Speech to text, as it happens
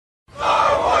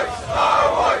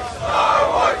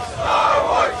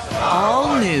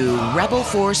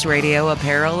Force Radio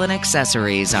apparel and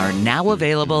accessories are now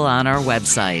available on our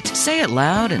website. Say it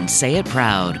loud and say it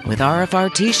proud with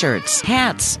RFR t-shirts,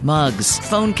 hats, mugs,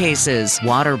 phone cases,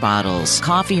 water bottles,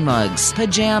 coffee mugs,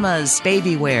 pajamas,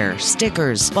 baby wear,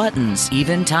 stickers, buttons,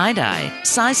 even tie-dye.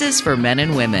 Sizes for men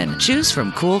and women. Choose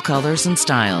from cool colors and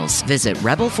styles. Visit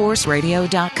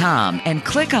rebelforceradio.com and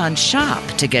click on shop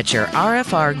to get your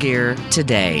RFR gear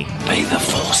today. May the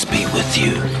Force be with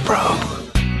you, bro.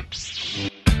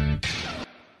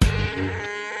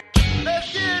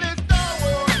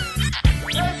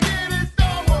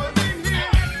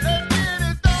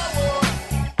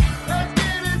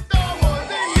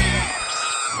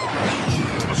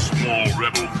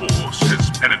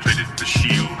 Penetrated the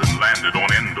shield and landed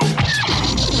on Endor.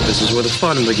 This is where the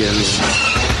fun begins.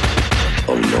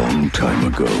 A long time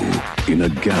ago, in a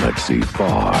galaxy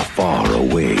far, far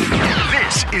away.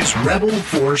 This is Rebel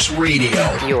Force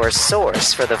Radio. Your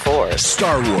source for the Force.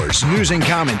 Star Wars news and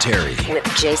commentary. With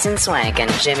Jason Swank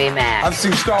and Jimmy Mack. I've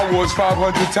seen Star Wars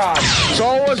 500 times.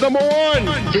 Star Wars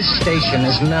 #1! This station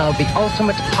is now the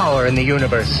ultimate power in the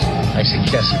universe. I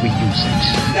suggest we use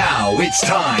it. Now it's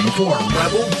time for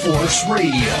Rebel Force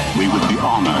Radio. We would be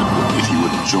honored if you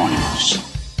would join us.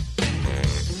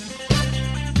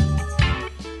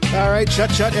 All right,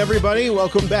 shut, everybody.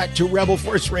 Welcome back to Rebel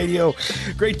Force Radio.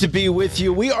 Great to be with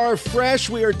you. We are fresh,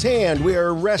 we are tanned, we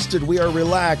are rested, we are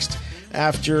relaxed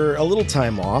after a little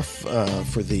time off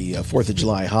for the 4th of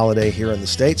July holiday here in the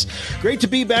States. Great to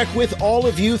be back with all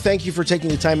of you. Thank you for taking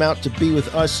the time out to be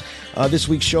with us this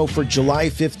week's show for July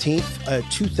 15th,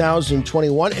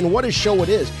 2021. And what a show it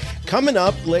is. Coming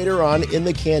up later on in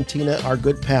the cantina, our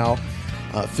good pal,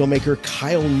 filmmaker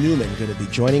Kyle Newman going to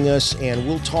be joining us, and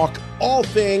we'll talk all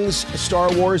things Star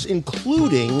Wars,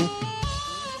 including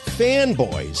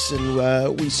Fanboys.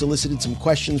 And we solicited some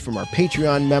questions from our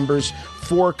Patreon members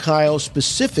for Kyle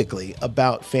specifically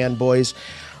about Fanboys.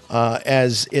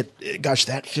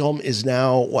 That film is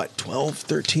now, 12,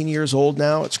 13 years old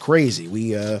now? It's crazy.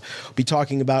 We'll be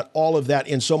talking about all of that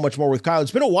and so much more with Kyle.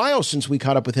 It's been a while since we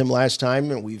caught up with him last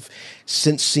time, and we've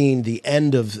since seen the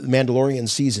end of Mandalorian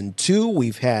Season 2.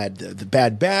 We've had the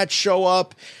Bad Batch show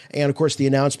up, and, of course, the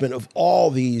announcement of all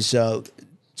these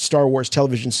Star Wars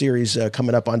television series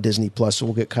coming up on Disney Plus. So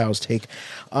we'll get Kyle's take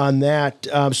on that.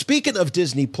 Speaking of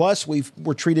Disney Plus,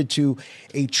 we're treated to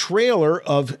a trailer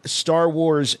of Star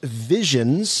Wars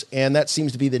Visions, and that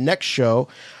seems to be the next show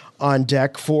on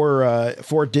deck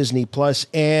for Disney Plus.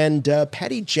 And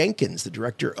Patty Jenkins, the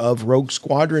director of Rogue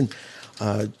Squadron,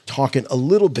 talking a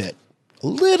little bit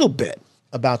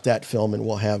about that film, and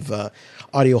we'll have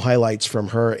audio highlights from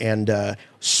her and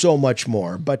so much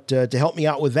more. But to help me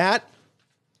out with that,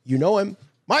 you know him,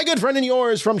 my good friend and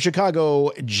yours from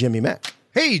Chicago, Jimmy Mack.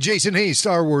 Hey, Jason. Hey,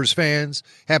 Star Wars fans.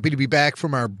 Happy to be back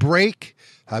from our break.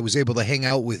 I was able to hang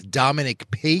out with Dominic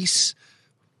Pace,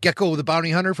 Gecko the Bounty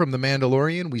Hunter from The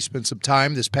Mandalorian. We spent some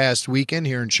time this past weekend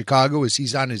here in Chicago as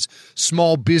he's on his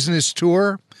small business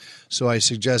tour. So I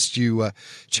suggest you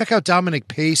check out Dominic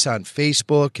Pace on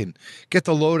Facebook and get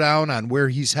the lowdown on where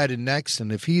he's headed next.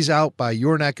 And if he's out by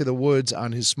your neck of the woods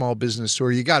on his small business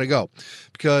tour, you got to go.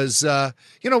 Because,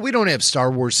 we don't have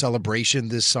Star Wars Celebration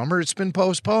this summer. It's been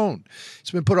postponed.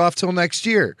 It's been put off till next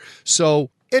year. So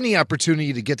any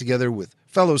opportunity to get together with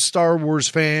fellow Star Wars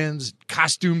fans,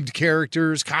 costumed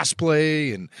characters,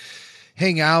 cosplay, and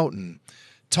hang out and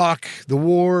talk the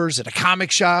wars at a comic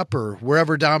shop or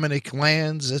wherever Dominic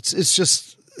lands. It's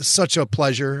just such a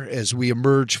pleasure as we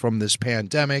emerge from this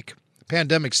pandemic.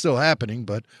 Pandemic's still happening,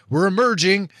 but we're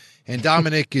emerging, and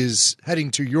Dominic is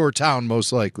heading to your town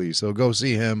most likely. So go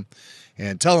see him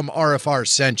and tell him RFR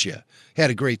sent you. Had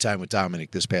a great time with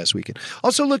Dominic this past weekend.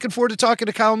 Also looking forward to talking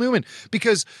to Kyle Newman,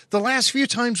 because the last few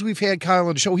times we've had Kyle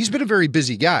on the show, he's been a very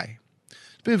busy guy.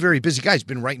 He's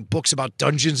been writing books about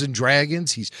Dungeons and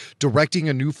Dragons. He's directing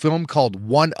a new film called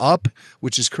One Up,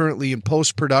 which is currently in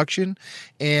post-production.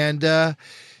 And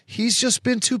he's just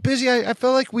been too busy. I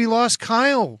felt like we lost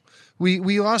Kyle.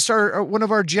 We lost one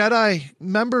of our Jedi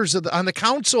members on the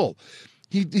council.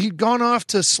 He'd gone off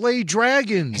to slay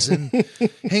dragons and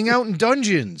hang out in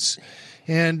dungeons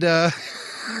and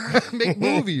make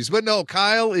movies. But no,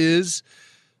 Kyle is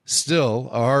still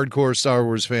a hardcore Star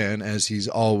Wars fan, as he's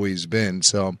always been.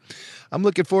 So I'm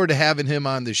looking forward to having him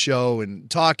on the show and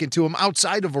talking to him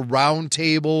outside of a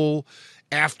roundtable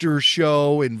after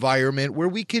show environment where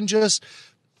we can just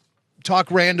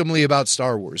talk randomly about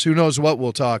Star Wars. Who knows what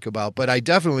we'll talk about, but I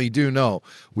definitely do know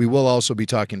we will also be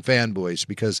talking Fanboys,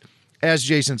 because as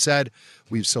Jason said,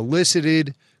 we've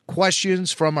solicited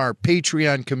questions from our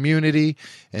Patreon community,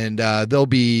 and there'll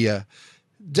be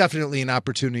definitely an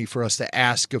opportunity for us to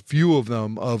ask a few of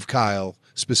them of Kyle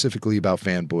specifically about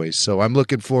Fanboys. So I'm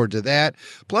looking forward to that.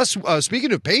 Plus,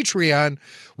 speaking of Patreon,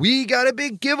 we got a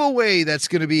big giveaway that's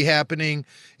going to be happening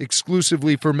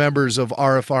exclusively for members of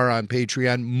RFR on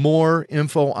Patreon. More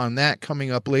info on that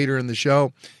coming up later in the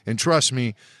show. And trust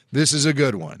me, this is a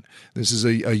good one. This is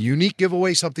a unique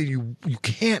giveaway, something you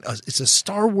can't, it's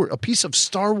a piece of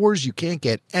Star Wars you can't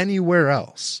get anywhere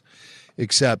else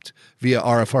except via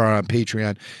RFR on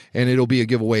Patreon. And it'll be a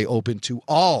giveaway open to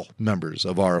all members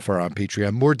of RFR on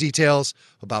Patreon. More details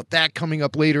about that coming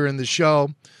up later in the show.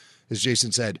 As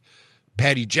Jason said,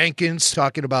 Patty Jenkins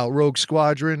talking about Rogue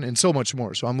Squadron and so much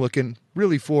more. So I'm looking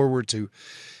really forward to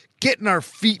getting our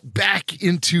feet back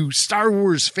into Star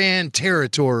Wars fan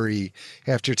territory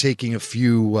after taking a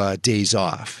few days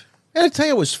off. And I tell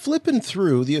you, I was flipping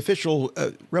through the official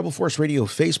Rebel Force Radio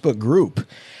Facebook group,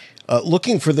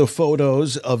 looking for the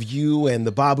photos of you and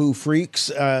the Babu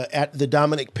Freaks at the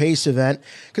Dominic Pace event,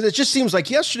 because it just seems like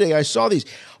yesterday I saw these.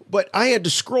 But I had to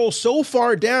scroll so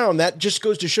far down. That just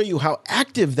goes to show you how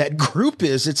active that group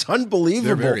is. It's unbelievable.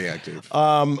 They're very active.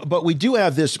 But we do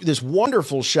have this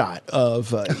wonderful shot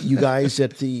of you guys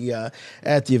at the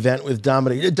event with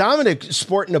Dominic. Dominic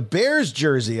sporting a Bears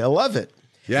jersey. I love it.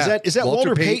 Yeah. Is that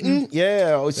Walter Payton?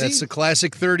 Yeah. Oh, that's the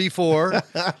classic 34.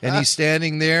 And he's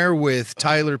standing there with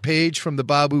Tyler Page from the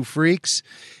Babu Freaks.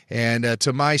 And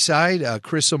to my side,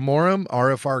 Chris Amorum,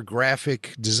 RFR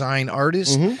graphic design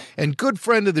artist, and good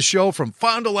friend of the show from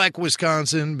Fond du Lac,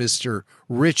 Wisconsin, Mr.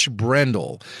 Rich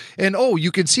Brendel. And, you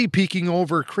can see peeking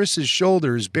over Chris's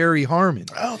shoulders, Barry Harmon.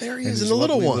 Oh, there he is, and in the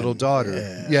little one. Little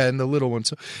daughter. Yeah, and the little one.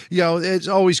 So, it's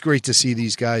always great to see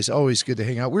these guys. Always good to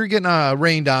hang out. We were getting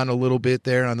rained on a little bit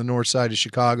there on the north side of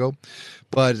Chicago.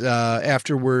 But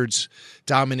afterwards,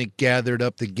 Dominic gathered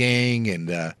up the gang,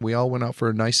 and we all went out for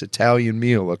a nice Italian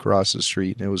meal across the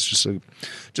street. And it was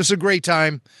just a great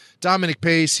time. Dominic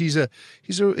Pace, he's the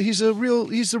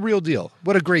real deal.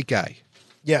 What a great guy.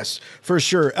 Yes, for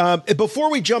sure.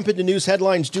 Before we jump into news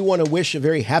headlines, do want to wish a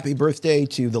very happy birthday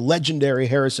to the legendary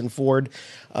Harrison Ford,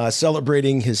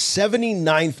 celebrating his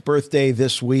 79th birthday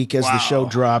this week as the show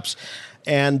drops.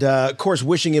 And, of course,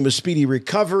 wishing him a speedy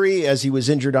recovery as he was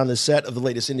injured on the set of the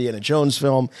latest Indiana Jones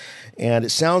film. And it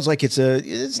sounds like it's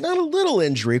not a little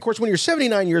injury. Of course, when you're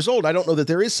 79 years old, I don't know that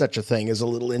there is such a thing as a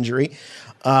little injury.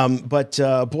 But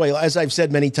boy, as I've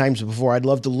said many times before, I'd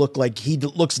love to look like he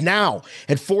looks now.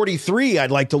 At 43, I'd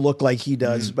like to look like he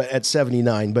does, but at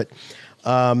 79. But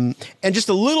and just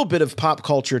a little bit of pop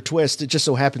culture twist. It just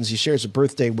so happens he shares a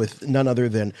birthday with none other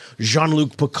than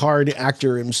Jean-Luc Picard,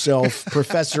 actor himself,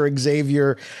 Professor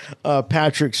Xavier,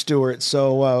 Patrick Stewart.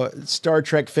 So Star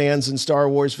Trek fans and Star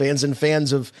Wars fans and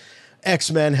fans of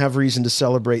X-Men have reason to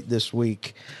celebrate this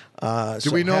week. Do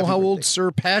we know how old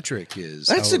Sir Patrick is?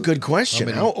 That's a good question.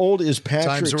 How old is Patrick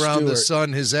Times around Stewart? the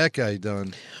sun has that guy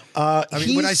done?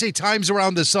 When I say times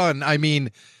around the sun, I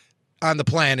mean on the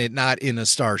planet, not in a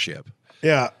starship.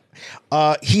 Yeah.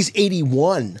 He's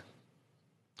 81.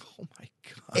 Oh, my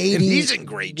God. 81. And he's in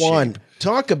great shape.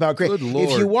 Talk about great. Good Lord.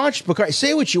 If you watch Picard,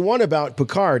 say what you want about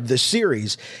Picard, the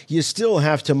series, you still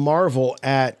have to marvel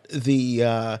at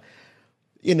the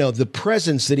the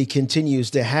presence that he continues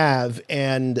to have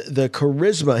and the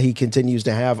charisma he continues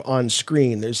to have on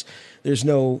screen. There's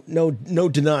no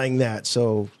denying that.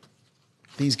 So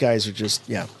these guys are just,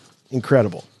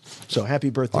 incredible. So happy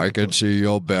birthday. I can see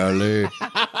your belly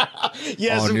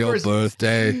yes, on your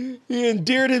birthday. He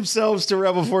endeared himself to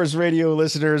Rebel Force Radio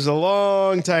listeners a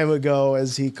long time ago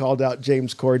as he called out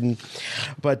James Corden.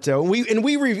 But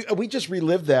we just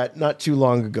relived that not too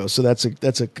long ago. So that's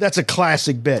a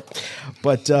classic bit.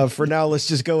 But for now, let's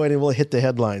just go in and we'll hit the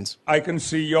headlines. I can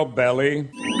see your belly.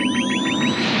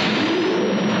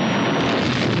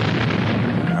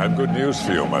 I have good news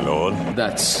for you, my lord.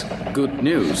 That's good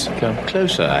news. Come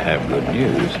closer, I have good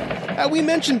news. We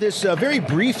mentioned this very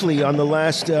briefly on the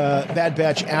last Bad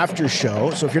Batch After Show.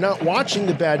 So if you're not watching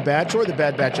the Bad Batch or the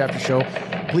Bad Batch After Show,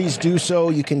 please do so.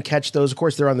 You can catch those. Of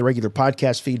course, they're on the regular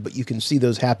podcast feed, but you can see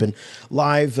those happen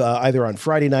live either on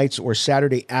Friday nights or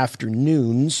Saturday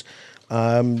afternoons.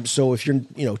 So if you're,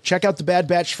 check out the Bad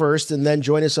Batch first and then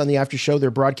join us on the after show.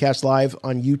 They're broadcast live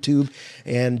on YouTube,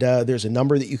 and there's a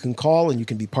number that you can call and you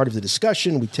can be part of the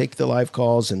discussion. We take the live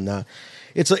calls, and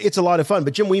it's a lot of fun.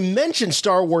 But Jim, we mentioned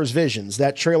Star Wars Visions.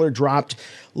 That trailer dropped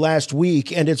last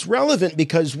week, and it's relevant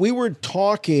because we were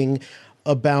talking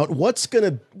about what's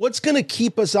gonna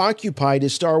keep us occupied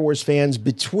as Star Wars fans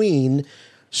between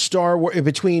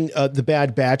the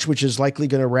Bad Batch, which is likely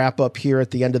going to wrap up here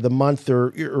at the end of the month or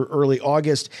early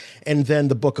August, and then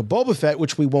the Book of Boba Fett,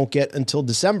 which we won't get until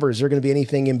December. Is there going to be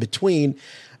anything in between?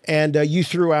 And you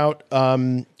threw out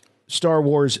Star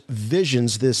Wars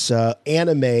Visions, this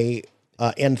anime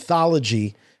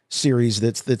anthology series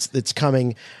that's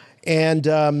coming.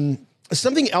 And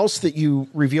something else that you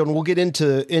revealed, and we'll get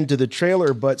into the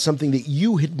trailer, but something that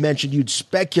you had mentioned, you'd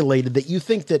speculated that you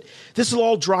think that this will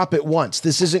all drop at once.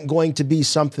 This isn't going to be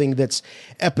something that's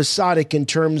episodic in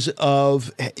terms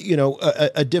of,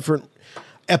 a different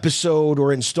episode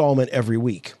or installment every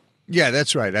week. Yeah,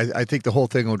 that's right. I think the whole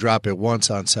thing will drop at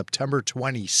once on September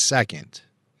 22nd.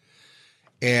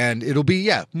 And it'll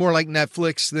be, more like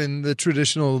Netflix than the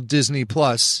traditional Disney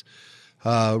Plus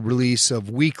release of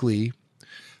weekly.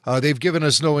 They've given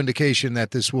us no indication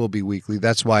that this will be weekly.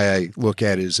 That's why I look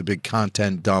at it as a big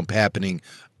content dump happening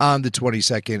on the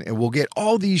 22nd. And we'll get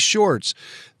all these shorts.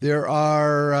 There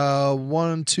are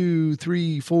 1, 2,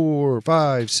 3, 4,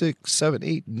 5, 6, 7,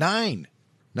 8, 9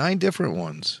 different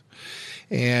ones.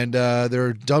 And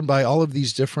they're done by all of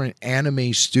these different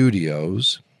anime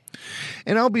studios.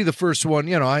 And I'll be the first one,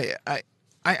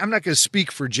 I'm not going to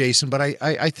speak for Jason, but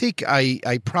I think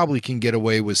I probably can get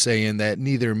away with saying that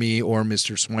neither me or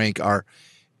Mr. Swank are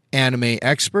anime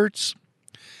experts.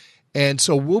 And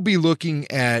so we'll be looking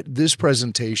at this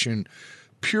presentation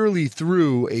purely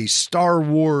through a Star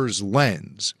Wars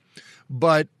lens.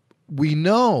 But we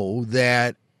know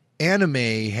that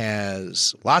anime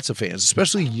has lots of fans,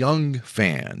 especially young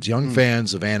fans. Young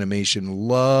fans of animation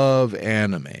love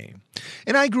anime.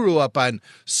 And I grew up on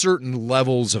certain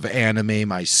levels of anime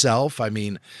myself. I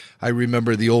mean, I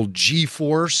remember the old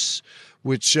G-Force,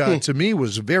 which to me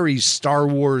was very Star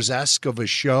Wars-esque of a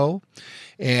show.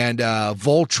 And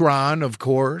Voltron, of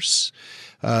course.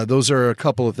 Those are a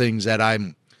couple of things that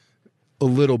I'm a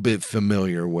little bit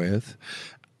familiar with.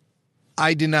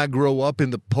 I did not grow up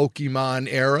in the Pokemon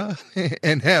era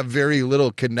and have very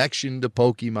little connection to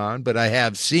Pokemon, but I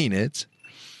have seen it.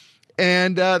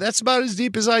 And that's about as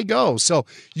deep as I go. So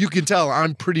you can tell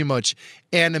I'm pretty much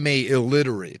anime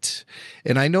illiterate.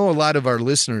 And I know a lot of our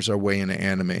listeners are way into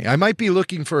anime. I might be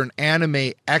looking for an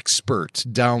anime expert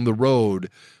down the road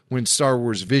when Star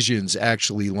Wars Visions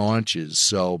actually launches.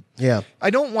 So yeah, I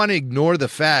don't want to ignore the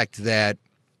fact that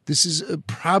this is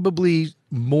probably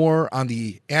more on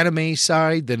the anime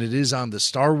side than it is on the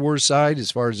Star Wars side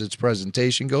as far as its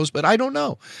presentation goes. But I don't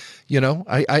know.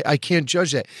 I can't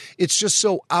judge that. It's just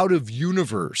so out of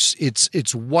universe.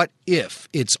 It's what if.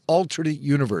 It's alternate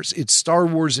universe. It's Star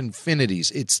Wars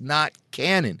Infinities. It's not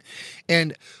canon.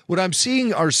 And what I'm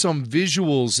seeing are some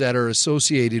visuals that are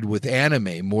associated with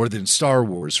anime more than Star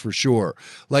Wars for sure.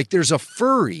 Like there's a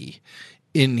furry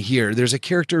in here. There's a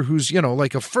character who's,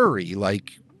 like a furry,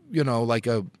 like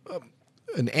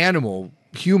an animal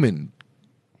human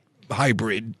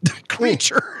hybrid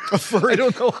creature. I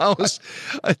don't know how else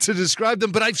to describe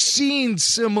them, but I've seen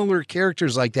similar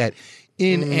characters like that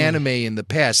in anime in the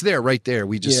past. Right there.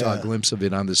 We just saw a glimpse of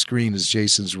it on the screen as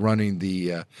Jason's running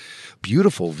the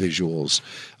beautiful visuals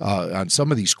on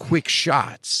some of these quick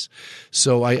shots.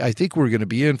 So I think we're going to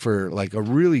be in for like a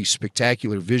really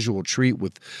spectacular visual treat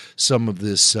with some of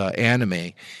this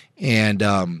anime. And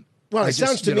well, it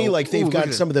sounds to me like they've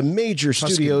got some of the major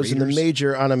studios and the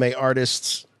major anime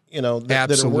artists,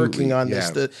 that are working on this,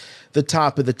 the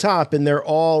top of the top, and they're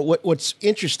all. What's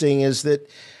interesting is that,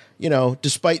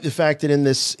 despite the fact that in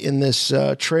this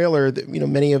trailer, that,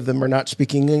 many of them are not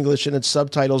speaking English and it's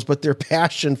subtitles, but their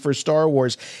passion for Star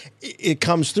Wars, it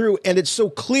comes through, and it's so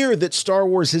clear that Star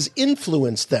Wars has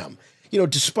influenced them.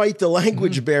 Despite the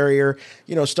language barrier,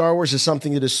 Star Wars is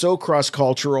something that is so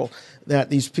cross-cultural that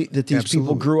these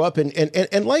people grew up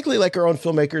and likely like our own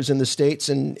filmmakers in the States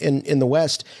and in the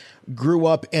West grew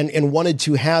up and wanted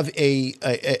to have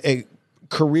a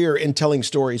career in telling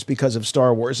stories because of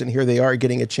Star Wars. And here they are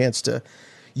getting a chance to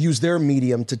use their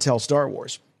medium to tell Star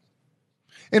Wars.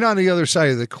 And on the other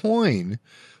side of the coin,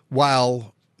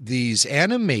 while these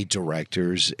anime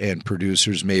directors and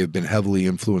producers may have been heavily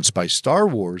influenced by Star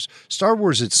Wars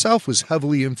itself was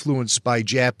heavily influenced by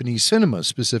Japanese cinema,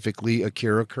 specifically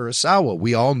Akira Kurosawa.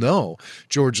 We all know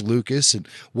George Lucas and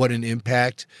what an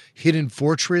impact Hidden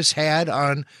Fortress had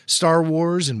on Star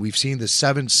Wars, and we've seen the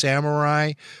Seven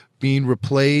Samurai being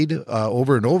replayed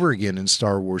over and over again in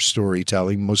Star Wars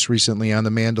storytelling, most recently on The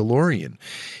Mandalorian.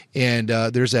 And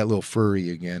there's that little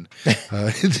furry again.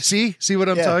 See what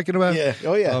I'm talking about? Yeah.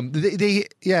 Oh yeah.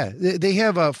 They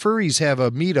have furries have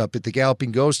a meetup at the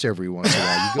Galloping Ghost every once in a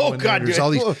while. You go in there, there's all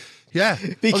these. Yeah,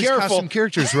 be all careful. These costume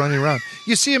characters running around.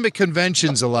 You see them at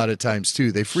conventions a lot of times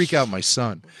too. They freak out my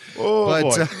son. Oh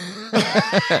boy.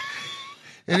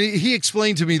 And he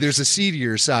explained to me there's a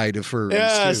seedier side of furries.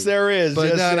 Yes, too. there is.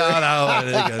 But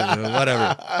yes, no,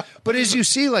 whatever. But as you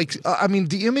see,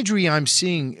 the imagery I'm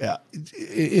seeing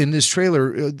in this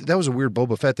trailer, that was a weird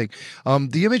Boba Fett thing.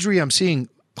 The imagery I'm seeing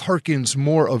harkens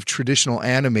more of traditional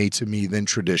anime to me than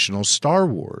traditional Star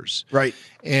Wars. Right.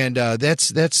 And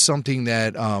that's something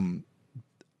that I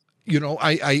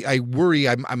worry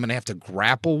I'm going to have to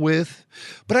grapple with,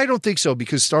 but I don't think so,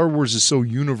 because Star Wars is so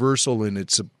universal in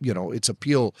its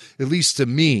appeal, at least to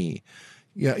me.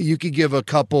 Yeah, you could give a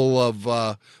couple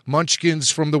of munchkins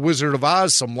from The Wizard of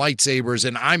Oz some lightsabers,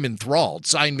 and I'm enthralled.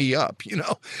 Sign me up, Yes.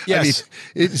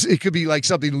 I mean, it could be like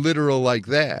something literal like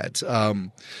that.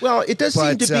 Well, it does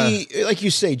seem to be, like you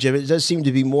say, Jim, it does seem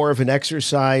to be more of an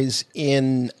exercise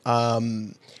in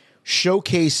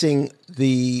showcasing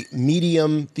the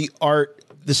medium, the art,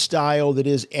 the style that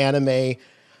is anime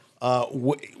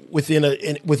within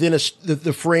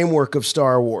the framework of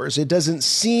Star Wars. It doesn't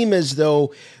seem as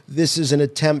though this is an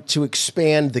attempt to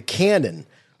expand the canon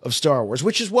of Star Wars,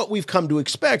 which is what we've come to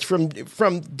expect from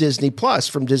Disney Plus,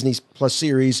 from Disney Plus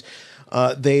series.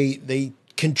 They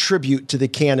contribute to the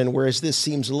canon, whereas this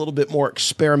seems a little bit more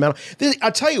experimental.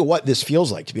 I'll tell you what this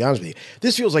feels like, to be honest with you.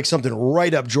 This feels like something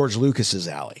right up George Lucas's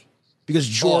alley, because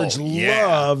George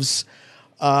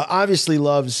obviously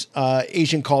loves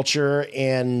Asian culture,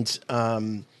 and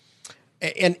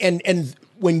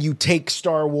when you take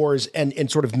Star Wars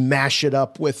and sort of mash it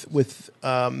up with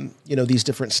these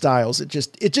different styles,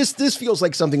 this feels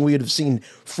like something we would have seen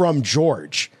from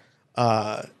George.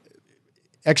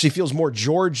 Actually feels more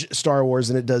George Star Wars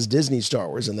than it does Disney Star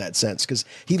Wars in that sense, because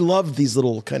he loved these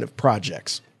little kind of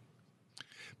projects.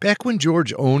 Back when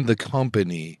George owned the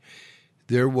company,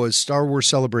 there was Star Wars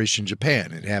Celebration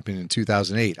Japan. It happened in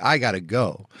 2008. I got to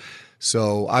go.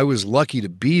 So I was lucky to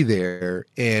be there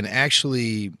and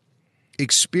actually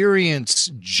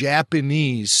experience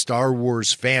Japanese Star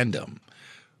Wars fandom.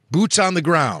 Boots on the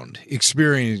ground,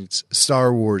 experience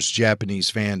Star Wars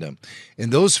Japanese fandom.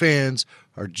 And those fans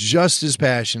are just as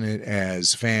passionate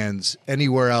as fans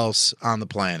anywhere else on the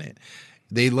planet.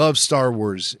 They love Star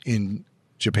Wars in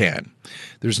Japan.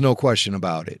 There's no question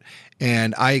about it.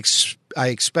 And I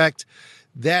expect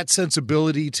that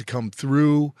sensibility to come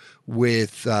through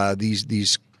with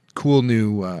these cool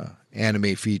new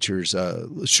anime features,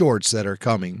 shorts that are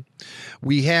coming.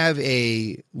 We have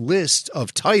a list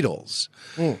of titles,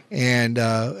 and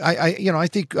I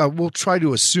think we'll try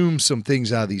to assume some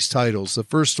things out of these titles. The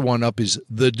first one up is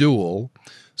The Duel,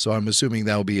 so I'm assuming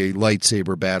that will be a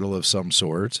lightsaber battle of some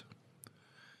sort.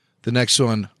 The next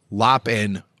one, Lop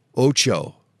and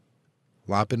Ocho.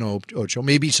 Lop and Ocho.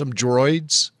 Maybe some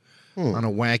droids on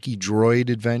a wacky droid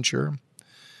adventure.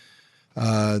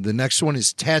 The next one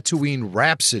is Tatooine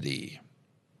Rhapsody.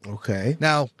 Okay.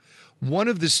 Now, one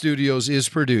of the studios is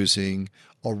producing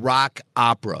a rock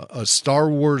opera, a Star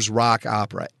Wars rock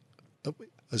opera,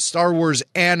 a Star Wars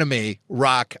anime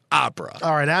rock opera.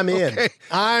 All right, I'm in. Okay.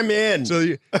 I'm in. So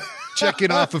you're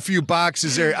checking off a few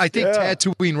boxes there. I think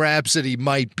Tatooine Rhapsody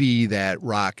might be that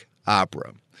rock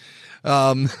opera.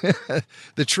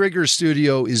 The Trigger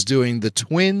Studio is doing The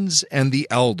Twins and The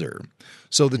Elder.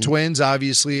 So the twins,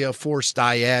 obviously a Force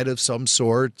dyad of some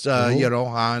sort,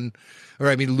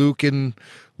 Luke and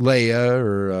Leia,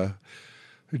 or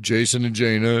Jason and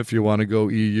Jaina, if you want to go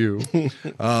EU.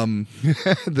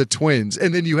 The twins.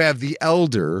 And then you have The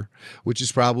Elder, which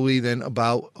is probably then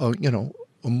about, a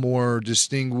more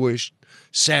distinguished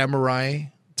samurai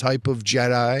type of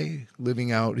Jedi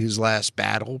living out his last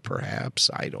battle, perhaps.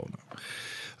 I don't know.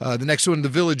 The next one, The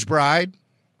Village Bride.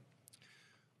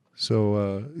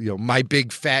 So, My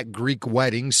Big Fat Greek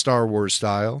Wedding, Star Wars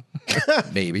style.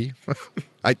 Maybe.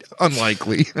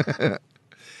 Unlikely.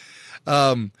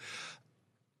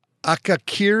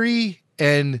 Akakiri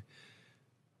and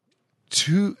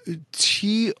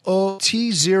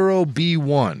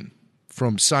T0B1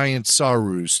 from Science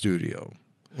Saru Studio.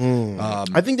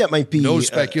 I think that might be... No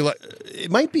speculation. It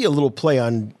might be a little play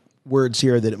on words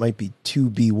here that it might be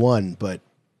 2B1, but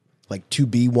like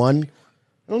 2B1? I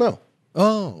don't know.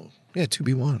 Oh, yeah,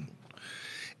 2B1.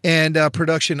 And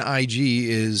Production IG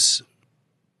is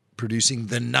producing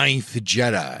The Ninth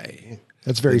Jedi.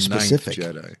 That's very specific.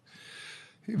 Jedi.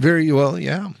 Very well,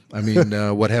 yeah. I mean,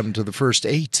 what happened to the first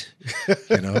 8?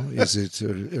 Is it,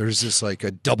 or is this like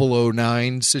a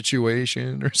 009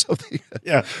 situation or something?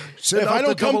 Yeah. If I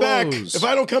don't come back,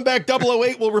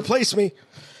 008 will replace me.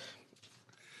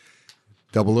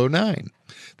 009.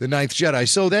 The Ninth Jedi.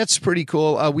 So that's pretty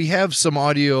cool. We have some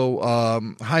audio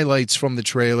highlights from the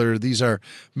trailer. These are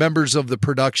members of the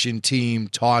production team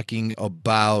talking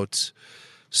about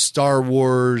Star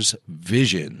Wars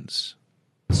Visions.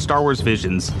 Star Wars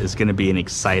Visions is going to be an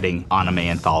exciting anime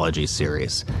anthology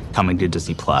series coming to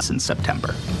Disney Plus in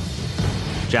September.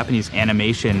 Japanese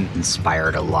animation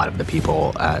inspired a lot of the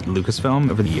people at Lucasfilm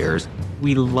over the years.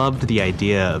 We loved the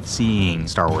idea of seeing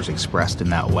Star Wars expressed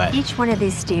in that way. Each one of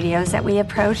these studios that we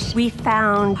approached, we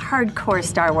found hardcore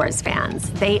Star Wars fans.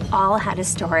 They all had a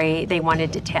story they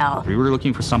wanted to tell. We were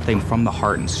looking for something from the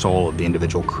heart and soul of the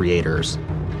individual creators.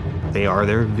 They are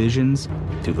their visions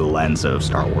through the lens of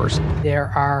Star Wars.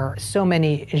 There are so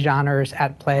many genres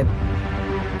at play.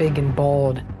 Big and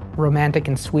bold, romantic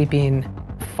and sweeping,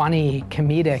 funny,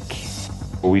 comedic.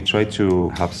 We try to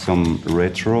have some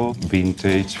retro,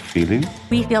 vintage feeling.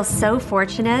 We feel so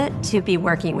fortunate to be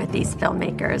working with these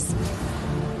filmmakers.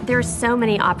 There's so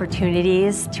many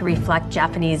opportunities to reflect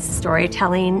Japanese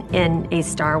storytelling in a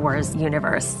Star Wars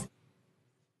universe.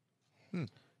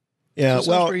 Yeah,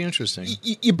 well, very interesting.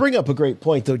 You bring up a great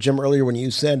point, though, Jim, earlier when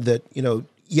you said that,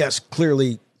 yes,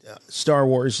 clearly Star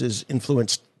Wars has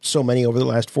influenced so many over the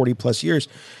last 40 plus years.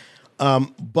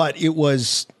 But it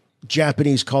was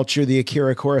Japanese culture, the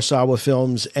Akira Kurosawa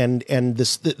films, and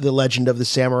the Legend of the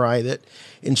Samurai that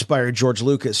inspired George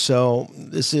Lucas. So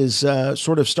this is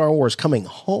sort of Star Wars coming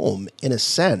home in a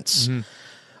sense.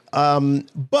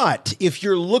 But if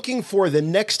you're looking for the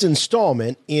next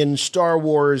installment in Star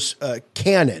Wars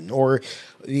canon or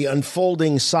the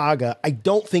unfolding saga, I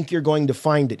don't think you're going to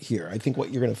find it here. I think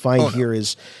what you're going to find here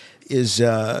is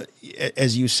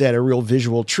as you said, a real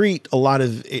visual treat. A lot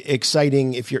of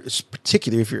exciting.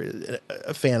 Particularly if you're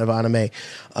a fan of anime,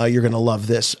 you're going to love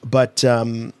this. But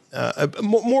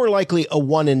more likely a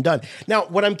one and done. Now,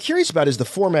 what I'm curious about is the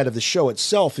format of the show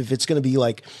itself. If it's going to be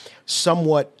like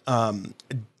somewhat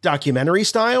documentary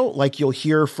style, like you'll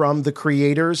hear from the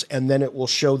creators, and then it will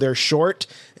show their short,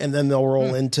 and then they'll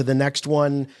roll into the next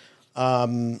one,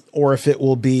 or if it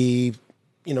will be,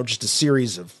 just a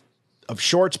series of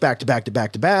shorts back to back to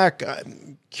back to back.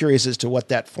 I'm curious as to what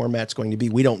that format's going to be.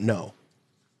 We don't know.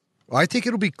 Well, I think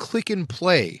it'll be click and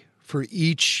play for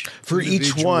each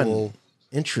one.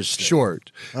 Interesting.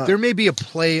 Short. There may be a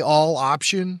play all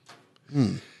option,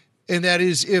 and that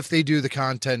is if they do the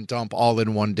content dump all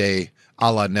in one day,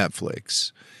 a la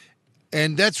Netflix.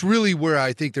 And that's really where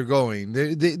I think they're going.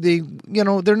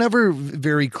 They're never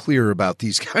very clear about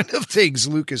these kind of things.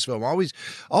 Lucasfilm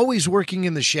always working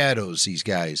in the shadows, these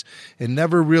guys, and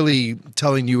never really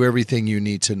telling you everything you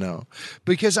need to know.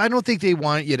 Because I don't think they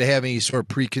want you to have any sort of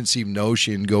preconceived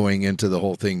notion going into the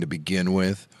whole thing to begin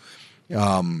with.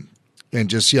 And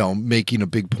just, making a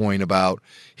big point about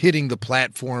hitting the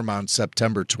platform on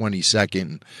September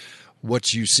 22nd.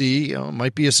 What you see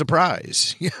might be a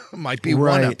surprise. Might be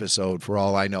one episode for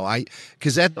all I know.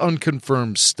 Because that's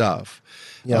unconfirmed stuff.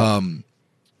 Yeah.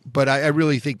 But I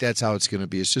really think that's how it's going to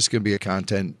be. It's just going to be a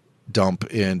content dump,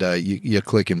 and you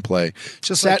click and play.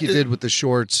 Just like you did with the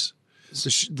shorts,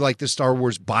 like the Star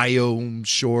Wars biome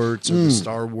shorts or the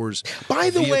Star Wars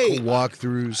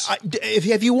walkthroughs.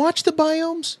 Have you watched the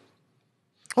biomes?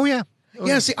 Oh, yeah.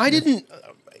 See, I didn't,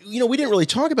 we didn't really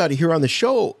talk about it here on the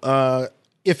show,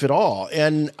 if at all.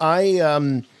 And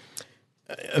a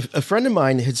friend of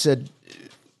mine had said,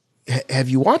 have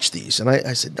you watched these? And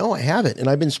I said, no, I haven't. And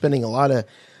I've been spending a lot of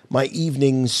my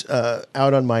evenings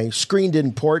out on my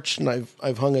screened-in porch, and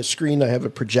I've hung a screen. I have a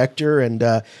projector, and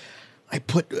I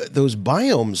put those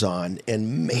biomes on,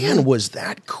 and man, was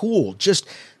that cool. Just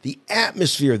the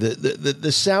atmosphere,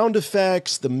 the sound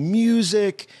effects, the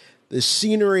music, the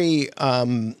scenery.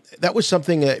 That was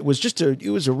something that was it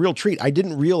was a real treat. I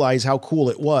didn't realize how cool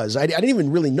it was. I didn't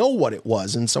even really know what it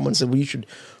was. And someone said, well, you should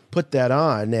put that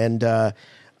on. And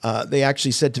they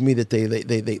actually said to me that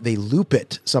they loop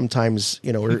it sometimes,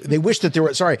 or they wish that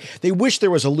they wish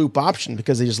there was a loop option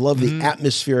because they just love the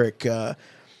atmospheric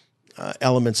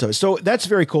elements of it. So that's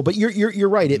very cool. But you're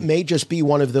right. It may just be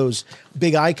one of those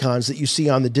big icons that you see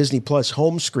on the Disney Plus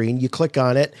home screen. You click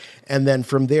on it, and then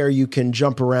from there you can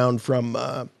jump around from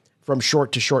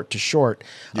short to short to short.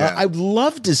 Yeah. I'd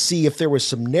love to see if there was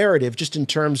some narrative just in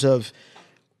terms of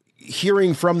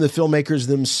hearing from the filmmakers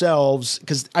themselves,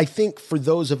 because I think for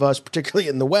those of us, particularly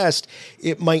in the West,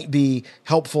 it might be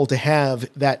helpful to have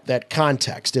that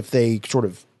context if they sort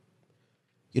of,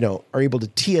 are able to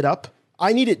tee it up.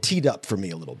 I need it teed up for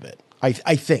me a little bit, I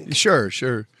think. Sure.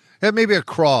 That may be a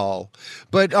crawl,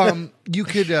 but you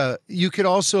could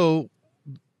also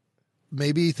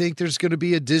maybe think there's going to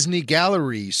be a Disney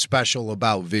Gallery special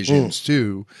about Visions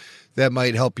too. That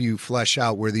might help you flesh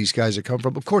out where these guys are coming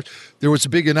from. Of course, there was a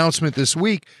big announcement this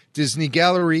week. Disney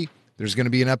Gallery, there's going to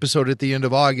be an episode at the end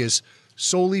of August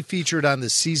solely featured on the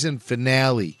season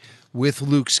finale with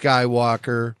Luke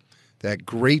Skywalker, that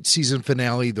great season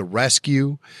finale, The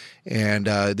Rescue. And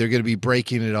they're going to be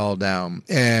breaking it all down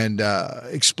and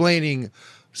explaining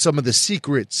some of the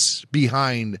secrets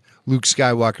behind Luke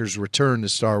Skywalker's return to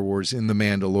Star Wars in The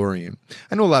Mandalorian.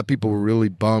 I know a lot of people were really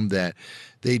bummed that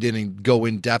they didn't go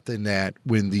in depth in that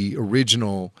when the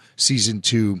original season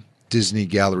 2 Disney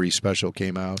Gallery special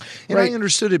came out. And I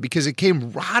understood it because it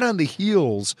came right on the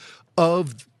heels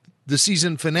of the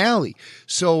season finale.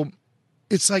 So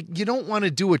it's like you don't want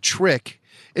to do a trick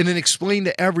and then explain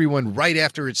to everyone right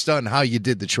after it's done how you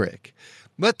did the trick.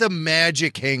 Let the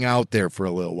magic hang out there for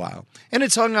a little while. And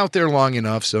it's hung out there long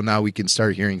enough, so now we can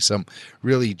start hearing some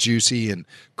really juicy and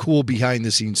cool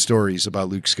behind-the-scenes stories about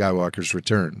Luke Skywalker's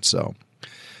return. So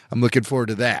I'm looking forward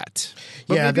to that.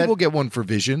 But maybe we'll get one for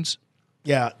Visions.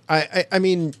 Yeah, I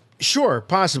mean, sure,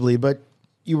 possibly, but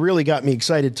you really got me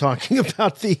excited talking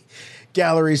about the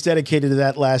galleries dedicated to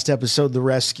that last episode, The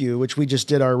Rescue, which we just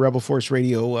did our Rebel Force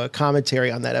Radio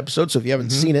commentary on that episode. So if you haven't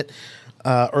seen it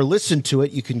or listened to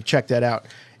it, you can check that out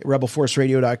at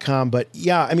rebelforceradio.com. But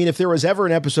yeah, I mean, if there was ever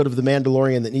an episode of The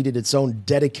Mandalorian that needed its own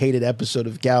dedicated episode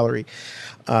of galleries,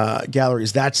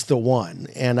 that's the one.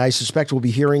 And I suspect we'll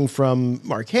be hearing from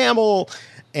Mark Hamill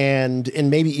and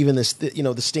maybe even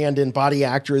the stand-in body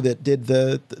actor that did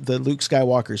the Luke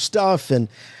Skywalker stuff. And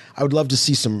I would love to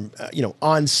see some,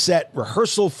 on-set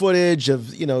rehearsal footage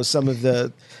of, some of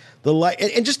the light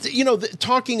and just,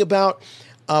 talking about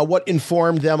what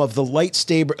informed them of the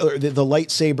lightsaber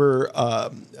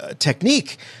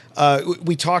technique.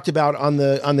 We talked about on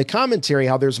the commentary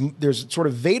how there's sort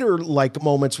of Vader-like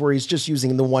moments where he's just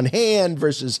using the one hand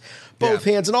versus both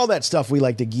hands and all that stuff we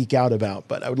like to geek out about.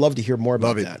 But I would love to hear more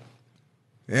about that.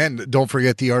 And don't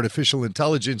forget the artificial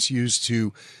intelligence used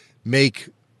to make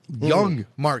young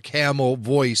Mark Hamill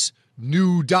voice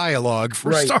new dialogue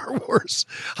for Star Wars.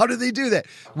 How did they do that?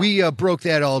 We broke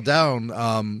that all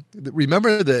down.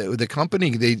 Remember the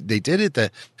company, they did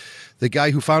it. The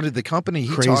guy who founded the company,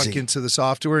 he talked into the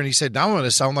software and he said, now I'm going to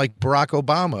sound like Barack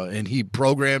Obama. And he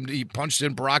punched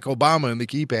in Barack Obama in the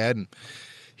keypad and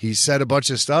he said a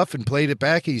bunch of stuff and played it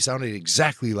back. He sounded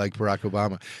exactly like Barack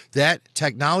Obama. That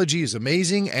technology is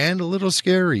amazing and a little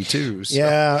scary too.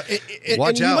 So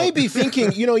watch out. You might be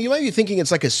thinking,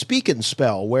 it's like a speak and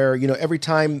spell where, every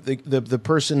time the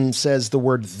person says the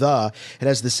word "the," it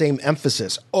has the same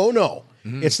emphasis. Oh no.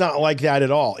 It's not like that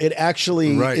at all. It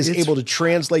actually is able to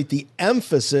translate the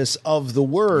emphasis of the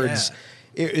words.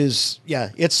 Yeah.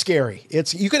 It's scary.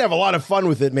 You could have a lot of fun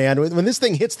with it, man. When this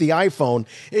thing hits the iPhone,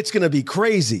 it's going to be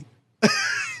crazy.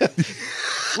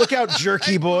 Look out,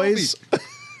 jerky boys.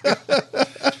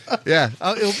 Yeah.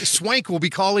 Swank will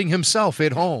be calling himself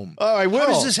at home. Oh, I will.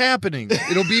 How is this happening?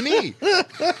 It'll be me.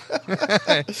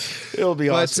 It'll be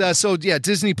awesome.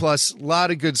 Disney Plus, a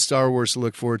lot of good Star Wars to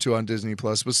look forward to on Disney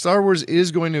Plus. But Star Wars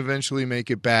is going to eventually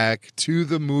make it back to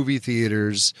the movie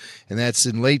theaters, and that's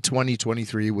in late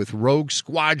 2023 with Rogue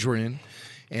Squadron.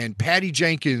 And Patty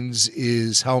Jenkins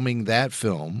is helming that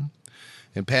film.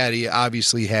 And Patty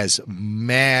obviously has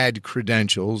mad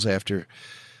credentials after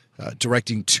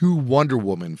directing 2 Wonder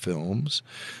Woman films.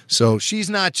 So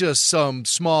she's not just some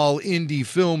small indie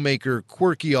filmmaker,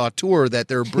 quirky auteur that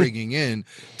they're bringing in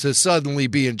to suddenly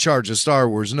be in charge of Star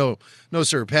Wars. No,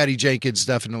 sir. Patty Jenkins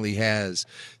definitely has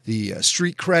the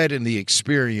street cred and the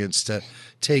experience to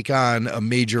take on a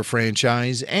major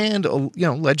franchise and,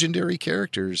 legendary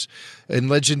characters in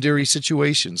legendary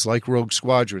situations like Rogue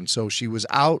Squadron. So she was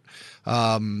out.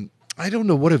 I don't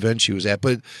know what event she was at,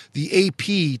 but the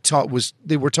AP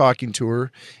they were talking to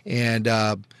her,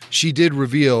 and she did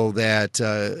reveal that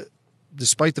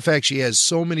despite the fact she has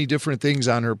so many different things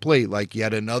on her plate, like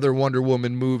yet another Wonder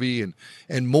Woman movie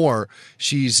and more,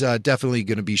 she's definitely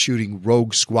going to be shooting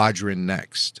Rogue Squadron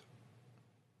next.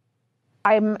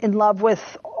 I'm in love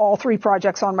with all 3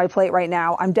 projects on my plate right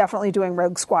now. I'm definitely doing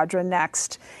Rogue Squadron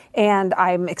next, and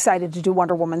I'm excited to do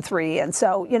Wonder Woman 3. And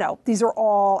so, these are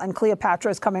all, and Cleopatra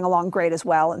is coming along great as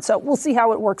well. And so we'll see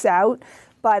how it works out.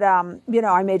 But,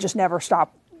 I may just never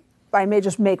stop. I may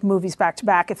just make movies back to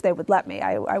back if they would let me.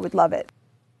 I would love it.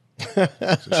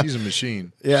 So she's a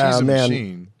machine. Yeah, she's a man.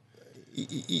 machine.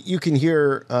 You can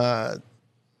hear,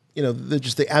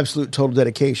 just the absolute total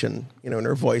dedication, in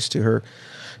her voice to her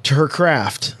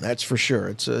craft. That's for sure.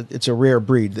 It's a rare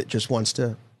breed that just wants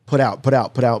to put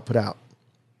out.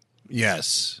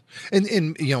 Yes.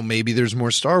 And maybe there's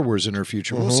more Star Wars in her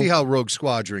future. We'll see how Rogue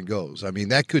Squadron goes. I mean,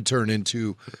 that could turn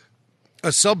into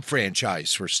a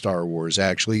sub-franchise for Star Wars,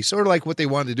 actually. Sort of like what they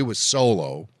wanted to do with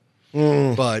Solo.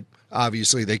 But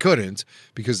obviously they couldn't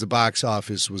because the box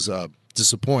office was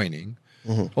disappointing.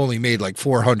 Only made like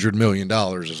 $400 million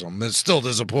or something. That's still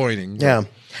disappointing. Yeah.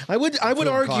 I would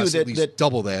argue that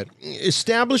double that.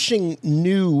 Establishing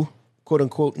new, quote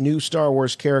unquote, new Star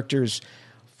Wars characters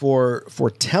for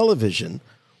television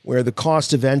where the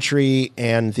cost of entry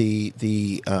and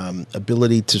the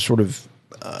ability to sort of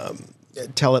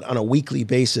tell it on a weekly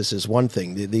basis is one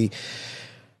thing.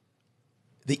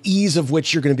 The ease of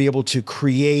which you're going to be able to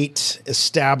create,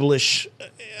 establish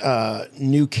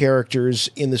new characters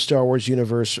in the Star Wars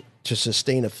universe to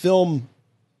sustain a film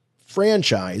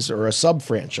franchise or a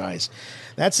sub-franchise,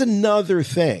 that's another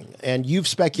thing. And you've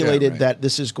speculated that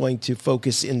this is going to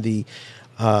focus in the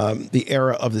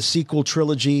era of the sequel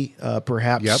trilogy,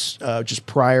 perhaps just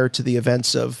prior to the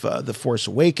events of The Force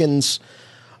Awakens.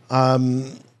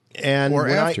 And or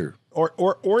after.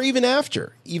 Or even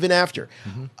after.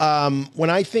 Mm-hmm. When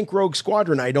I think Rogue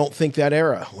Squadron, I don't think that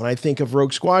era. When I think of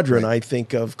Rogue Squadron, I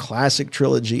think of classic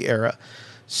trilogy era.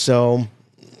 So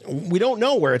we don't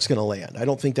know where it's going to land. I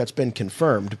don't think that's been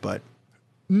confirmed, but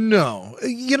no.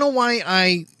 You know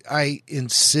why I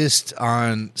insist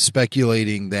on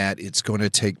speculating that it's going to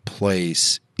take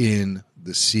place in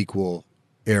the sequel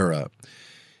era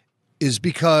is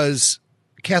because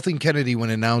Kathleen Kennedy, when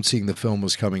announcing the film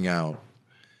was coming out,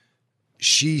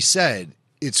 she said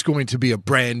it's going to be a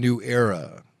brand new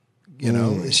era. You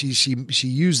know, she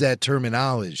used that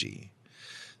terminology.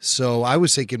 So I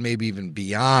was thinking maybe even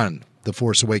beyond The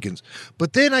Force Awakens.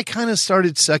 But then I kind of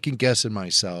started second guessing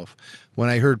myself when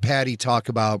I heard Patty talk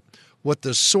about what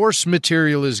the source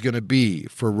material is going to be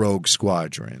for Rogue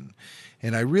Squadron.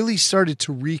 And I really started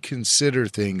to reconsider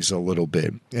things a little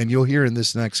bit. And you'll hear in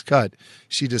this next cut,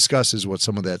 she discusses what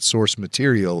some of that source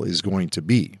material is going to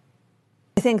be.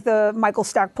 I think the Michael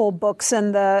Stackpole books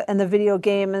and the video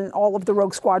game and all of the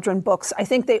Rogue Squadron books, I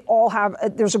think they all have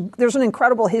there's an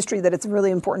incredible history that it's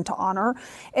really important to honor,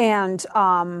 and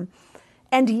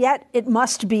yet it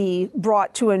must be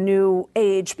brought to a new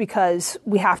age because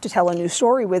we have to tell a new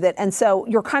story with it. And so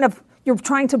you're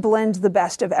trying to blend the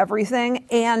best of everything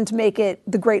and make it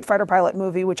the great fighter pilot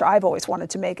movie, which I've always wanted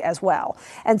to make as well.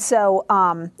 And so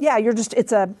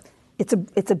it's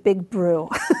a big brew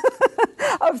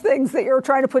of things that you're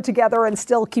trying to put together and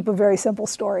still keep a very simple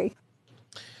story.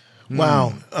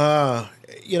 Wow.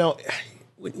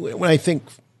 When I think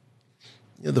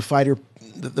the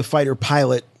fighter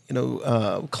pilot,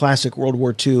 classic World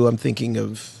War II, I'm thinking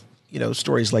of,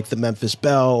 stories like the Memphis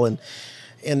Belle and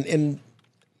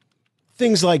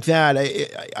things like that.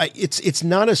 It's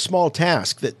not a small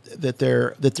task that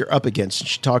they're up against.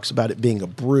 She talks about it being a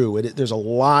brew. There's a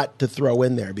lot to throw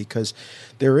in there because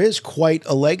there is quite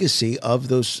a legacy of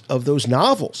those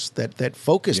novels that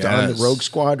focused on the Rogue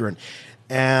Squadron.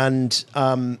 And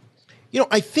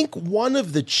I think one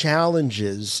of the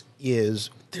challenges is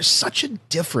there's such a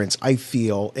difference, I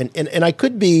feel, and I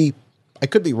could be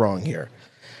wrong here,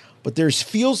 but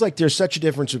feels like there's such a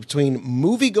difference between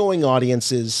movie-going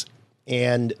audiences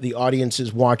and the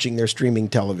audiences watching their streaming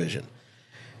television.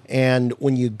 And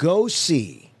when you go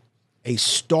see a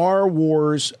Star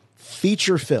Wars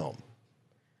feature film,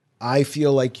 I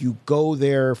feel like you go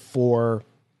there for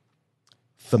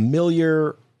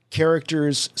familiar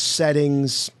characters,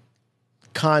 settings,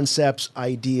 concepts,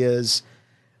 ideas,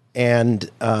 and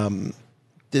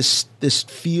this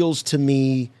feels to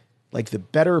me like the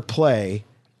better play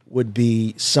would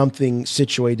be something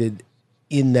situated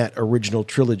in that original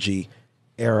trilogy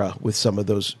era with some of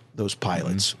those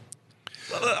pilots.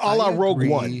 A la Rogue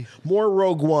One. More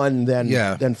Rogue One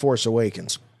than Force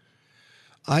Awakens.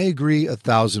 I agree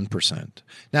 1,000%.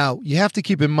 Now, you have to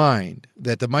keep in mind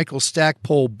that the Michael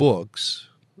Stackpole books,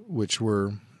 which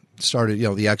were started,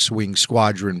 the X-Wing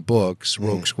Squadron books,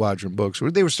 Rogue Squadron books,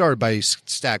 they were started by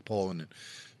Stackpole, and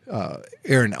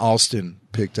Aaron Alston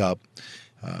picked up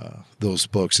those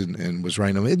books and was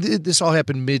writing them. This all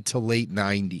happened mid to late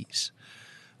 90s,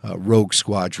 Rogue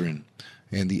Squadron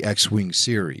and the X-Wing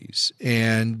series.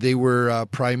 And they were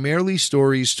primarily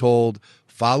stories told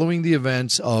following the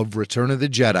events of Return of the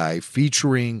Jedi,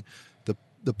 featuring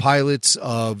the pilots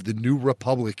of the New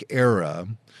Republic era,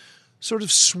 sort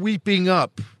of sweeping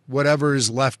up whatever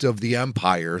is left of the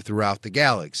Empire throughout the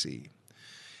galaxy.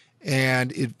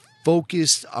 And it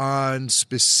focused on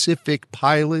specific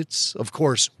pilots, of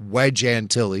course, Wedge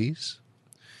Antilles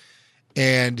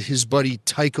and his buddy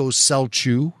Tycho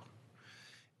Selchu,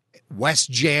 Wes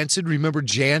Jansen. Remember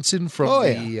Jansen from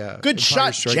the good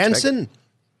shot, Jansen.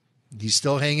 He's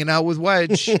still hanging out with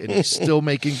Wedge, and he's still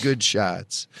making good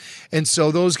shots. And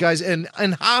so those guys, and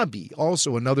Hobby,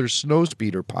 also another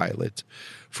snowspeeder pilot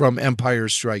from Empire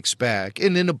Strikes Back,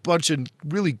 and then a bunch of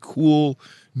really cool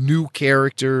new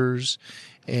characters.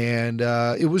 And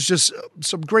it was just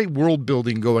some great world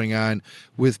building going on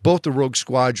with both the Rogue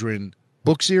Squadron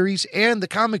book series and the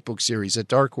comic book series that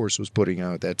Dark Horse was putting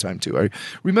out at that time too. I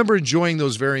remember enjoying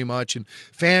those very much, and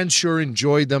fans sure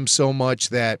enjoyed them so much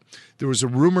that there was a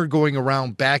rumor going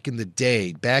around back in the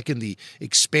day, back in the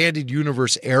expanded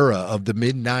universe era of the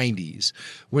mid-90s,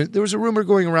 when there was a rumor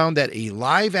going around that a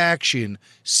live-action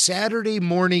Saturday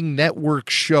morning network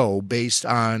show based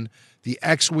on the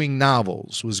X-Wing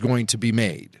novels was going to be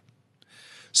made.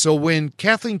 So when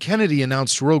Kathleen Kennedy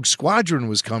announced Rogue Squadron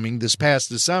was coming this past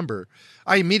December,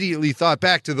 I immediately thought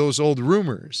back to those old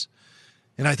rumors.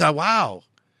 And I thought, wow,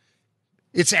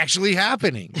 it's actually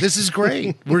happening. This is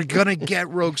great. We're going to get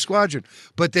Rogue Squadron.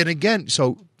 But then again,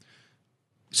 so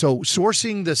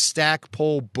sourcing the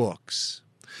Stackpole books.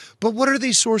 But what are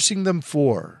they sourcing them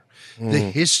for? The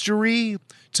history,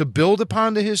 to build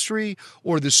upon the history,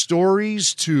 or the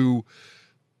stories to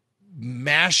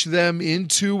mash them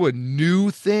into a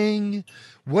new thing?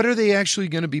 What are they actually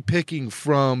going to be picking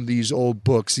from these old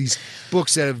books, these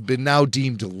books that have been now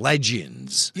deemed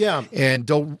legends? Yeah. And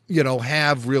don't,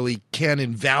 have really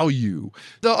canon value.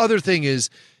 The other thing is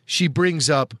she brings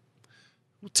up,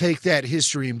 take that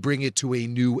history and bring it to a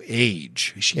new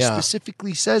age. She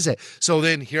specifically says that. So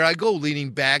then here I go leaning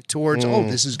back towards,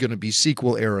 this is going to be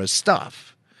sequel era stuff.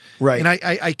 Right. And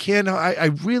I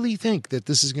really think that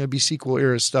this is going to be sequel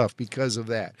era stuff because of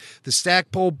that. The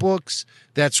Stackpole books,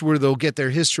 that's where they'll get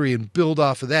their history and build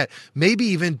off of that. Maybe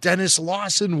even Dennis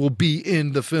Lawson will be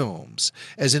in the films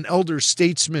as an elder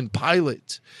statesman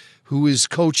pilot who is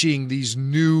coaching these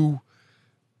new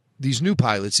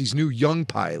pilots, these new young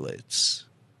pilots.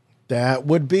 That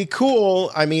would be cool.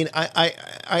 I mean,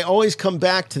 I always come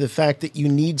back to the fact that you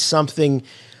need something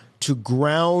to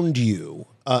ground you.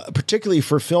 Particularly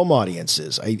for film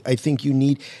audiences, I think you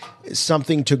need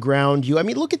something to ground you. I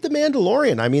mean, look at The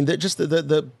Mandalorian. I mean,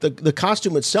 the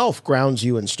costume itself grounds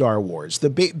you in Star Wars. The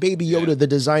Baby Yoda, the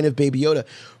design of Baby Yoda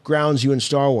grounds you in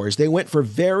Star Wars. They went for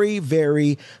very,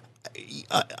 very,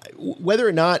 whether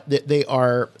or not that they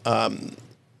are,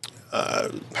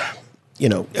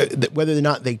 whether or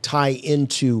not they tie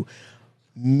into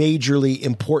majorly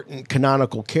important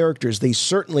canonical characters, they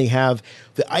certainly have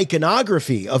the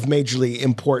iconography of majorly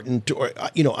important or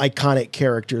iconic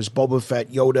characters, Boba Fett,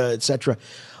 Yoda, etc.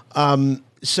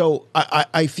 So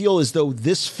I feel as though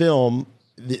this film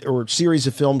or series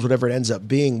of films, whatever it ends up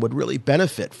being, would really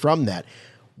benefit from that.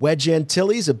 Wedge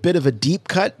Antilles, a bit of a deep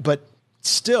cut, but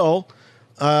still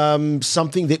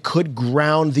something that could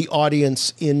ground the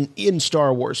audience in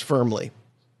Star Wars firmly.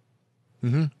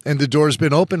 Mm-hmm. And the door's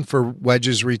been open for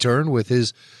Wedge's return with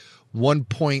his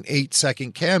 1.8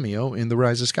 second cameo in The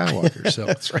Rise of Skywalker. So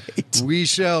that's right. We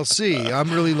shall see.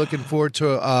 I'm really looking forward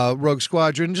to Rogue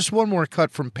Squadron. Just one more cut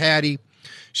from Patty.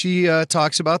 She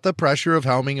talks about the pressure of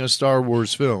helming a Star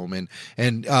Wars film.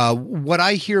 And what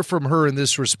I hear from her in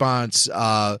this response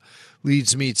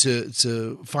leads me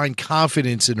to find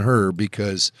confidence in her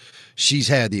because she's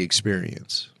had the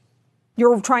experience.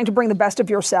 You're trying to bring the best of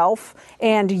yourself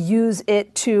and use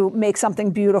it to make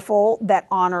something beautiful that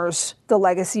honors the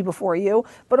legacy before you.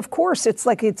 But of course, it's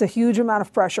a huge amount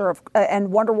of pressure,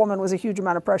 and Wonder Woman was a huge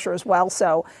amount of pressure as well.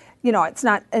 So, it's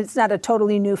not a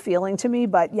totally new feeling to me,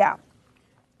 but yeah,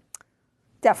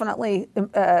 definitely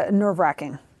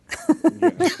nerve-wracking.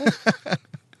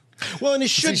 Well, and it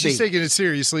should be. She's taking it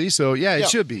seriously, so yeah, it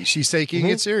should be. She's taking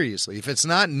it seriously. If it's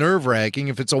not nerve-wracking,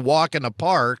 if it's a walk in the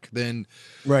park, then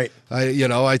right.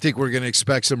 I think we're going to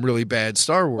expect some really bad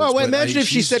Star Wars. Well, imagine if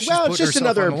she said, "Well, it's just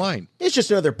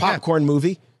another popcorn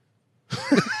movie."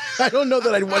 I don't know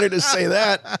that I'd want her to say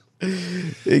that.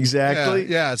 Exactly.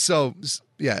 Yeah. So,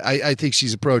 I think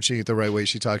she's approaching it the right way.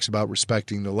 She talks about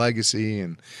respecting the legacy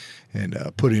and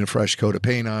putting a fresh coat of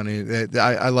paint on it.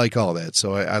 I like all that.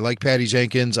 So I like Patty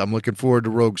Jenkins. I'm looking forward to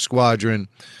Rogue Squadron,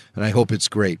 and I hope it's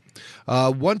great.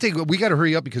 One thing, we got to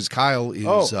hurry up because Kyle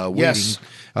is waiting. Yes.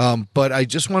 But I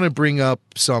just want to bring up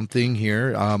something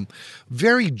here.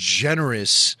 Very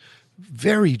generous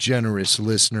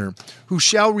listener who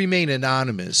shall remain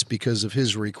anonymous because of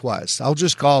his request. I'll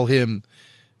just call him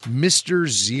Mr.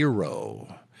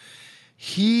 Zero.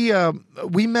 We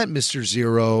met Mr.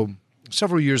 Zero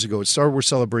several years ago at Star Wars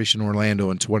Celebration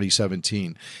Orlando in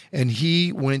 2017, and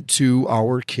he went to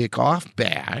our kickoff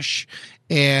bash.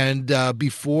 And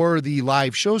before the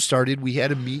live show started, we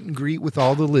had a meet and greet with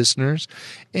all the listeners,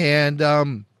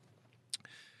 and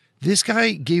this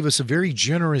guy gave us a very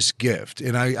generous gift,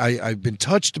 and I've been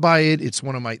touched by it. It's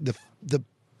one of the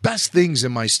best things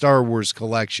in my Star Wars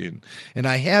collection, and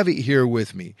I have it here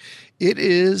with me. It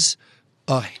is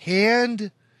a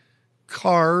hand-carved,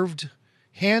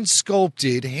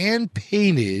 hand-sculpted,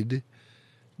 hand-painted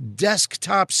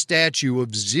desktop statue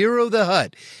of Zero the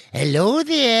Hutt. Hello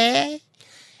there.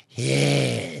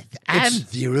 Yes, I'm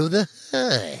Zero the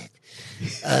Hutt,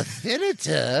 a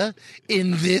senator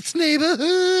in this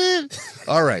neighborhood.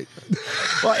 All right.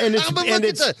 Well, and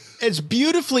it's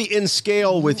beautifully in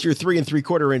scale with your 3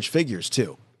 3/4 inch figures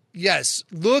too. Yes,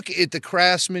 look at the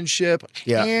craftsmanship,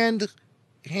 hand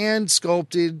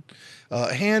sculpted,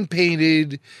 hand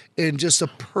painted, and just a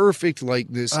perfect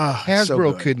likeness.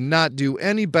 Hasbro could not do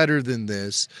any better than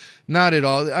this. Not at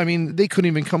all. I mean, they couldn't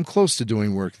even come close to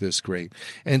doing work this great.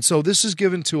 And so this is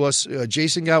given to us.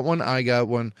 Jason got one. I got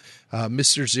one.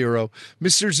 Mr. Zero.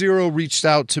 Mr. Zero reached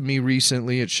out to me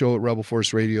recently at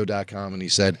show@rebelforceradio.com, and he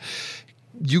said,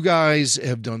 you guys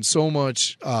have done so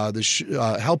much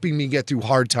helping me get through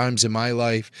hard times in my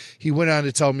life. He went on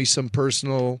to tell me some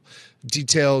personal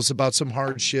details about some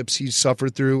hardships he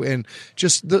suffered through, and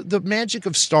just the magic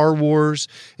of Star Wars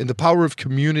and the power of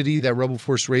community that Rebel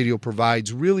Force Radio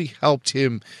provides really helped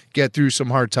him get through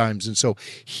some hard times. And so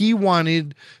he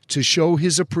wanted to show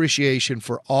his appreciation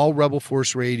for all Rebel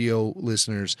Force Radio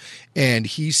listeners, and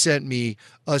he sent me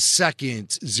a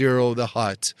second Zero the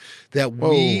Hutt that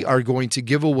we are going to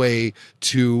give away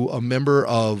to a member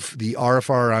of the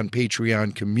RFR on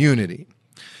Patreon community.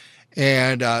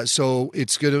 And so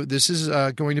this is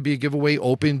going to be a giveaway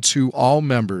open to all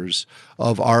members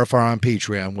of RFR on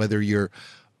Patreon, whether you're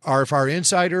RFR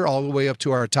Insider all the way up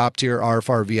to our top tier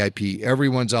RFR VIP.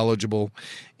 Everyone's eligible.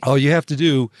 All you have to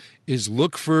do is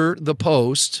look for the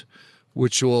post,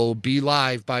 which will be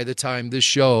live by the time this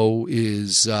show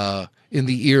is in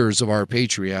the ears of our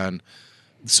Patreon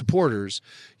supporters.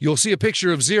 You'll see a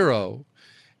picture of Zero,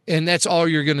 and that's all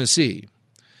you're going to see.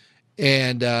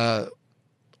 And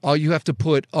all you have to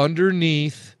put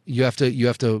underneath, you have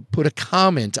to put a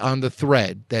comment on the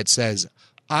thread that says,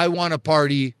 I want to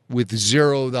party with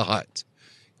Zero the Hutt.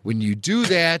 When you do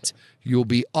that, you'll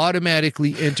be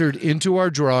automatically entered into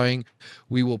our drawing.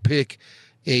 We will pick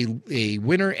a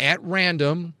winner at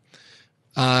random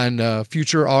on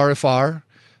future RFR.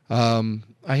 I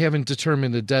haven't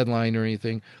determined a deadline or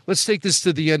anything. Let's take this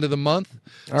to the end of the month.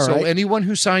 All right. Anyone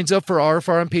who signs up for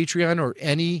RFR on Patreon, or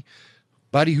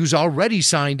anybody who's already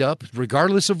signed up,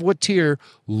 regardless of what tier,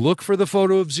 look for the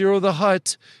photo of Zero the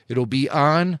Hutt. It'll be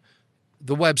on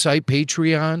the website,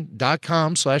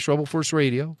 patreon.com/Rebel Force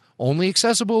Radio. Only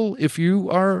accessible if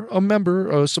you are a member,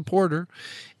 a supporter,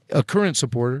 a current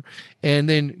supporter. And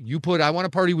then you put, I want to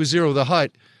party with Zero the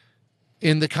Hutt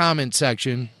in the comment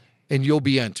section, and you'll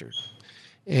be entered.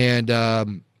 And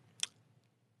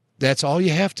that's all you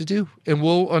have to do. And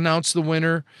we'll announce the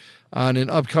winner on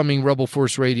an upcoming Rebel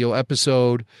Force Radio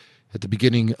episode at the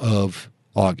beginning of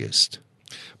August.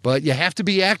 But you have to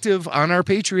be active on our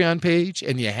Patreon page,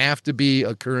 and you have to be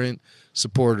a current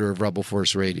supporter of Rebel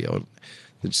Force Radio.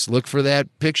 Just look for that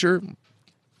picture.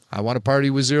 I want to party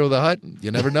with Zero the Hutt.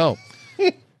 You never know.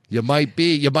 You might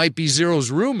be Zero's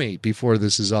roommate before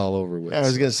this is all over with. I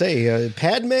was going to say,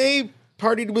 Padme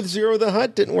partied with Zero the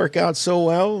Hutt. Didn't work out so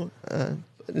well. And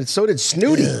so did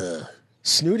Snooty.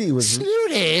 Snooty,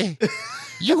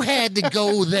 you had to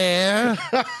go there.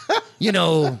 You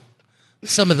know,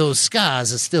 some of those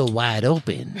scars are still wide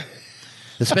open.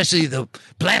 Especially the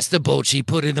blaster bolt she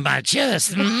put into my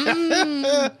chest.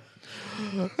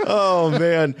 Oh,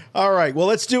 man. All right. Well,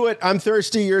 let's do it. I'm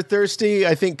thirsty. You're thirsty.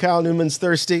 I think Kyle Newman's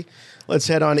thirsty. Let's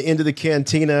head on into the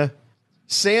cantina.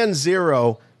 San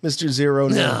Zero. Mr. Zero.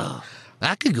 No,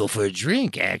 I could go for a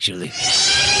drink, actually.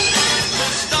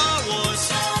 Star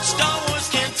Wars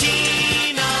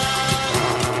Cantina.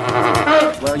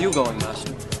 Where are you going,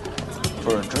 Master?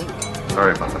 For a drink.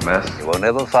 Sorry about the mess. You will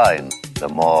never find the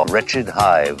more wretched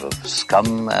hive of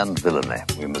scum and villainy.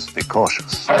 We must be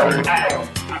cautious.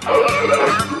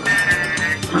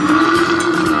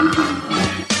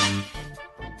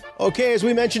 Okay, as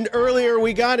we mentioned earlier,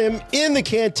 we got him in the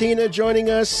cantina joining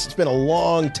us. It's been a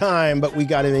long time, but we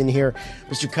got him in here.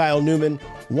 Mr. Kyle Newman,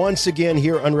 once again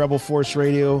here on Rebel Force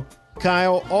Radio.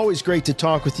 Kyle, always great to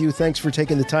talk with you. Thanks for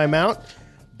taking the time out.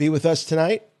 Be with us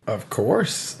tonight. Of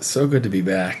course. So good to be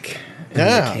back in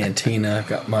the cantina. I've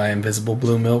got my invisible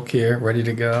blue milk here, ready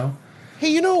to go. Hey,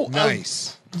 you know,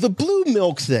 nice. The blue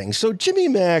milk thing. So Jimmy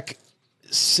Mack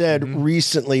said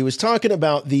recently, he was talking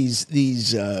about these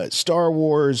Star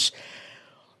Wars.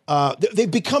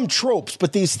 They've become tropes,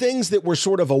 but these things that were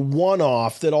sort of a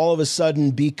one-off that all of a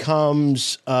sudden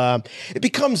becomes a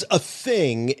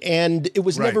thing, and it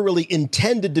was never really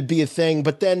intended to be a thing,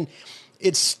 but then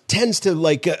it tends to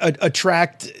like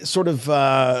attract sort of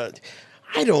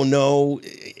I don't know.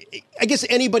 I guess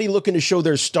anybody looking to show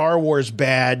their Star Wars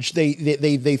badge,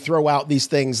 they throw out these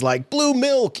things like blue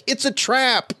milk, it's a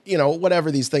trap, you know, whatever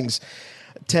these things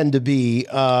tend to be.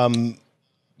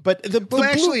 But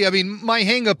actually, I mean, my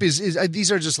hang-up is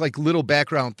these are just like little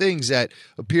background things that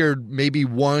appeared maybe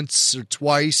once or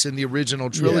twice in the original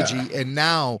trilogy, and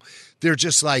now they're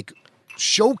just like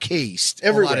showcased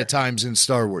everywhere. A lot of times in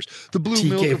Star Wars. The blue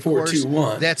milk, of course,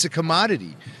 that's a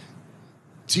commodity.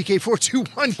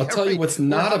 TK421. I'll tell you what's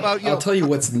not. I'll tell you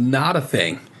what's not a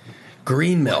thing.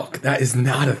 Green milk. That is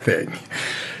not a thing.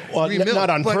 Well, not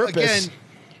on purpose. Again,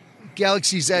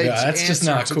 Galaxy's Edge. Yeah, that's just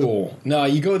not cool. No,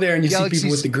 you go there and you see people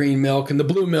with the green milk and the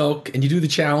blue milk, and you do the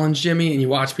challenge, Jimmy, and you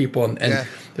watch people, and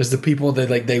there's the people that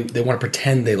like they want to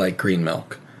pretend they like green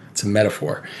milk. It's a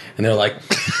metaphor, and they're like,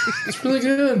 "It's really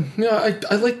good. Yeah,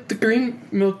 I like the green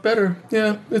milk better.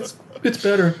 Yeah, it's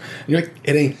better." And you're like,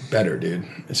 "It ain't better, dude.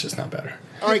 It's just not better."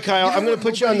 All right, Kyle, I'm going to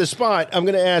put you on the spot. I'm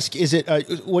going to ask: is it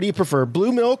what do you prefer,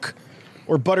 blue milk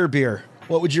or butterbeer?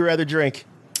 What would you rather drink?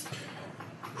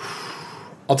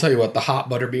 I'll tell you what, the hot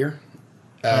butterbeer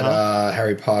at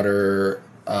Harry Potter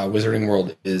Wizarding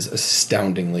World is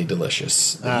astoundingly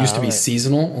delicious. It used to be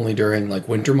seasonal, only during like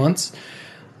winter months.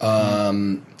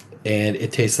 And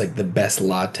it tastes like the best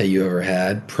latte you ever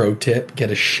had. Pro tip,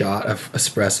 get a shot of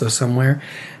espresso somewhere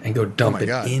and go dump it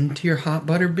into your hot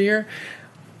butterbeer.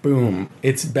 Boom.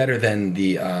 It's better than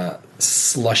the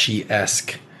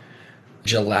slushy-esque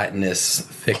gelatinous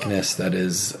thickness that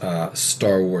is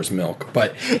Star Wars milk,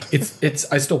 but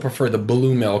it's I still prefer the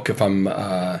blue milk if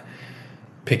I'm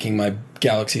picking my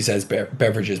Galaxy's Edge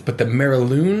beverages. But the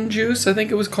Mariloon juice, I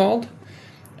think it was called,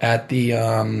 at the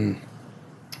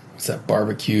what's that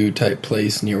barbecue type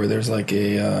place near where there's like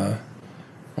a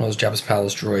one of those Jabba's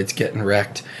Palace droids getting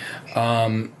wrecked.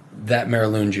 That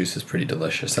Mariloon juice is pretty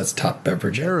delicious. That's top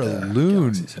beverage.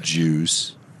 Mariloon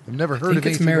juice. I've never heard of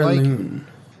anything like.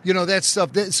 You know, that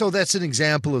stuff. So that's an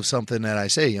example of something that I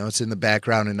say. You know, it's in the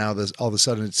background, and now all of a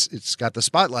sudden it's got the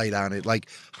spotlight on it, like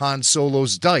Han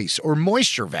Solo's dice or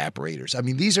moisture evaporators. I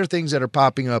mean, these are things that are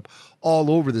popping up all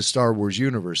over the Star Wars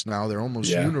universe now. They're almost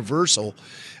universal.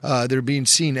 They're being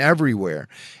seen everywhere.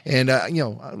 And you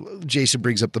know, Jason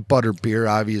brings up the butterbeer.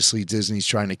 Obviously, Disney's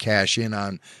trying to cash in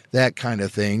on that kind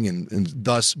of thing, and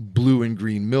thus blue and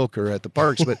green milk are at the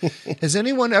parks. But has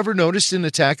anyone ever noticed in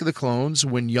Attack of the Clones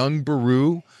when young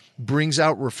Beru brings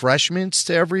out refreshments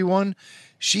to everyone?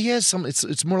 She has some.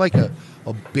 It's more like a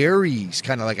berries,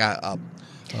 kind of like a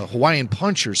Hawaiian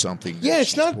punch or something. Yeah,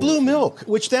 it's not blue milk,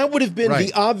 which that would have been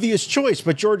the obvious choice.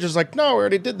 But George is like, no, we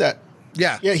already did that.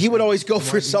 Yeah. Yeah, he would always go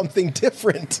for something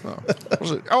different.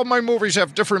 All my movies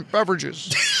have different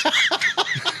beverages.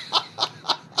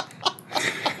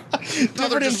 Now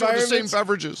they're just the same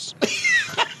beverages.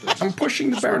 I'm pushing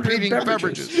the boundaries of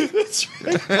beverages. That's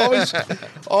right.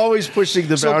 Always pushing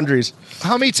the boundaries.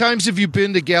 How many times have you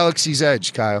been to Galaxy's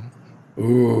Edge, Kyle?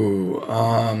 Ooh,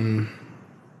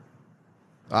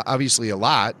 obviously a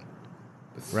lot,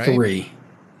 right? 3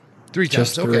 times.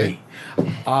 Just 3.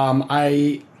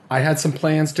 Okay. I had some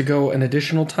plans to go an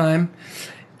additional time,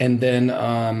 and then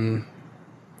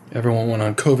everyone went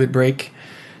on COVID break,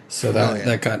 so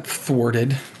that got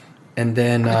thwarted. And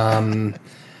then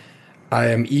I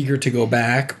am eager to go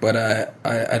back, but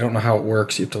I don't know how it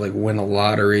works. You have to like win a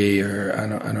lottery, or I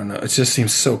don't know. It just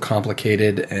seems so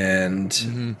complicated,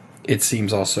 and it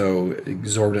seems also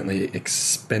exorbitantly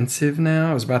expensive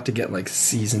now. I was about to get like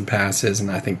season passes,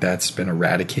 and I think that's been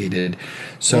eradicated.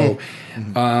 So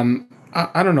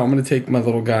I don't know. I'm going to take my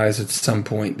little guys at some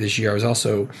point this year. I was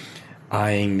also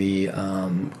eyeing the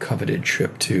coveted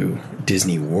trip to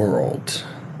Disney World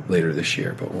later this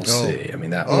year, but we'll see. I mean,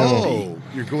 that would be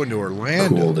you're going to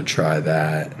Orlando. Cool to try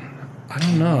that. I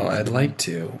don't know. I'd like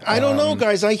to. I don't know,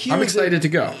 guys. I'm excited to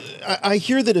go. I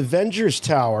hear that Avengers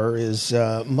Tower is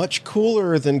much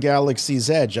cooler than Galaxy's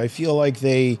Edge. I feel like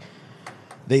they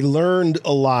learned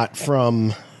a lot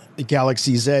from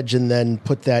Galaxy's Edge and then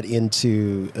put that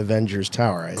into Avengers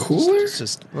Tower. Cooler?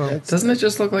 Doesn't it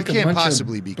just look like a bunch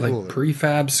possibly of be like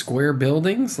prefab square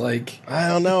buildings? Like, I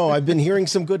don't know. I've been hearing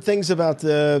some good things about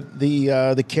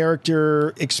the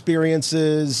character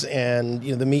experiences and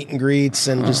the meet and greets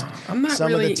and just I'm not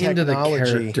some really of the technology.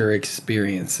 into the character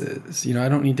experiences. I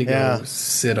don't need to go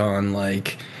sit on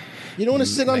like. You don't want to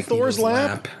sit on Thor's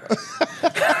lap?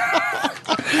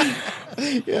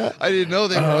 Yeah, I didn't know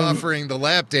they were offering the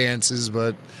lap dances,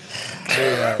 but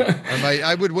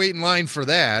I would wait in line for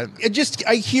that. I just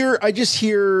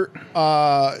hear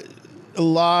a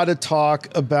lot of talk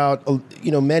about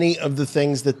many of the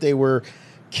things that they were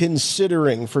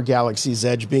considering for Galaxy's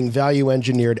Edge being value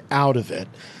engineered out of it,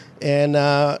 and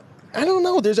I don't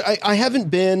know. I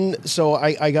haven't been, so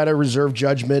I got a reserve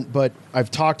judgment, but I've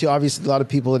talked to obviously a lot of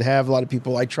people that have, a lot of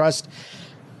people I trust.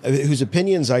 whose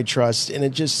opinions I trust, and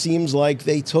it just seems like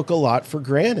they took a lot for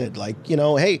granted. Like,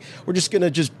 hey, we're just going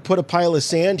to just put a pile of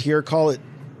sand here, call it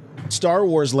Star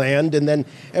Wars land, and then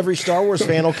every Star Wars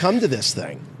fan will come to this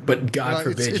thing. But God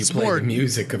forbid you play the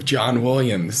music of John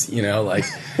Williams, like...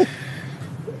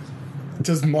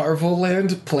 Does Marvel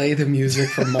Land play the music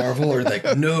from Marvel, or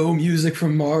like no music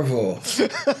from Marvel?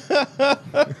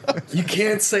 You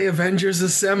can't say Avengers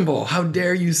Assemble. How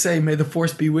dare you say May the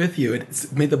Force be with you?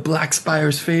 May the Black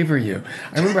Spires favor you.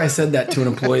 I remember I said that to an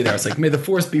employee there. I was like, May the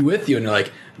Force be with you. And they're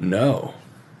like, no,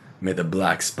 may the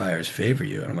Black Spires favor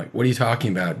you. And I'm like, what are you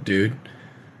talking about, dude?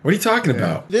 What are you talking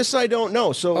about? This I don't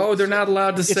know. So they're not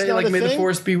allowed to say like May the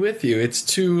Force be with you. It's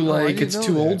too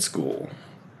old school.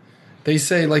 They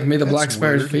say, like, may the Black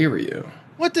Spires favor you.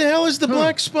 What the hell is the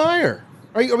Black Spire?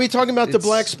 Are we talking about the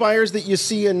Black Spires that you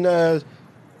see in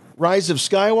Rise of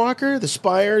Skywalker? The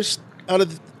spires out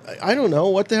of... I don't know.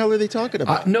 What the hell are they talking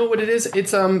about? No, what it is, it's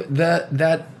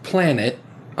that planet.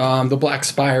 The Black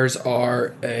Spires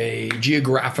are a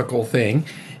geographical thing,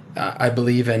 I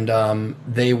believe, and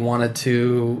they wanted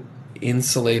to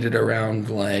insulate it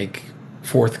around, like,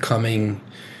 forthcoming...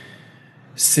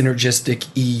 synergistic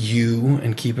EU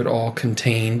and keep it all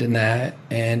contained in that.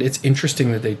 And it's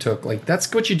interesting that they took, like,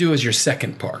 that's what you do as your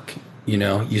second park.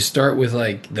 You start with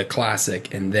like the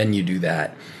classic and then you do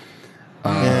that.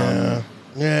 Yeah.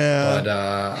 But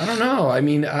I don't know. I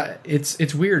mean,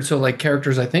 it's weird. So like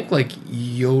characters, I think like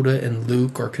Yoda and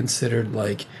Luke are considered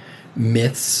like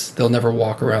myths. They'll never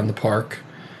walk around the park.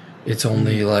 It's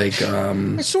only like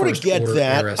I sort of get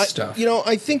that. Stuff.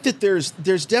 I think that there's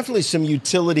definitely some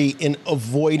utility in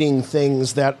avoiding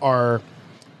things that are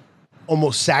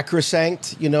almost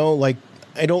sacrosanct. Like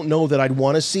I don't know that I'd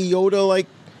want to see Yoda like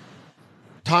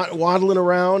waddling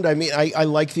around. I mean, I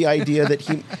like the idea that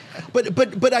he,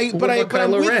 but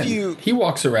I'm with you. He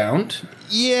walks around.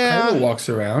 Yeah, Kylo walks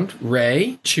around.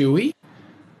 Rey, Chewie.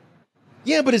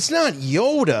 Yeah, but it's not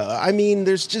Yoda. I mean,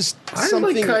 there's just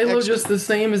something... I like Kylo just the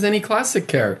same as any classic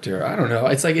character. I don't know.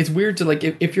 It's like, it's weird to, like,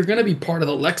 if you're going to be part of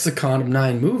the lexicon of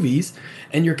 9 movies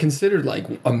and you're considered, like,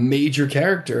 a major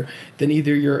character, then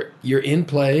either you're in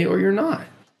play or you're not.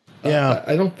 Yeah.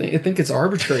 I think it's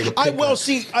arbitrary to pick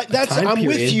I'm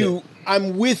with you.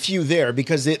 I'm with you there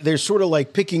because they're sort of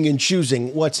like picking and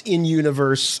choosing what's in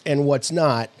universe and what's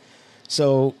not.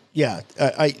 So, yeah,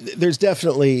 there's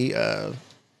definitely...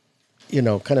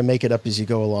 kind of make it up as you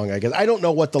go along, I guess. I don't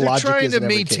know what the logic is. They're trying to in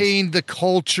every maintain case. the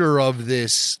culture of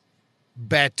this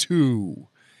Batu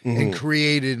and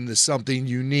create it into something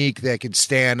unique that can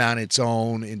stand on its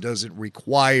own and doesn't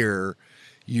require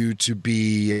you to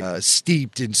be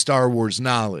steeped in Star Wars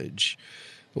knowledge.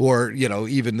 Or,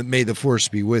 even May the Force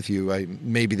be with you.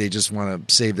 Maybe they just want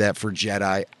to save that for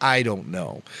Jedi. I don't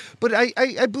know. But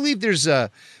I believe there's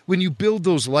when you build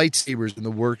those lightsabers in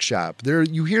the workshop,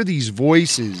 you hear these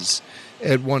voices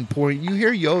at one point. You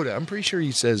hear Yoda. I'm pretty sure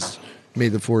he says, May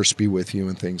the Force be with you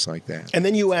and things like that. And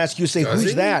then you say,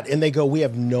 who's that? And they go, we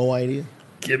have no idea.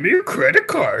 Give me your credit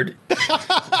card.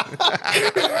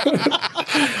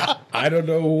 I don't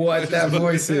know what that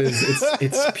voice is.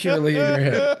 It's purely in your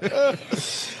head.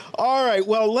 All right.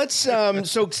 Well, let's.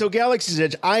 So Galaxy's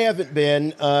Edge. I haven't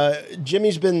been.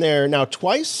 Jimmy's been there now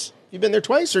twice. You've been there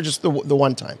twice, or just the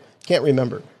one time? Can't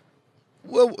remember.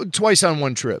 Well, twice on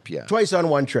one trip. Yeah. Twice on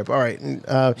one trip. All right.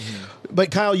 But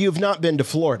Kyle, you've not been to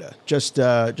Florida. Just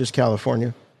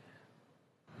California.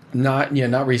 Not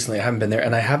recently. I haven't been there,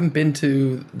 and I haven't been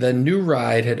to the new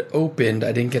ride. Had opened,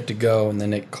 I didn't get to go, and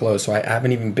then it closed. So I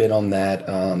haven't even been on that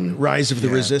Rise of the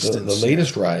Resistance, the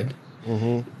latest ride.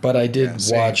 Mm-hmm. But I did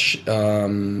watch a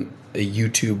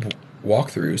YouTube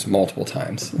walkthroughs multiple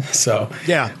times. So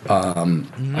yeah,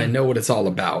 I know what it's all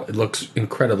about. It looks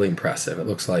incredibly impressive. It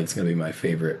looks like it's going to be my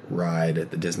favorite ride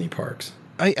at the Disney parks.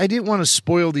 I didn't want to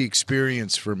spoil the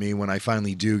experience for me when I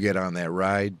finally do get on that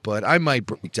ride, but I might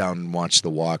break down and watch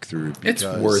the walkthrough. It's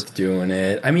worth doing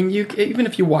it. I mean, even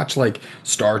if you watch like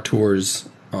Star Tours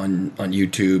on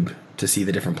YouTube to see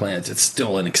the different planets, it's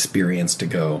still an experience to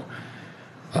go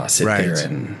sit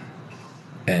there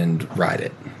and ride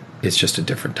it. It's just a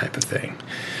different type of thing.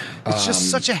 It's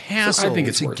just such a hassle so I think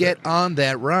it's to get on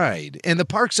that ride. And the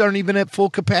parks aren't even at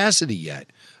full capacity yet.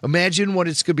 Imagine what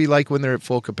it's going to be like when they're at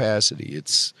full capacity.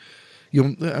 It's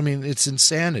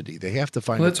insanity. They have to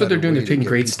find. Well, that's what they're doing. They're taking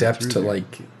great steps to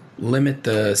like limit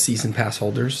the season pass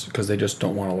holders because they just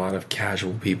don't want a lot of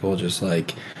casual people just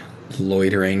like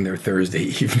loitering their Thursday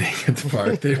evening at the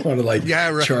park. They want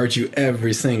to charge you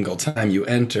every single time you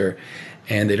enter,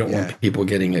 and they don't want people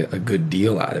getting a good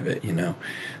deal out of it.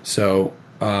 So.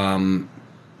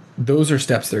 Those are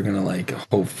steps they're going to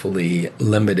hopefully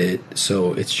limit it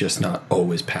so it's just not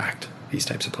always packed. these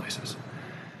types of places.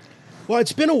 Well,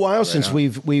 it's been a while since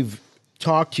we've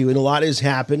talked to you, and a lot has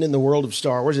happened in the world of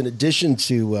Star Wars. In addition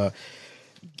to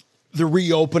the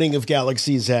reopening of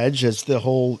Galaxy's Edge, as the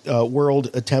whole world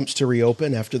attempts to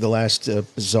reopen after the last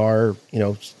bizarre,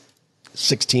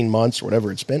 16 months or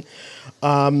whatever it's been.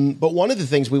 But one of the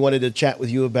things we wanted to chat with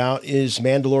you about is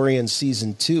Mandalorian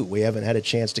Season 2. We haven't had a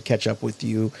chance to catch up with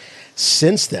you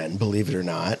since then, believe it or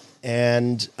not.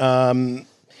 And,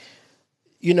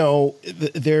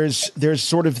 there's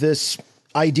sort of this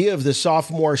idea of the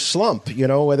sophomore slump,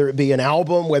 whether it be an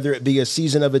album, whether it be a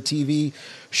season of a TV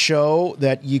show,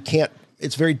 that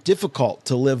it's very difficult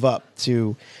to live up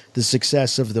to the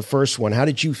success of the first one. How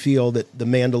did you feel that The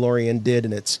Mandalorian did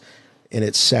in its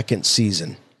second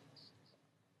season?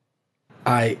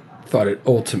 I thought it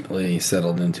ultimately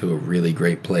settled into a really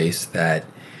great place that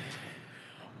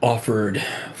offered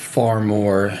far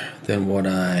more than what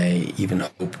I even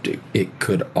hoped it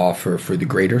could offer for the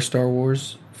greater Star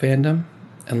Wars fandom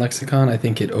and lexicon. I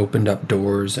think it opened up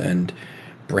doors and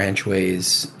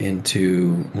branchways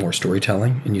into more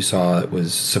storytelling, and you saw it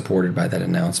was supported by that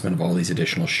announcement of all these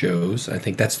additional shows. I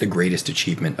think that's the greatest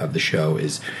achievement of the show,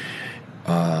 is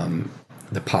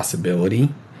the possibility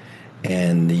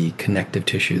and the connective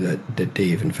tissue that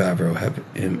Dave and Favreau have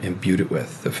imbued it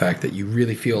with. The fact that you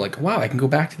really feel like, wow, I can go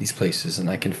back to these places and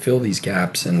I can fill these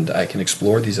gaps and I can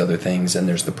explore these other things, and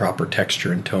there's the proper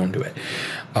texture and tone to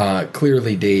it.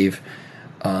 Clearly, Dave,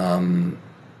 and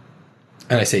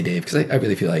I say Dave because I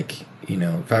really feel like,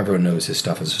 Favreau knows his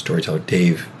stuff as a storyteller.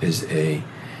 Dave is the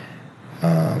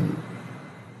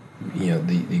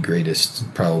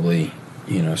greatest, probably,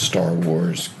 Star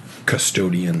Wars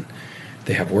custodian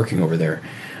they have working over there.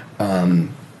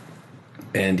 And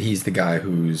he's the guy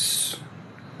who's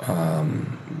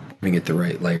giving it the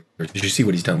right layers. Did you see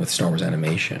what he's done with Star Wars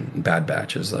animation? Bad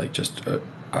Batch is like just...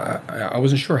 I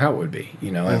wasn't sure how it would be.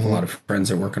 I have a lot of friends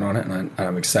that are working on it, and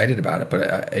I'm excited about it,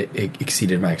 but it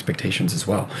exceeded my expectations as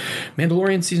well.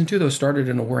 Mandalorian Season 2, though, started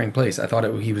in a worrying place. I thought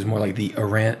he was more like the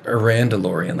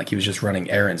Irandalorian, like he was just running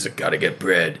errands, like, gotta get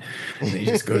bread. And he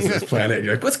just goes to this planet, and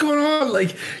you're like, what's going on?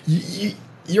 Like,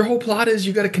 your whole plot is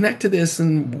you got to connect to this,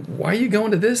 and why are you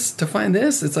going to this to find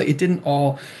this? It's like it didn't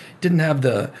have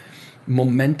the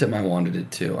momentum I wanted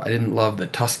it to. I didn't love the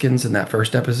Tuskens in that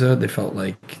first episode. They felt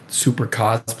like super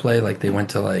cosplay, like they went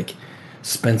to like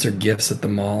Spencer Gifts at the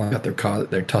mall and got their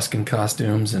Tusken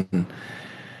costumes, and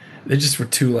they just were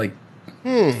too like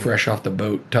fresh off the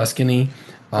boat Tuscany.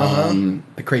 The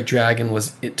Krayt Dragon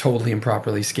was totally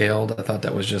improperly scaled. I thought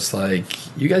that was just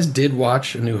like, you guys did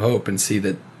watch A New Hope and see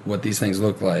that what these things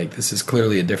look like. This is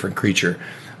clearly a different creature.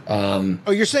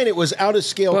 You're saying it was out of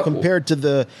scale compared to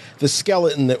the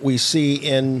skeleton that we see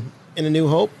in A New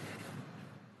Hope?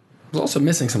 It was also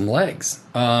missing some legs.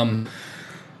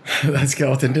 That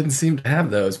skeleton didn't seem to have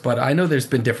those, but I know there's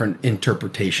been different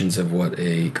interpretations of what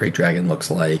a Krayt Dragon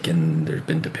looks like, and there's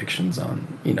been depictions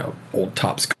on, old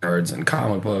Topps cards and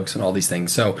comic books and all these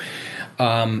things. So,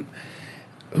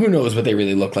 who knows what they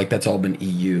really look like? That's all been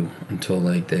EU until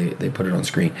like they put it on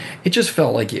screen. It just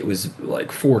felt like it was like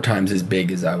 4 times as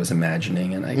big as I was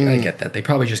imagining, and I get that. They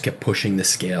probably just kept pushing the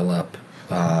scale up.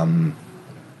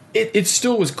 It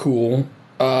still was cool.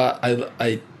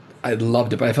 I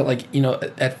loved it, but I felt like,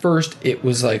 at first it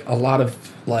was like a lot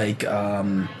of like, it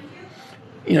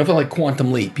felt like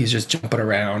Quantum Leap. He's just jumping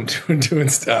around doing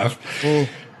stuff.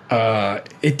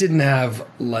 It didn't have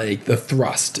like the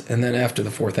thrust, and then after the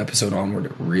 4th episode onward,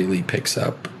 it really picks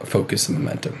up focus and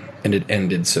momentum, and it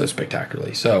ended so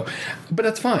spectacularly. So, but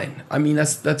that's fine. I mean,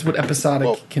 that's what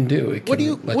episodic can do. It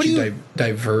can let you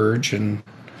diverge. And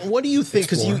what do you think?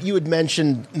 Because you had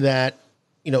mentioned that,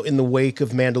 in the wake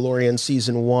of Mandalorian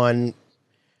Season 1,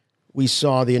 we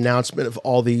saw the announcement of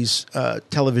all these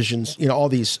televisions, all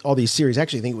these series.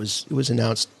 Actually, I think it was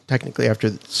announced technically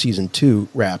after Season 2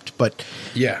 wrapped, but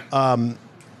yeah.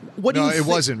 What do you think? It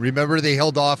wasn't. Remember, they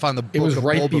held off on the It was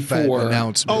right Boba Fett before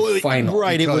announcement. Final.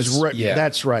 Right, Because, it was right. yeah.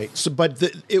 That's right. So, but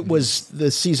it was the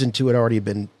Season 2 had already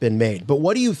been made. But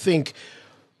what do you think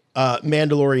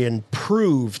Mandalorian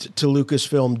proved to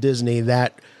Lucasfilm Disney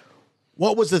that?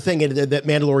 What was the thing that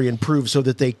Mandalorian proved so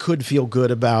that they could feel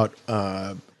good about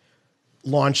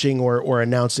launching or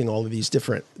announcing all of these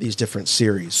different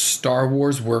series? Star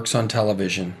Wars works on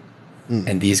television,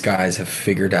 and these guys have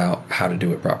figured out how to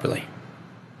do it properly,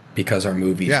 because our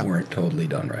movies weren't totally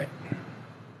done right.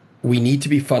 We need to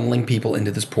be funneling people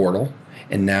into this portal,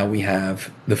 and now we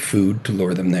have the food to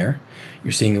lure them there.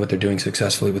 You're seeing what they're doing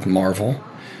successfully with Marvel.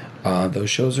 Those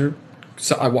shows are...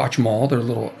 So I watch them all. They're a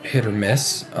little hit or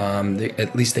miss.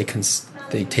 At least they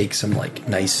take some like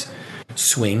nice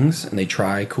swings, and they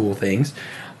try cool things.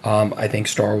 I think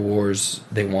Star Wars,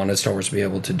 they wanted Star Wars to be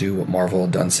able to do what Marvel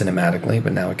had done cinematically,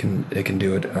 but now it can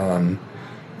do it on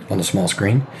the small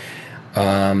screen.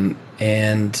 And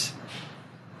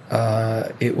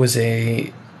it was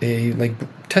a like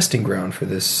testing ground for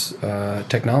this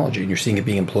technology, and you're seeing it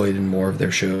being employed in more of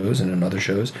their shows and in other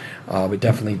shows, but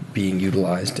definitely being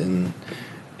utilized in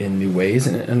new ways,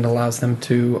 and it allows them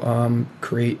to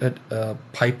create a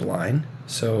pipeline.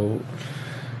 So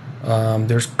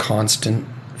there's constant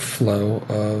flow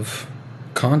of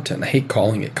content. I hate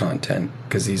calling it content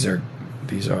because these are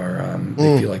they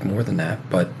feel like more than that,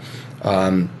 but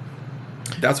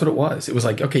that's what it was. It was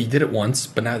like, okay, you did it once,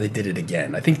 but now they did it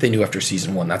again. I think they knew after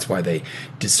season 1. That's why they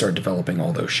did start developing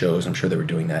all those shows. I'm sure they were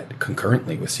doing that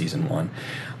concurrently with season 1.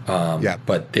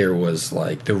 But there was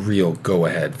like the real go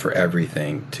ahead for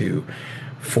everything to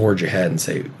forge ahead and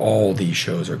say all these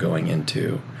shows are going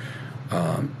into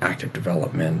active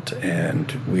development,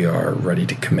 and we are ready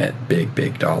to commit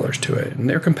big dollars to it. And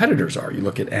their competitors are. You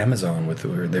look at Amazon with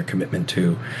their commitment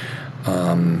to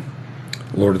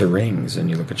Lord of the Rings, and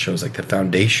you look at shows like The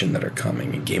Foundation that are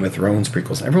coming, and Game of Thrones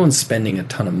prequels. And everyone's spending a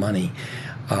ton of money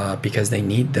because they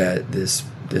need this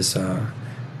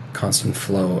constant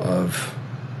flow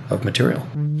of material.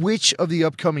 Which of the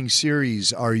upcoming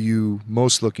series are you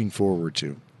most looking forward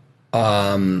to?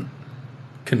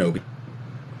 Kenobi.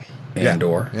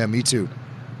 Andor. Yeah, me too.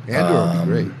 Andor would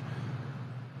be great.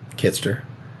 Kitster.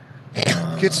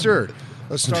 Kitster,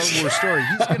 a Star Wars story.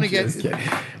 He's gonna get.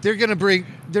 They're gonna bring.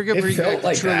 It felt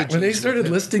like that when they started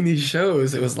listing these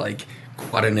shows. It was like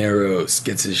Quadaneros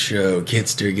gets a show,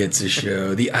 Kitster gets a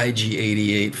show, the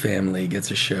IG-88 family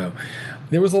gets a show.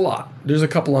 There was a lot. There's a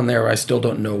couple on there where I still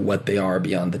don't know what they are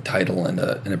beyond the title and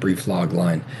a brief log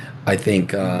line. I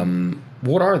think.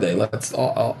 What are they?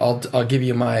 I'll give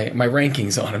you my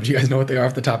rankings on them. Do you guys know what they are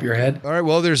off the top of your head? All right.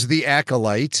 Well, there's the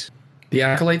Acolyte. The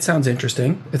Acolyte sounds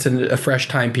interesting. It's a fresh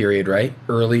time period, right?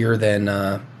 Earlier than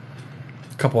a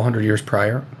couple hundred years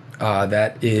prior.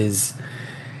 That is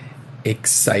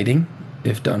exciting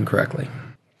if done correctly.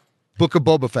 Book of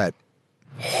Boba Fett.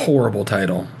 Horrible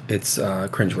title. It's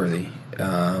cringeworthy.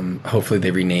 Hopefully they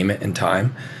rename it in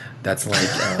time. That's like...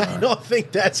 I don't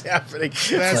think that's happening.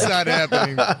 That's not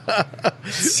happening.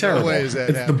 It's terrible. No way is that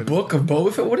it's happening. The Book of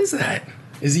Boba Fett. What is that?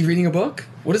 Is he reading a book?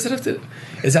 What does it have to...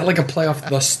 Is that like a play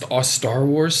off a Star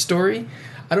Wars story?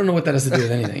 I don't know what that has to do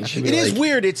with anything. It is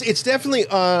weird. It's definitely,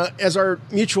 as our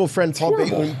mutual friend Paul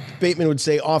Bateman would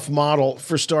say, off model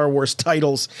for Star Wars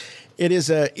titles. It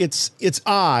is it's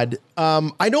odd.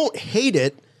 I don't hate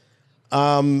it.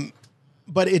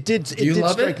 But it did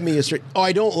strike me as straight. Oh,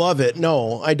 I don't love it.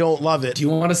 No, I don't love it. Do you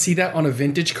want to see that on a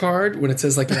vintage card when it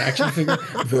says like an action figure,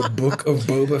 The Book of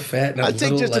Boba Fett? I'd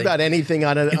take just about anything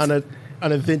on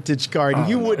a vintage card.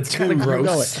 You would it's too. kind of gross. You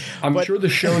know it. I'm sure the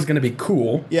show is going to be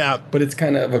cool. Yeah, but it's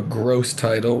kind of a gross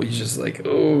title. You just like,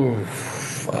 oh,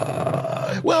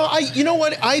 fuck. Well, you know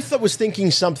what? I was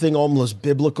thinking something almost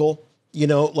biblical.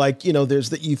 There's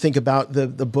that you think about the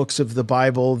books of the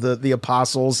Bible, the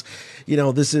apostles.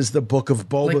 This is the book of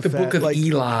Boba Fett. Like the book of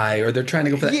Eli, or they're trying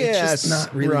to go for that. Yes, it's just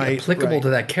not really applicable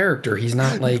to that character. He's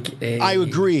not like a... I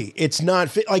agree. It's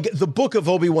not... Like, the book of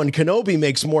Obi-Wan Kenobi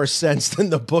makes more sense than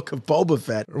the book of Boba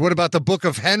Fett. What about the book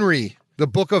of Henry? The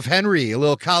book of Henry. A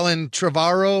little Colin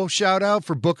Trevorrow shout out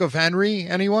for book of Henry.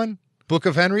 Anyone? Book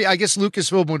of Henry? I guess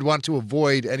Lucasfilm would want to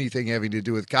avoid anything having to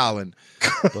do with Colin.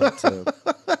 But,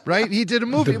 right? He did a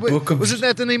movie. Wasn't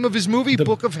that the name of his movie?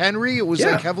 Book of Henry? It was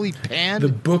like heavily panned. The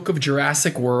Book of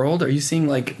Jurassic World? Are you seeing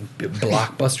like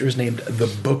blockbusters named The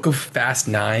Book of Fast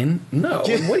 9? No.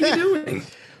 What are you doing?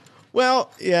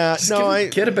 Well, yeah.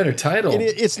 Just get a better title.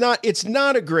 It's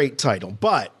not a great title,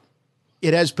 but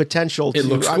it has potential to... It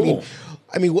looks cool.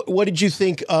 I mean, what did you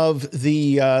think of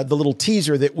the little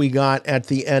teaser that we got at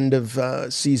the end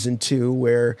of season 2,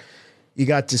 where you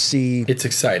got to see? It's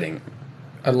exciting.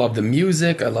 I love the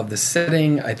music. I love the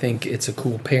setting. I think it's a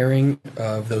cool pairing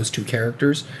of those two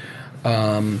characters.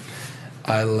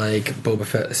 I like Boba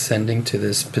Fett ascending to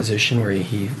this position where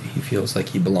he feels like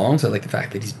he belongs. I like the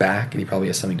fact that he's back and he probably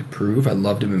has something to prove. I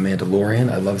loved him in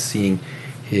Mandalorian. I love seeing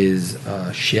his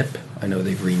ship. I know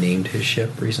they've renamed his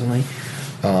ship recently.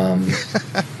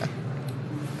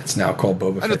 It's now called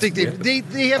Boba Fett. I don't think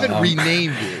they haven't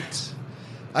renamed it.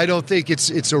 I don't think it's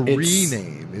a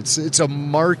rename. It's a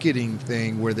marketing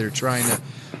thing where they're trying to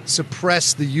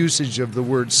suppress the usage of the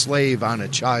word slave on a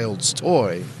child's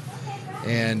toy.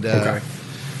 And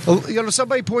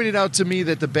somebody pointed out to me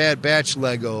that the Bad Batch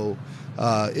Lego,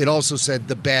 it also said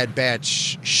the Bad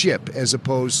Batch ship as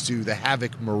opposed to the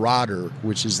Havoc Marauder,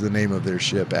 which is the name of their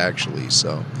ship actually.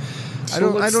 I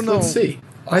don't know. Let's see.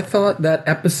 I thought that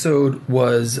episode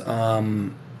was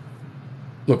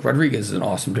look, Rodriguez is an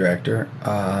awesome director.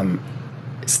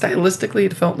 Stylistically,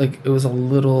 it felt like it was a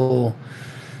little.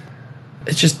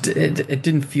 It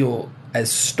didn't feel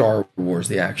as Star Wars,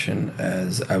 the action,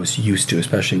 as I was used to,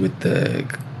 especially with the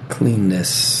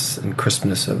cleanness and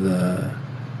crispness of the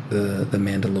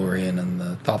Mandalorian and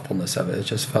the thoughtfulness of it. It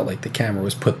just felt like the camera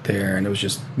was put there and it was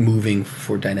just moving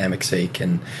for dynamic sake.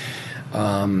 And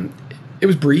it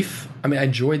was brief. I mean, I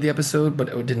enjoyed the episode, but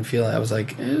it didn't feel. I was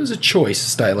like, it was a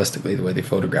choice stylistically the way they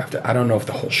photographed it. I don't know if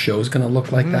the whole show is going to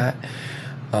look like that.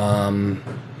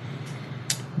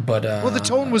 But well, the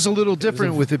tone was a little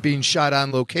different with it being shot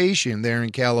on location there in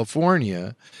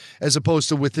California, as opposed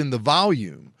to within the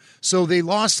volume. So they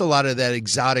lost a lot of that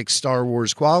exotic Star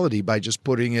Wars quality by just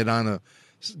putting it on a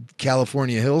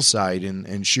California hillside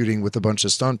and shooting with a bunch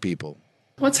of stunt people.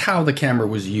 That's how the camera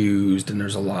was used, and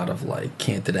there's a lot of like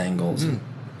canted angles and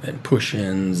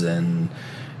push-ins and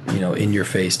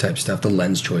in-your-face type stuff. The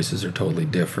lens choices are totally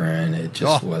different. It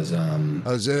just was. I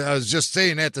was just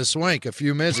saying that to Swank a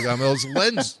few minutes ago. I mean,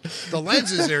 the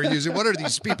lenses they're using. What are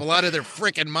these people out of their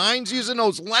freaking minds using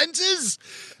those lenses?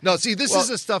 No, see, this is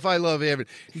the stuff I love having.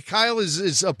 Kyle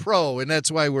is a pro, and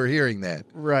that's why we're hearing that.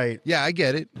 Right. Yeah, I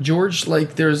get it. George,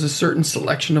 like, there's a certain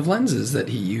selection of lenses that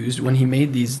he used when he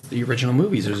made the original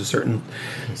movies. There's a certain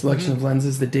selection of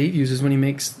lenses that Dave uses when he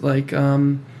makes, like,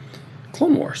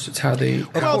 Clone Wars. It's how they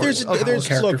how a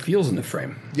character feels in the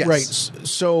frame. Yes. Right.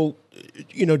 So,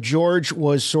 George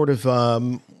was sort of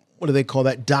what do they call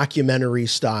that, documentary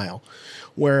style,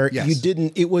 where you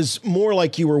didn't. It was more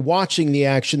like you were watching the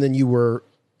action than you were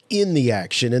in the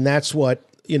action, and that's what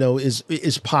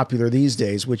is popular these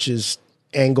days, which is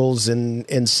angles and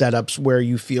setups where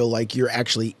you feel like you're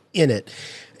actually in it,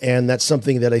 and that's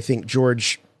something that I think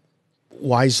George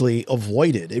wisely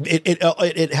avoided.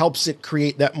 It helps it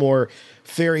create that more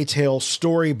fairy tale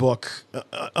storybook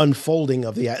unfolding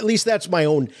of at least that's my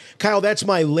own, Kyle, that's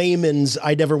my layman's,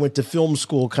 I never went to film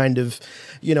school kind of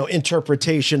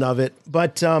interpretation of it.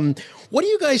 But what do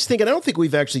you guys think? And I don't think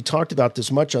we've actually talked about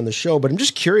this much on the show, but I'm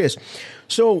just curious.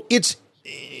 So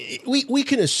we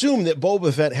can assume that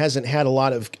Boba Fett hasn't had a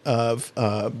lot of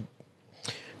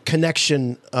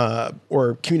connection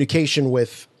or communication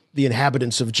with the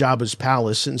inhabitants of Jabba's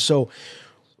palace, and so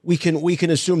we can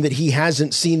assume that he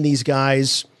hasn't seen these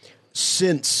guys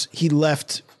since he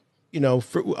left,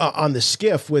 on the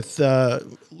skiff with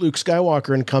Luke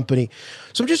Skywalker and company.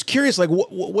 So I'm just curious, like,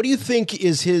 what do you think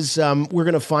is his? We're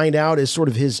going to find out is sort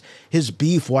of his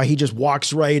beef. Why he just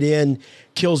walks right in,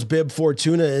 kills Bib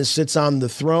Fortuna, and sits on the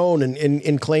throne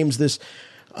and claims this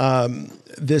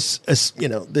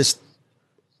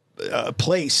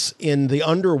place in the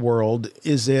underworld.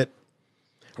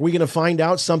 Are we going to find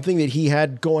out something that he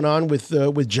had going on with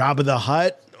Jabba the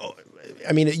Hutt?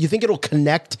 I mean, you think it'll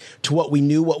connect to what we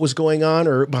knew what was going on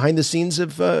or behind the scenes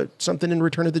of something in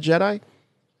Return of the Jedi?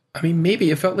 I mean,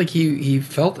 maybe it felt like he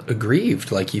felt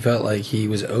aggrieved, like he felt like he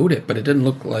was owed it, but it didn't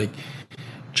look like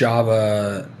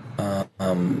Jabba.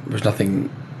 There's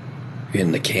nothing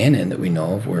in the canon that we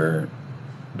know of where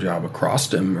Jabba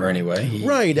crossed him or anyway.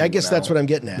 Right, I guess that's what I'm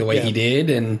getting at. The way he did,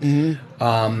 and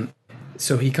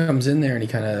so he comes in there and he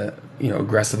kind of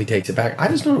aggressively takes it back. I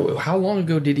just don't know, how long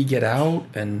ago did he get out?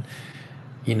 And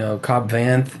Cobb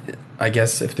Vanth, I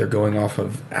guess if they're going off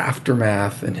of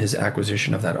Aftermath and his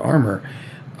acquisition of that armor,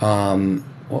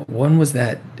 when was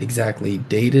that exactly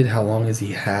dated? How long has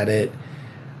he had it?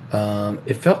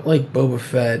 It felt like Boba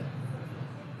Fett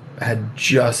had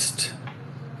just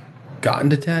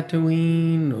gotten to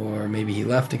Tatooine, or maybe he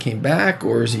left and came back,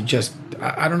 or is he just,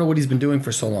 I don't know what he's been doing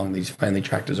for so long that he's finally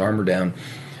tracked his armor down,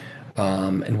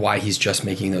 and why he's just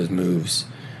making those moves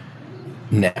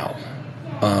now.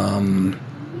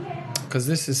 Because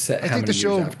this is set how many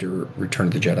years after Return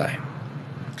of the Jedi?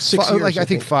 6 years. I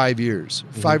think 5 years,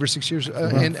 5 or 6 years.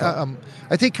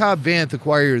 I think Cobb Vanth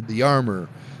acquired the armor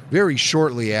very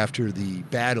shortly after the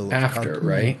battle. After,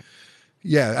 right?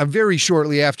 Yeah, very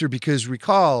shortly after, because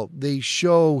recall, they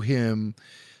show him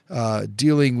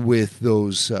dealing with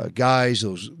those guys.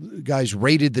 Those guys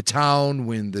raided the town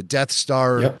when the Death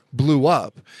Star blew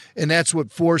up, and that's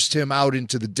what forced him out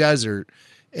into the desert,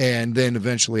 and then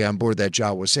eventually on board that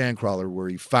Jawa sandcrawler where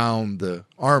he found the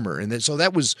armor. And then, so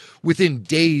that was within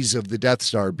days of the Death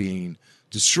Star being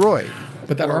destroyed.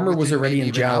 But that armor was already in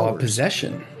Jawa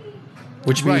possession,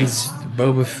 which means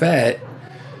Boba Fett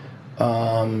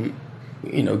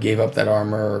gave up that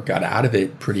armor, or got out of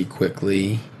it pretty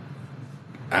quickly,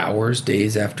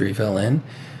 days after he fell in.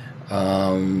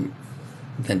 Then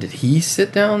did he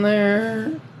sit down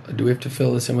there? Do we have to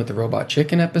fill this in with the Robot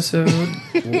Chicken episode?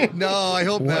 No, I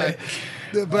hope not.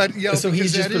 But so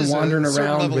he's just been wandering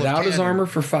around without his armor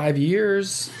for 5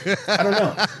 years. I don't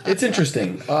know. It's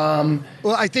interesting. Well,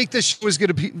 I think this was going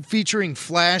to be featuring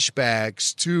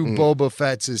flashbacks to Boba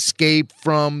Fett's escape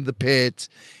from the pit,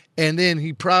 and then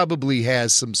he probably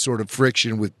has some sort of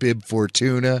friction with Bib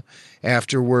Fortuna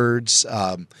afterwards.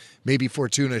 Maybe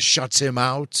Fortuna shuts him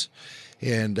out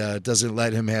and doesn't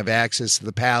let him have access to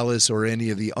the palace or any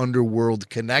of the underworld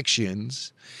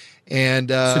connections. And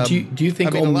so do you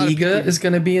think Omega is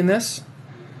going to be in this?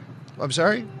 I'm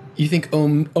sorry? You think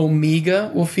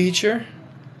Omega will feature?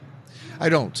 I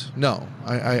don't. No.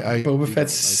 I Boba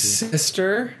Fett's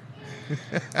sister?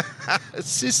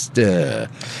 Sister.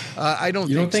 I don't.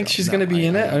 You don't think she's going to be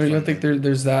in it? I mean, you don't think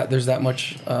there's that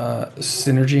much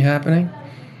synergy happening?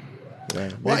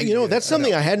 Yeah. Well, that's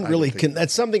something I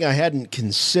hadn't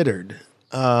considered.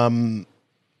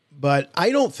 But I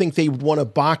don't think they would want to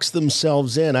box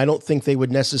themselves in. I don't think they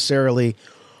would necessarily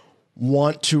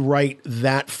want to write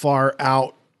that far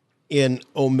out in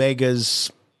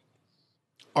Omega's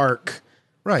arc.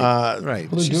 Right,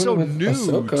 right. Well, she's so new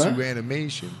Ahsoka. to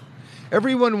animation.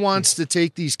 Everyone wants to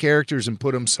take these characters and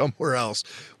put them somewhere else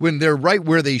when they're right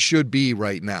where they should be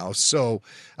right now. So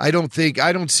I don't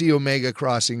see Omega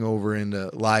crossing over into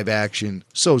live action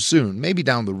so soon. Maybe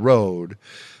down the road.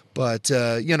 But,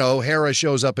 Hera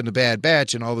shows up in the Bad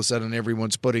Batch and all of a sudden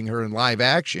everyone's putting her in live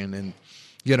action. And,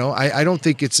 I don't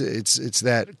think it's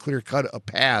that clear cut a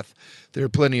path. There are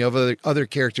plenty of other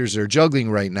characters that are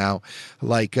juggling right now.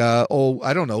 Like, I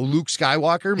don't know, Luke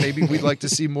Skywalker. Maybe we'd like to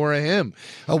see more of him.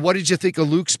 What did you think of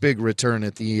Luke's big return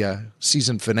at the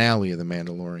season finale of The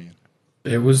Mandalorian?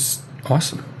 It was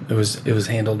awesome. It was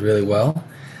handled really well.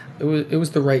 It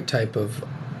was the right type of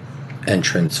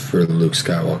entrance for Luke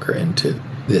Skywalker into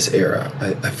this era.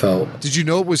 I felt. Did you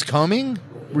know it was coming?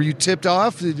 Were you tipped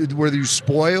off? Were you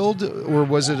spoiled, or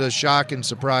was it a shock and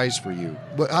surprise for you?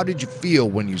 How did you feel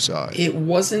when you saw it? It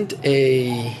wasn't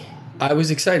I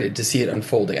was excited to see it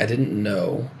unfolding. I didn't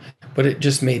know, but it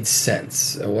just made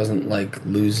sense. I wasn't like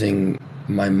losing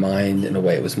my mind in a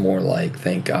way. It was more like,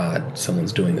 thank God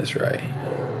someone's doing this right.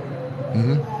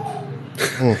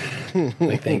 Mm-hmm.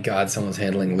 Like, thank God someone's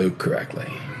handling Luke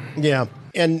correctly. Yeah.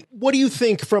 And what do you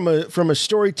think from a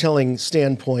storytelling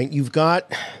standpoint? You've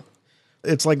got,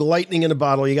 it's like lightning in a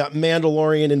bottle. You got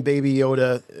Mandalorian and Baby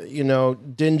Yoda,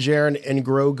 Din Djarin and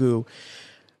Grogu.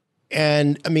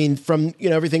 And I mean, from,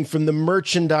 everything from the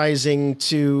merchandising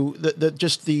to the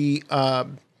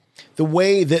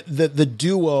way that the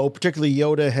duo, particularly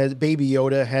Baby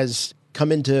Yoda has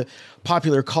come into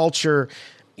popular culture.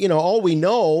 All we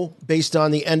know based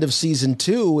on the end of season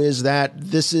 2 is that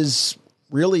this is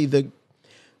really the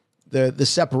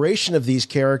separation of these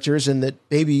characters, and that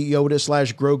Baby Yoda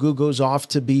 / Grogu goes off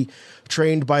to be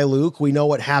trained by Luke. We know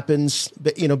what happens,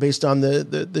 based on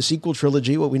the sequel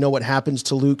trilogy. We know what happens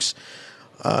to Luke's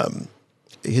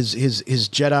his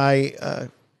Jedi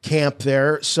camp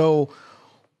there. So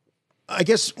I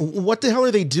guess what the hell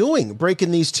are they doing,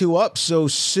 breaking these two up so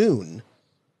soon?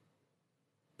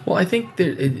 Well, I think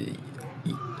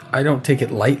I don't take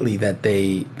it lightly that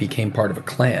they became part of a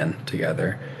clan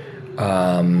together.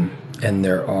 And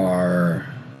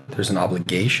there's an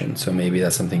obligation, so maybe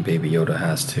that's something Baby Yoda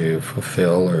has to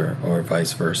fulfill, or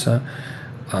vice versa.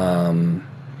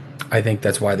 I think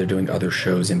that's why they're doing other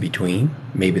shows in between.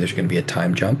 Maybe there's going to be a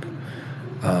time jump.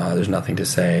 There's nothing to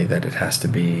say that it has to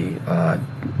be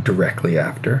directly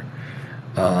after.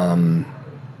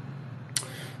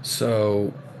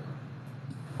 So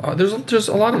there's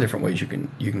a lot of different ways you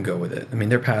can go with it. I mean,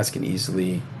 their paths can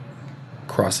easily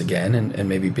cross again, and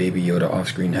maybe Baby Yoda off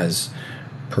screen has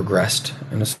progressed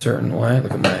in a certain way.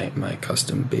 Look at my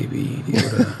custom Baby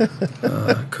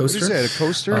Yoda coaster. What is that, a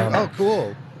coaster? Oh,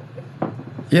 cool.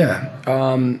 Yeah.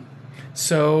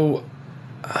 So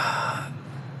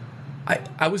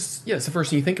I was, it's the first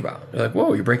thing you think about. You're like,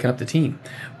 whoa, you're breaking up the team.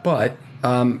 But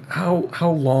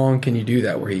how long can you do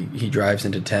that, where he drives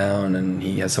into town and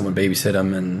he has someone babysit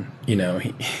him, and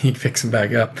he picks him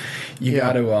back up? You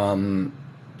got to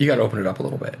open it up a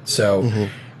little bit. So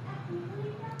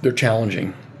they're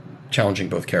challenging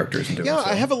both characters and doing so.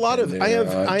 I have a lot of I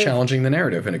have challenging the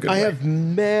narrative in a good way. I have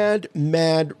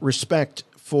mad respect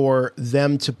for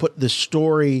them to put the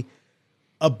story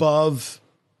above,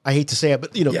 I hate to say it,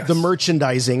 but the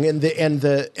merchandising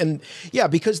and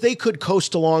because they could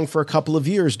coast along for a couple of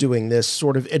years doing this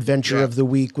sort of adventure of the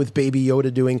week with Baby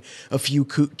Yoda doing a few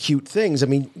cute things. I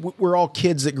mean, we're all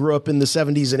kids that grew up in the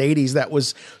 70s and 80s. That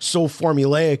was so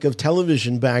formulaic of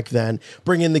television back then.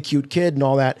 Bring in the cute kid and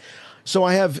all that. So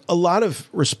I have a lot of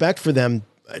respect for them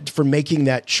for making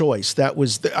that choice. That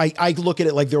was I look at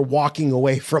it like they're walking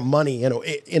away from money,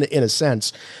 in a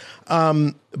sense.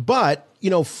 But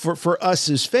for us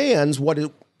as fans, what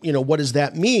does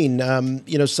that mean?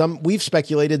 We've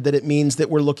speculated that it means that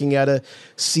we're looking at a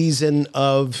season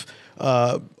of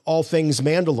all things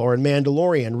Mandalore and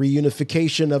Mandalorian,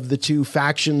 reunification of the two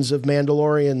factions of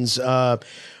Mandalorians,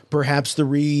 perhaps the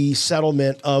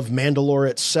resettlement of Mandalore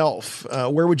itself.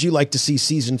 Where would you like to see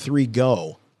season 3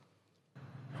 go?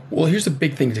 Well, here's a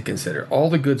big thing to consider. All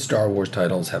the good Star Wars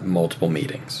titles have multiple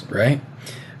meetings, right?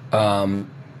 The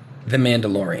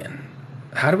Mandalorian.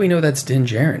 How do we know that's Din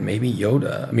Djarin? Maybe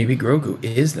Yoda, maybe Grogu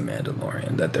is the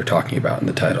Mandalorian that they're talking about in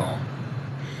the title.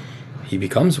 He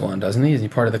becomes one, doesn't he? Is he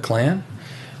part of the clan?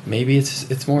 Maybe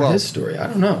it's more his story. I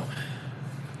don't know.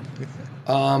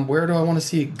 Where do I want to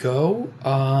see it go?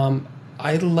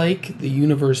 I like the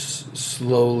universe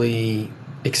slowly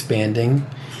expanding.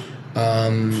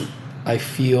 I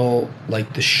feel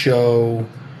like the show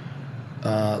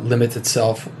limits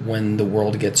itself when the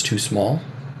world gets too small.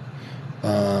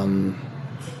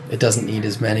 It doesn't need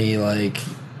as many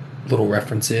little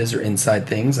references or inside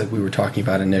things like we were talking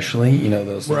about initially.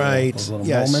 Those little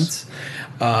moments.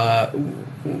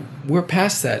 We're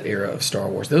past that era of Star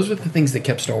Wars. Those were the things that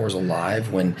kept Star Wars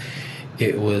alive when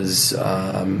it was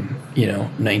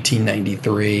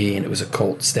 1993 and it was a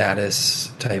cult status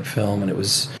type film, and it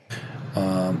was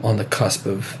on the cusp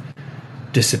of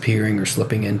disappearing or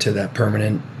slipping into that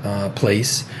permanent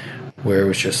place where it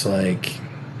was just like,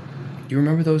 you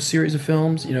remember those series of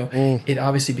films? It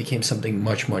obviously became something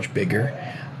much, much bigger,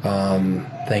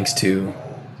 thanks to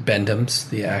Bendham's,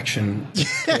 the action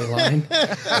line,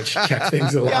 which kept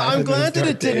things alive. Yeah, I'm glad that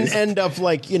it didn't end up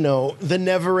like, the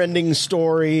never-ending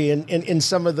story and in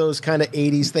some of those kind of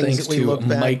 80s things thanks that we look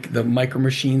back. The Micro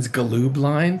Machines Galoob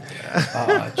line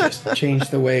just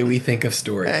changed the way we think of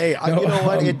story. Hey, you know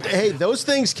what? Those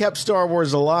things kept Star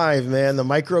Wars alive, man. The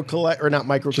not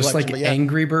micro just collection, like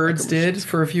Angry Birds did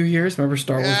for a few years. Remember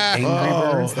Star Wars Angry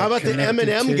Birds? How about the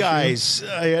M&M guys?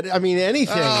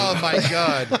 Anything. Oh my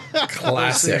God.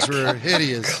 Classic. Were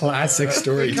hideous. Classic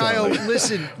storytelling. Kyle,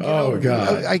 listen.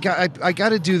 God. I got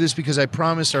to do this because I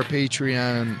promised our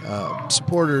Patreon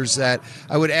supporters that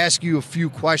I would ask you a few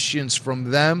questions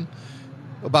from them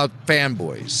about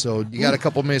Fanboys. So you got a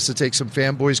couple minutes to take some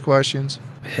Fanboys questions?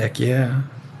 Heck yeah.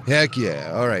 Heck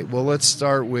yeah. All right. Well, let's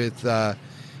start with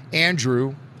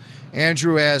Andrew.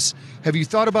 Andrew asks, have you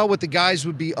thought about what the guys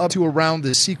would be up to around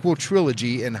the sequel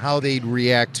trilogy and how they'd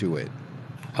react to it?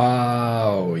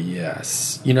 Oh,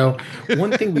 yes.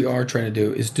 One thing we are trying to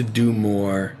do is to do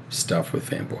more stuff with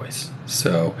Fanboys.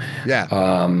 So, that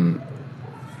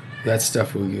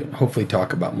stuff we'll hopefully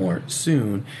talk about more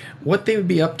soon. What they would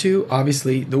be up to,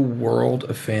 obviously, the world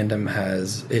of fandom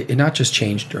has it not just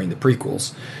changed during the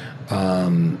prequels,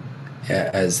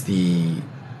 as the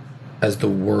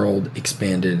world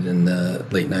expanded in the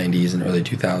late 90s and early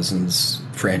 2000s,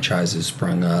 franchises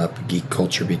sprung up, geek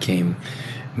culture became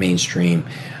mainstream,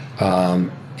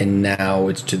 and now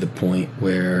it's to the point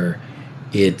where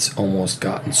it's almost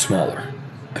gotten smaller.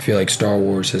 I feel like Star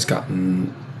Wars has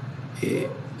gotten,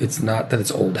 it's not that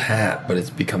it's old hat, but it's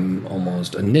become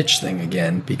almost a niche thing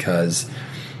again because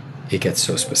it gets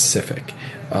so specific.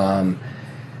 I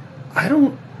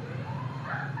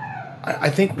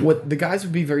think what the guys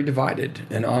would be very divided,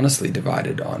 and honestly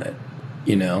divided on it.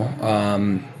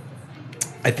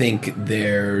 I think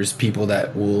there's people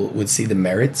that would see the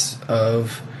merits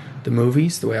of the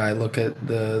movies, the way I look at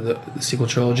the sequel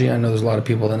trilogy. I know there's a lot of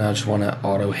people that now just want to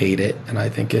auto-hate it, and I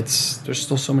think there's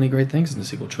still so many great things in the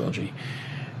sequel trilogy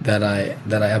that I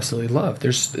absolutely love.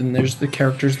 There's the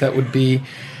characters that would be,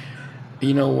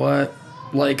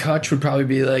 like Hutch would probably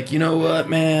be like,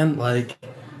 man, like,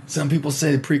 some people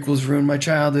say the prequels ruined my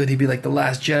childhood. He'd be like, The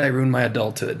Last Jedi ruined my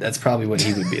adulthood. That's probably what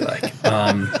he would be like.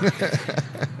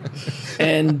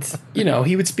 And,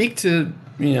 he would speak to,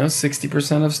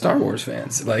 60% of Star Wars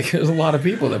fans. Like, there's a lot of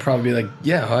people that probably be like,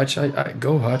 yeah, Hutch, I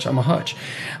go Hutch, I'm a Hutch.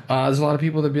 There's a lot of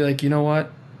people that be like, you know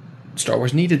what? Star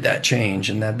Wars needed that change,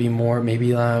 and that'd be more,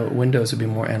 maybe Windows would be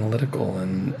more analytical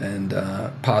and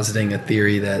positing a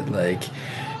theory that, like,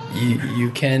 you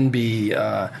can be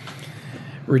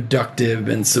reductive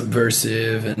and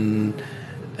subversive and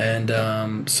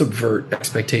subvert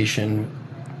expectation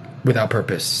without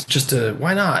purpose.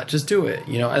 Why not? Just do it.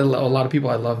 A lot of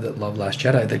people I love that love Last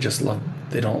Jedi,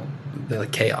 they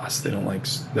like chaos. They don't like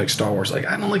Star Wars. Like,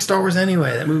 I don't like Star Wars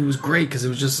anyway. That movie was great because it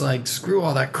was just like, screw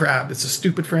all that crap. It's a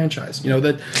stupid franchise.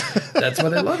 That's why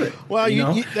they love it. Well,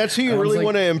 that's who you really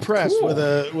want to impress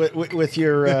with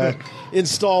your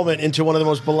installment into one of the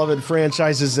most beloved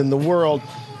franchises in the world.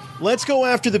 Let's go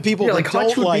after the people that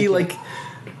don't like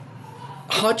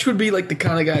Hutch would be like the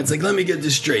kind of guy that's like, let me get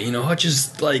this straight. Hutch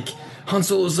Han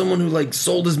Solo is someone who like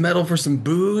sold his medal for some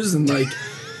booze and like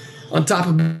on top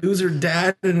of booze, her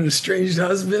dad and an estranged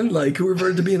husband, like who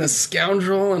referred to being a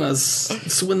scoundrel and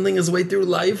swindling his way through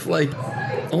life, like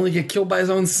only get killed by his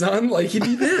own son. Like he'd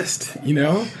be pissed, you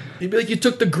know? He'd be like, you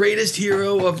took the greatest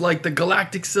hero of like the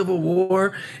galactic civil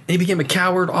war and he became a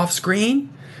coward off screen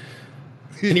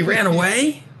and he ran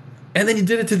away and then he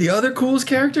did it to the other coolest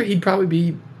character. He'd probably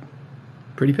be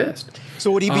pretty pissed.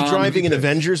 So would he be driving an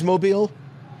Avengers mobile?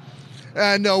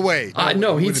 No way.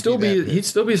 No, he'd still be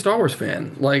a Star Wars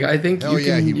fan. Like I think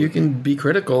you can be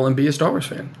critical and be a Star Wars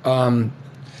fan.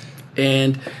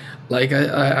 And like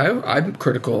I'm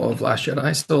critical of Last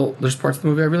Jedi. Still, there's parts of the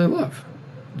movie I really love.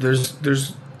 There's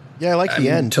I like the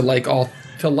end. To like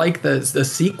the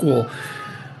sequel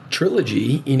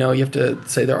trilogy. You know, you have to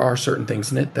say there are certain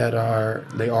things in it that are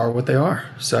what they are.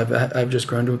 So I've just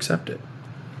grown to accept it.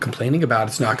 Complaining about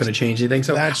it's not going to change anything.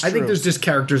 So I think there's just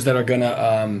characters that are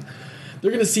gonna they're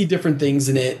going to see different things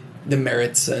in it, the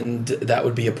merits, and that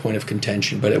would be a point of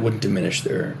contention, but it wouldn't diminish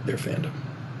their fandom.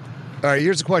 All right,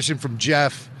 here's a question from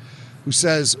Jeff, who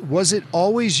says, was it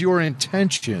always your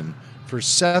intention for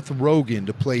Seth Rogen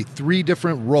to play 3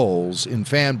 different roles in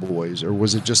Fanboys, or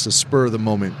was it just a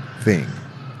spur-of-the-moment thing?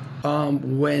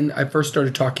 When I first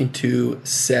started talking to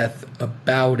Seth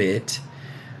about it,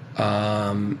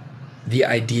 the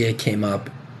idea came up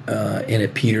in a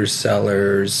Peter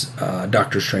Sellers,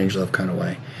 Doctor Strangelove kind of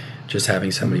way, just having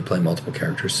somebody play multiple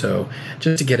characters. So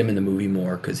just to get him in the movie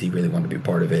more because he really wanted to be a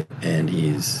part of it, and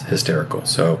he's hysterical.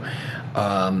 So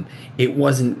it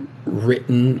wasn't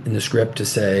written in the script to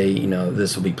say, you know,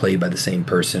 this will be played by the same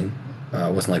person.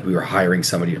 It wasn't like we were hiring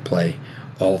somebody to play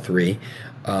all 3.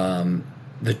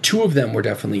 The 2 of them were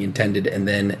definitely intended, and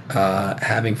then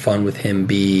having fun with him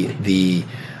be the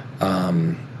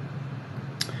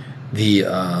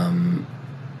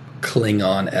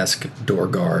Klingon-esque door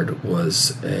guard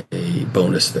was a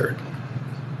bonus third.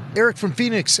 Eric from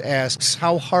Phoenix asks,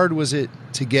 how hard was it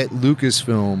to get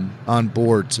Lucasfilm on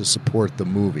board to support the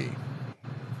movie?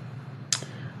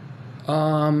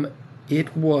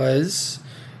 It was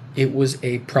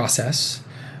a process.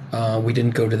 We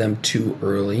didn't go to them too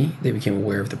early. They became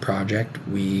aware of the project.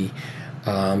 We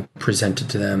presented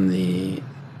to them the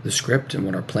script and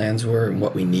what our plans were and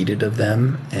what we needed of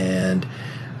them, and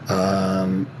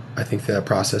I think that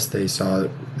process they saw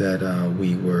that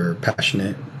we were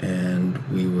passionate and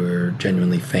we were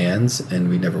genuinely fans, and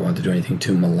we never wanted to do anything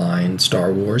to malign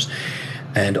Star Wars.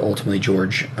 And ultimately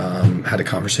George had a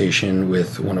conversation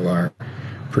with one of our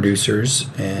producers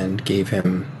and gave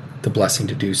him the blessing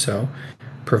to do so,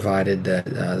 provided that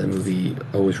the movie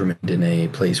always remained in a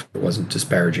place where it wasn't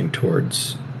disparaging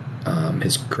towards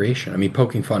his creation. I mean,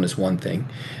 poking fun is one thing,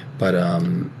 but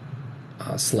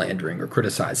slandering or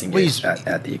criticizing it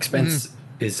at the expense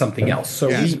is something else. So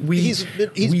he's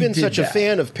been such a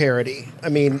fan of parody. I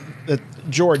mean,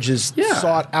 George has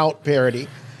sought out parody.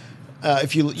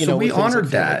 If you know, we honored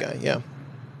that. Guy. Yeah.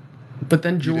 But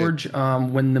then George,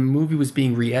 when the movie was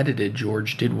being re-edited,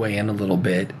 George did weigh in a little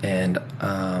bit, and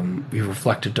he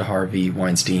reflected to Harvey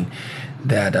Weinstein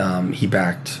that he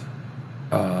backed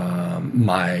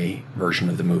my version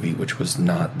of the movie, which was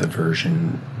not the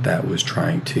version that was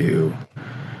trying to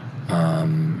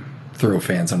throw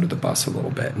fans under the bus a little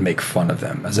bit and make fun of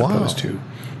them as opposed to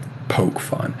poke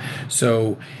fun.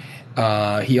 So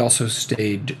he also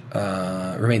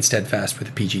remained steadfast with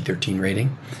the PG-13 rating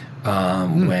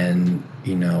when,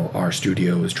 you know, our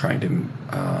studio was trying to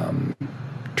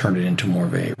turn it into more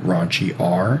of a raunchy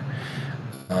R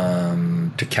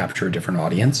to capture a different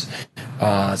audience.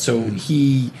 So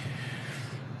he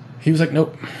was like,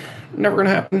 nope, never gonna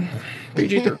happen.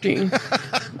 PG-13.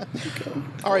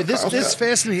 All right, this is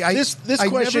fascinating. I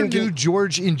question never knew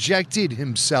George injected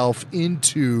himself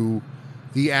into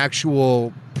the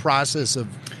actual process of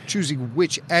choosing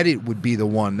which edit would be the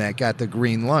one that got the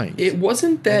green light. It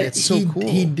wasn't that it's so cool.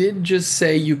 He did just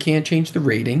say you can't change the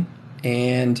rating,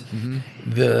 and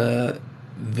the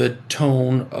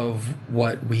tone of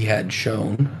what we had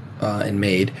shown and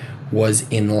made was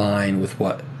in line with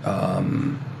what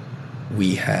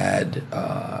we had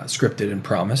scripted and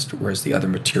promised, whereas the other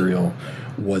material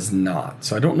was not.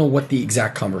 So I don't know what the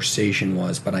exact conversation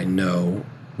was, but I know,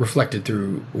 reflected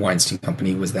through Weinstein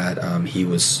Company, was that he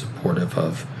was supportive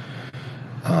of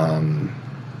an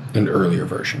earlier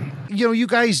version. You know, you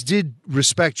guys did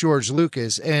respect George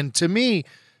Lucas, and to me,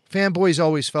 Fanboys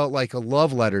always felt like a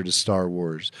love letter to Star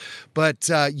Wars. But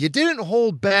you didn't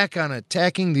hold back on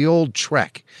attacking the old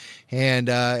Trek. And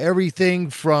everything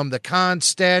from the Khan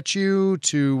statue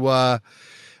to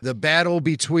the battle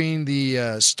between the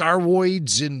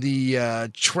Starwoids and the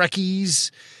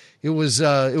Trekkies. It was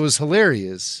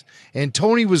hilarious. And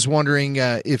Tony was wondering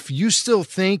if you still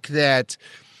think that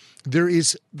there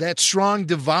is that strong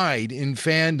divide in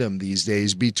fandom these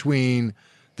days between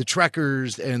the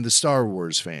Trekkers and the Star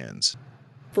Wars fans.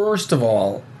 First of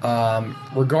all,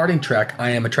 regarding Trek, I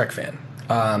am a Trek fan.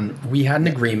 We had an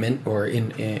agreement or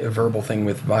in a verbal thing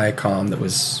with Viacom that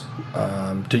was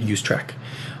to use Trek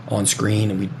on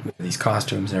screen, and we these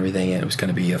costumes and everything, and it was going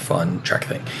to be a fun Trek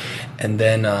thing. And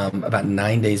then about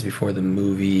 9 days before the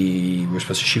movie, we were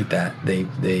supposed to shoot that,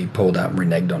 they pulled out and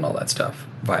reneged on all that stuff.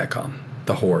 Viacom,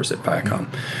 the whores at Viacom.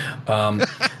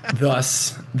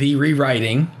 Thus, the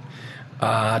rewriting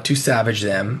to savage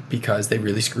them because they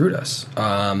really screwed us.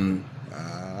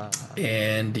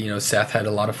 And, Seth had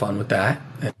a lot of fun with that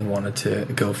and wanted to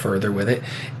go further with it.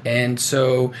 And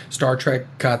so Star Trek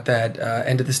got that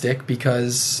end of the stick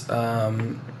because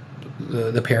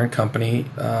the parent company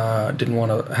didn't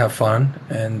want to have fun,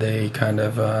 and they kind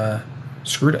of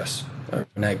screwed us,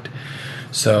 reneged.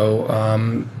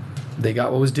 So they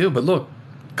got what was due. But look,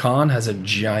 Khan has a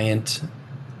giant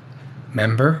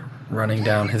member running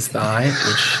down his thigh,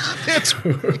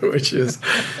 which is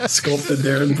sculpted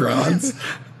there in bronze.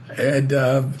 And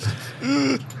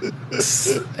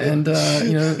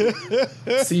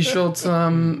C. Schultz,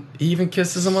 he even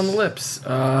kisses him on the lips.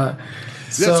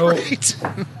 That's great.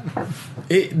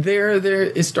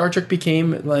 Star Trek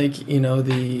became like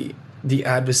the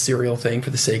adversarial thing for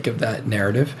the sake of that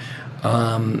narrative.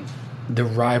 The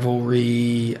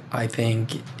rivalry, I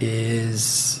think,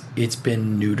 it's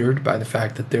been neutered by the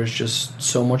fact that there's just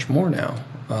so much more now.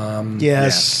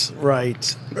 Yes,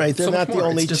 right. They're so not the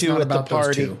only two at the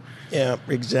party. Yeah,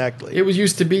 exactly. It was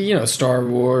used to be, Star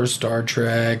Wars, Star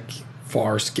Trek,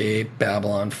 Farscape,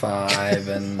 Babylon 5,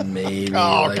 and maybe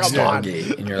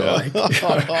Stargate. And you're like,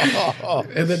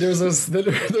 and then there was a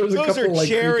those couple are like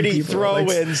charity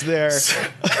throw-ins there.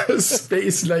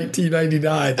 Space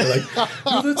 1999. They're like,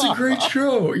 oh, that's a great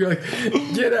show. You're like,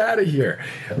 get out of here.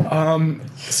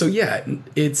 So yeah,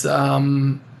 it's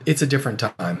a different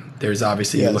time. There's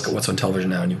obviously, you look at what's on television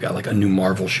now, and you've got like a new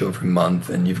Marvel show every month,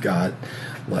 and you've got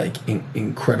like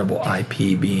incredible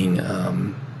IP being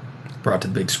brought to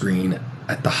the big screen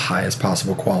at the highest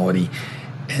possible quality,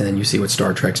 and then you see what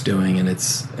Star Trek's doing, and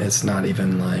it's not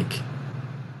even like,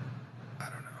 I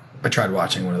don't know. I tried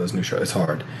watching one of those new shows. It's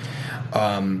hard.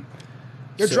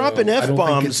 They're dropping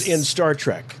F-bombs in Star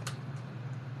Trek.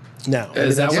 No,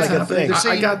 is that what's happening?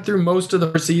 I got through most of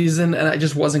the first season, and I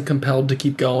just wasn't compelled to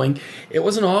keep going. It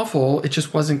wasn't awful; it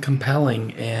just wasn't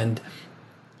compelling, and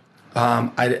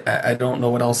I don't know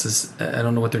what else is. I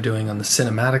don't know what they're doing on the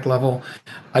cinematic level.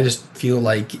 I just feel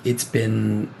like it's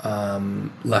been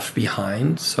left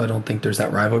behind, so I don't think there's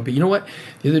that rivalry. But you know what?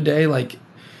 The other day, like,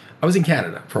 I was in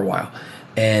Canada for a while,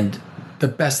 and the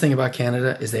best thing about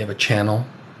Canada is they have a channel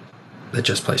that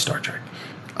just plays Star Trek.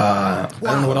 I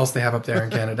don't know what else they have up there in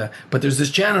Canada, but there's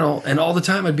this channel, and all the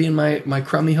time I'd be in my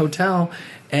crummy hotel,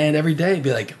 and every day it'd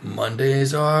be like,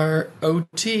 Mondays are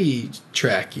OT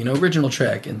Trek, original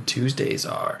Trek, and Tuesdays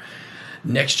are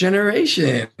Next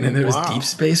Generation, and there was Deep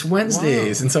Space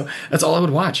Wednesdays, and so that's all I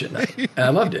would watch at night, and I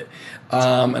loved it.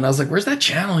 And I was like, where's that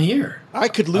channel here? I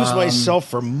could lose myself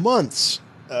for months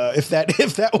if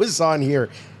that was on here.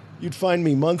 You'd find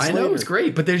me months later. I know, it's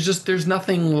great, but there's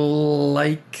nothing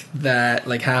like that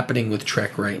happening with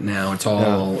Trek right now. It's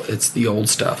all it's the old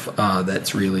stuff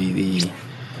that's really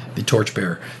the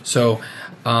torchbearer. So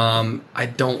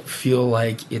I don't feel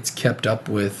like it's kept up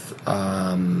with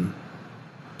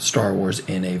Star Wars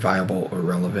in a viable or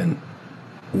relevant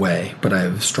way. But I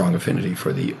have a strong affinity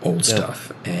for the old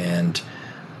stuff, and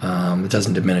it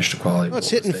doesn't diminish the quality. Well, it's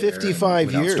hitting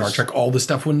 55 years. Star Trek, all this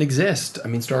stuff wouldn't exist. I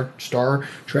mean, Star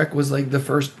Trek was like the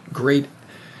first great,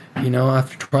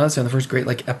 after Twilight Zone, the first great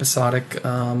like episodic,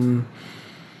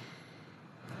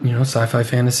 sci-fi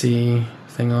fantasy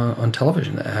thing on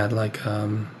television that had like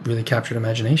really captured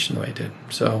imagination the way it did.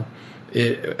 So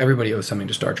everybody owes something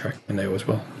to Star Trek, and they always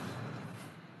will.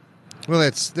 Well,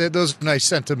 those are nice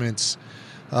sentiments,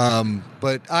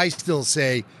 but I still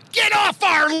say, get off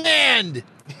our land!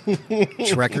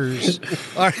 Trekkers.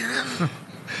 All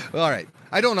right.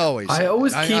 I don't always. I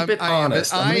always keep it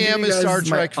honest. I am a Star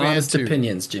Trek fan honest too.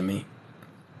 Opinions, Jimmy.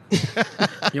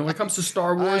 When it comes to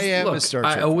Star Wars,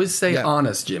 I always say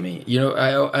honest, Jimmy.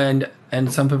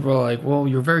 And some people are like, well,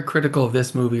 you're very critical of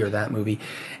this movie or that movie.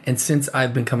 And since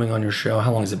I've been coming on your show,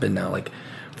 how long has it been now? Like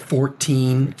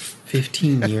 14,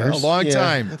 15 years? A long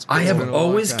time. I have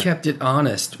always kept it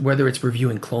honest, whether it's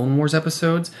reviewing Clone Wars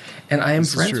episodes, and I am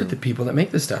friends with the people that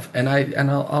make this stuff. And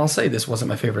I'll say this wasn't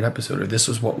my favorite episode, or this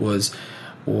was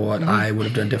what I would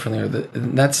have done differently.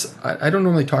 I don't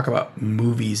normally talk about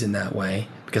movies in that way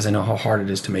because I know how hard it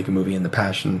is to make a movie and the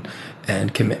passion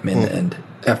and commitment and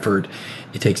effort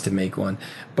it takes to make one.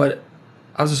 But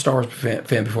I was a Star Wars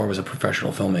fan before I was a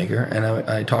professional filmmaker, and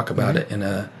I talk about it in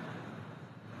a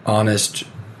honest,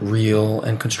 real,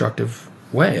 and constructive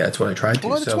way. That's what I tried to.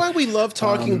 Well, that's why we love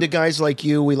talking to guys like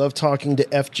you. We love talking to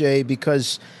FJ,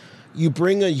 because you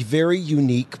bring a very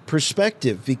unique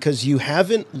perspective, because you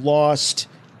haven't lost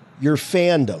your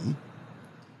fandom,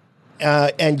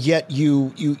 and yet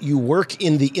you work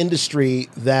in the industry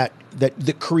that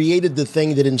created the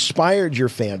thing that inspired your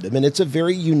fandom, and it's a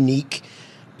very unique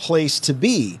place to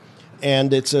be,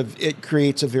 and it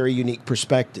creates a very unique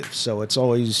perspective. So it's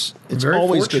always good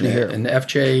to hear. And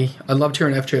FJ, I loved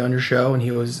hearing FJ on your show, and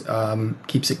he always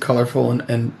keeps it colorful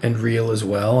and real as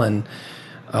well. And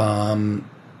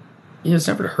it's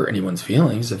never to hurt anyone's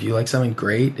feelings. If you like something,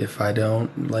 great. If I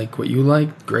don't like what you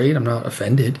like, great. I'm not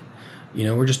offended.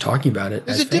 We're just talking about it.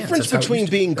 There's a difference between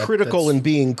being critical and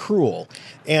being cruel,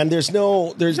 and there's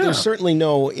certainly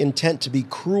no intent to be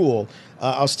cruel.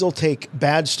 I'll still take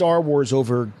bad Star Wars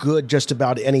over good just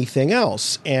about anything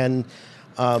else, and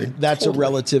that's a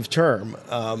relative term.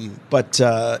 But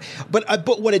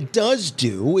what it does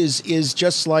do is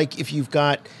just like if you've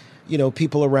got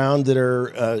people around that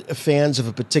are fans of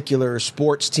a particular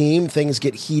sports team, things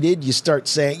get heated. You start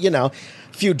saying, a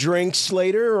few drinks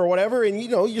later or whatever, and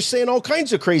you're saying all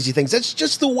kinds of crazy things. That's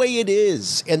just the way it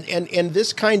is, and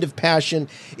this kind of passion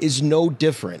is no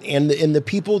different. And the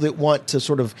people that want to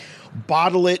sort of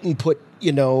bottle it and put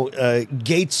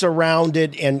gates around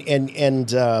it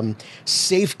and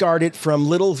safeguard it from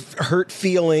little hurt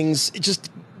feelings, just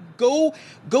go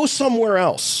somewhere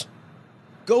else.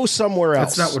 Go somewhere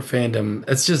else. That's not what fandom.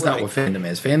 That's just not what fandom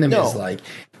is. Fandom is like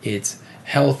it's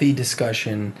healthy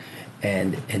discussion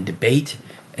and debate,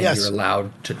 and you're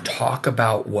allowed to talk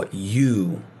about what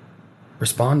you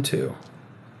respond to,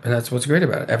 and that's what's great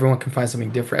about it. Everyone can find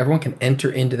something different. Everyone can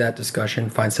enter into that discussion,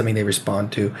 find something they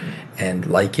respond to, and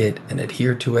like it and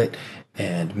adhere to it,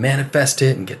 and manifest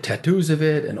it and get tattoos of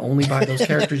it, and only buy those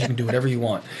characters. You can do whatever you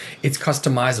want. It's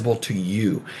customizable to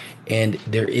you, and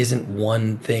there isn't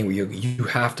one thing where you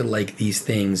have to like these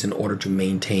things in order to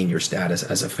maintain your status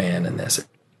as a fan in this.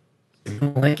 If you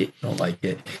don't like it, you don't like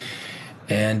it,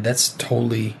 and that's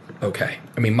totally okay.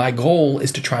 I mean, my goal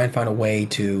is to try and find a way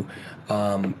to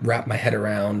wrap my head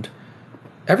around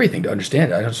everything to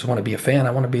understand it. I don't just want to be a fan.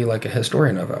 I want to be like a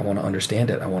historian of it. I want to understand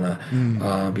it. I want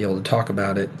to be able to talk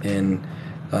about it in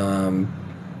an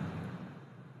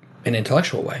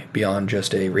intellectual way beyond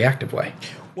just a reactive way.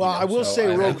 Well, I will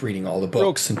say, I like reading all the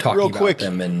books and talking about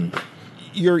them. And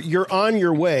you're on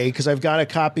your way, because I've got a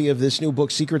copy of this new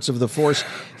book, Secrets of the Force,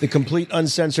 the complete,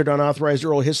 uncensored, unauthorized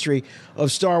oral history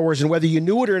of Star Wars. And whether you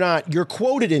knew it or not, you're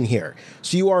quoted in here.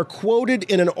 So you are quoted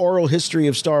in an oral history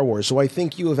of Star Wars. So I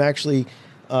think you have actually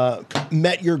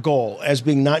met your goal as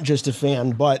being not just a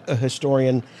fan, but a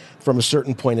historian from a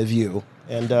certain point of view.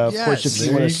 And of course,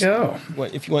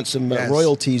 if you want some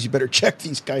royalties, you better check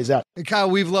these guys out. And Kyle,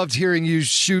 we've loved hearing you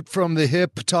shoot from the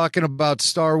hip, talking about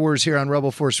Star Wars here on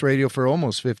Rebel Force Radio for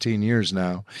almost 15 years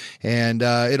now. And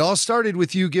it all started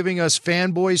with you giving us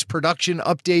Fanboys production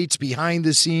updates, behind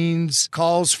the scenes,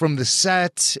 calls from the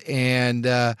set,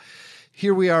 and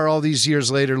here we are all these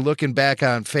years later looking back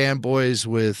on Fanboys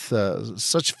with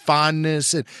such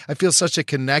fondness, and I feel such a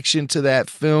connection to that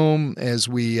film as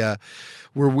we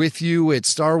were with you at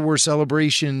Star Wars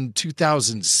Celebration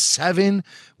 2007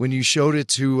 when you showed it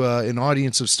to an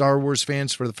audience of Star Wars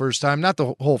fans for the first time. Not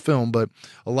the whole film, but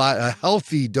a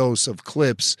healthy dose of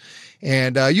clips.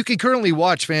 And you can currently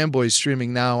watch Fanboys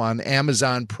streaming now on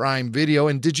Amazon Prime Video.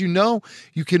 And did you know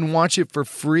you can watch it for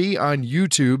free on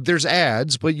YouTube? There's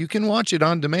ads, but you can watch it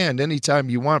on demand anytime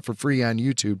you want for free on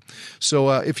YouTube. So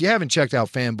if you haven't checked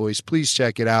out Fanboys, please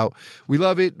check it out. We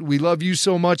love it. We love you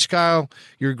so much, Kyle.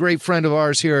 You're a great friend of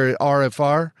ours here at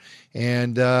RFR.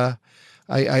 And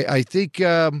I think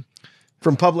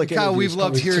from public Kyle, we've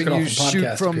loved hearing you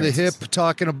shoot from the hip,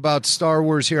 talking about Star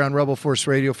Wars here on Rebel Force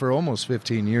Radio for almost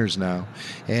 15 years now.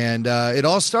 And it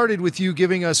all started with you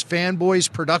giving us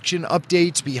Fanboys production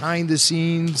updates, behind the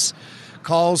scenes,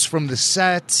 calls from the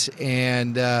set.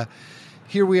 And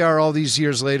here we are all these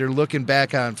years later looking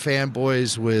back on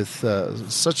Fanboys with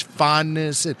such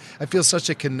fondness. And I feel such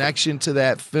a connection to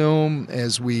that film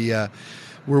as we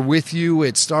were with you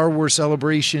at Star Wars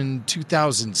Celebration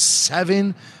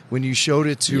 2007 when you showed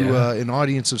it to an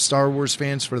audience of Star Wars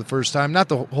fans for the first time. Not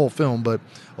the whole film, but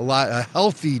a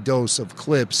healthy dose of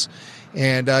clips.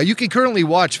 And you can currently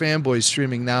watch Fanboys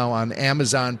streaming now on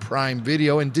Amazon Prime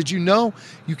Video. And did you know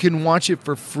you can watch it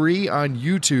for free on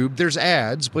YouTube? There's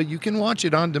ads, but you can watch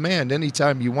it on demand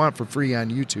anytime you want for free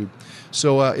on YouTube.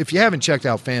 So if you haven't checked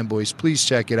out Fanboys, please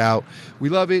check it out. We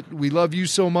love it. We love you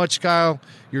so much, Kyle.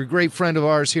 You're a great friend of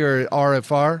ours here at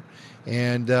RFR.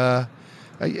 And,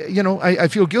 I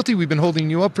feel guilty we've been holding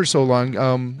you up for so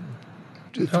long.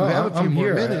 If you have a few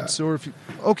more minutes, or if you,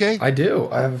 okay. I do.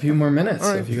 I have a few more minutes.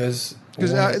 All right. If you guys...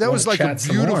 Because that was like a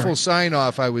beautiful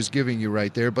sign-off I was giving you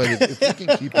right there. But if we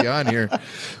can keep you on here.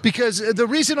 Because the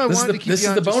reason I wanted to keep you on... This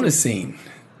is the bonus scene.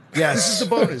 Yes. This is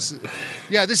the bonus.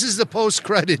 Yeah, this is the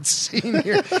post-credits scene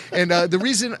here. And the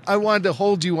reason I wanted to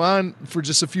hold you on for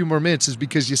just a few more minutes is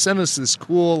because you sent us this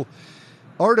cool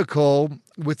article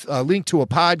with a link to a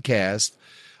podcast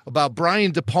about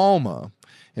Brian De Palma.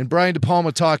 And Brian De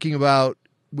Palma talking about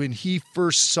when he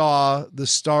first saw the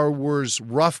Star Wars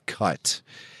rough cut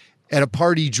at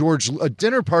a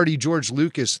dinner party George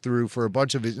Lucas threw for a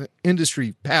bunch of his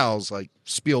industry pals like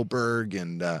Spielberg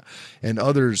and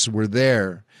others were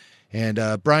there. And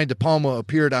Brian De Palma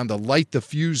appeared on the Light the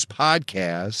Fuse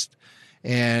podcast,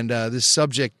 and this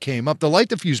subject came up. The Light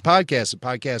the Fuse podcast is a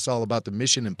podcast all about the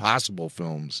Mission Impossible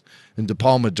films, and De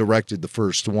Palma directed the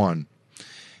first one.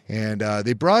 And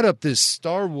they brought up this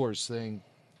Star Wars thing.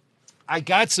 I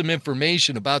got some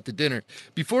information about the dinner.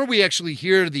 Before we actually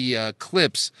hear the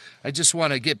clips, I just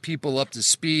want to get people up to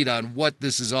speed on what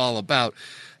this is all about.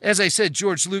 As I said,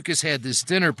 George Lucas had this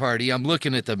dinner party. I'm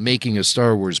looking at the Making a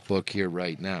Star Wars book here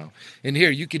right now. And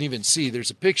here you can even see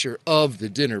there's a picture of the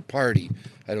dinner party.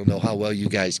 I don't know how well you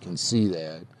guys can see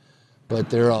that, but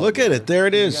they're all... Look at it. There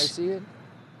it is. You guys see it?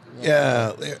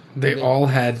 Yeah. They all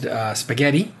had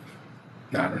spaghetti.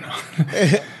 I don't know.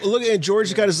 Look at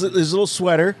George's got his little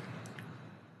sweater.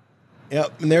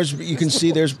 Yep, and you can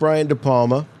see there's Brian De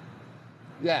Palma.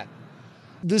 Yeah.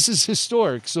 This is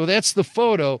historic. So that's the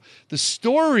photo. The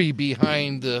story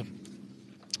behind the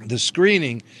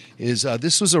screening is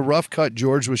this was a rough cut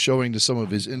George was showing to some of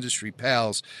his industry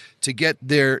pals to get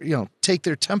take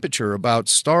their temperature about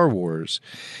Star Wars.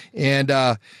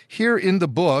 And here in the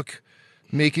book,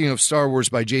 Making of Star Wars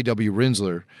by J.W.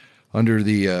 Rinsler, under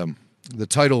the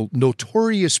title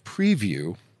Notorious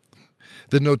Preview,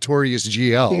 the Notorious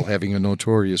GL having a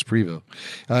notorious preview.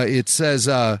 It says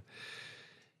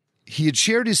he had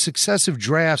shared his successive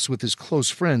drafts with his close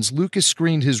friends. Lucas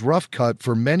screened his rough cut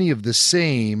for many of the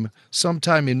same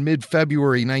sometime in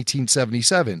mid-February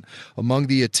 1977. Among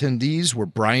the attendees were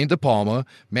Brian De Palma,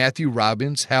 Matthew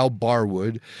Robbins, Hal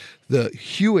Barwood, the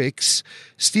Hewicks,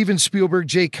 Steven Spielberg,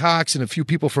 Jay Cox, and a few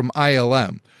people from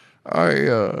ILM.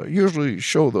 I usually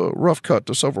show the rough cut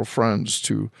to several friends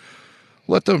to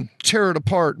let them tear it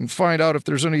apart and find out if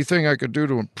there's anything I could do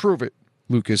to improve it,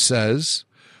 Lucas says.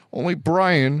 Only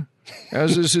Brian,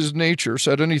 as is his nature,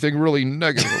 said anything really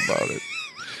negative about it.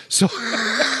 So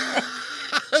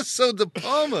De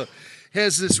Palma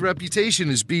has this reputation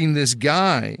as being this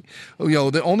guy,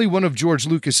 the only one of George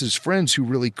Lucas's friends who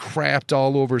really crapped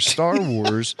all over Star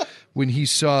Wars when he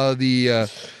saw the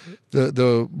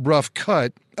rough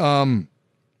cut.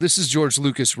 This is George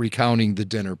Lucas recounting the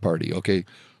dinner party, okay?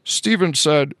 Steven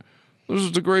said, "This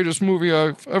is the greatest movie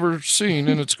I've ever seen,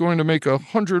 and it's going to make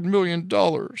 $100 million.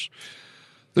 The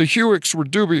Hewicks were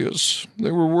dubious.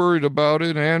 They were worried about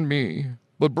it and me.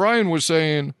 But Brian was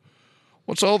saying,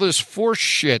 what's all this force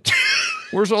shit?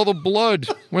 Where's all the blood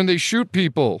when they shoot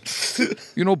people?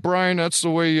 You know, Brian, that's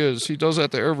the way he is. He does that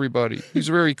to everybody. He's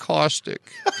very caustic."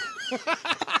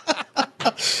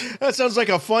 That sounds like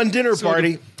a fun dinner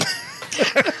party.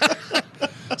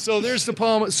 So there's De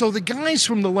Palma. So the guys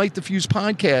from the Light the Fuse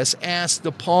podcast asked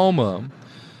De Palma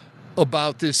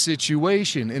about this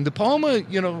situation. And De Palma,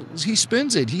 he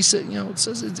spins it. He said, it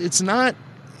says it's not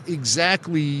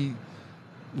exactly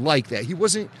like that. He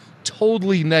wasn't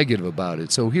totally negative about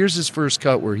it. So here's his first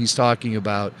cut where he's talking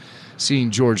about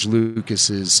seeing George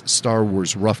Lucas's Star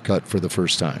Wars rough cut for the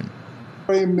first time.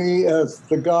 Frame me as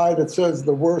the guy that says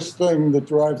the worst thing that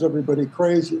drives everybody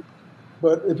crazy.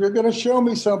 But if you're going to show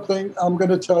me something, I'm going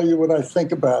to tell you what I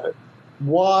think about it.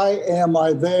 Why am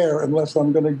I there unless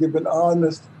I'm going to give an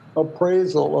honest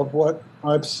appraisal of what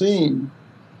I've seen?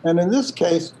 And in this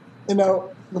case,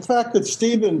 the fact that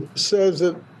Steven says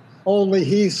that only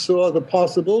he saw the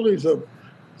possibilities of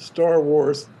Star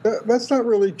Wars, that's not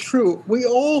really true. We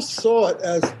all saw it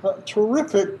as a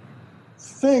terrific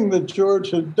thing that George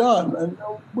had done. And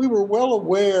we were well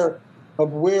aware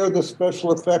of where the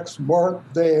special effects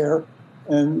weren't there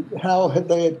and how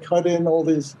they had cut in all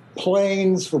these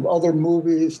planes from other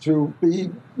movies to be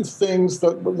things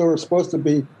that they were supposed to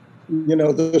be,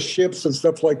 the ships and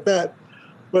stuff like that.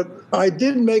 But I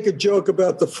did make a joke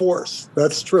about the Force.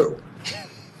 That's true.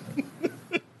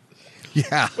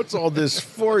 Yeah. What's all this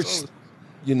Force?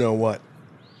 You know what?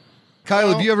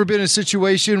 Kyle, have you ever been in a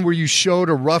situation where you showed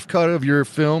a rough cut of your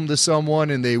film to someone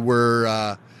and they were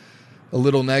a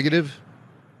little negative?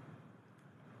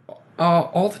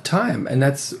 All the time, and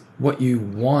that's what you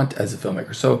want as a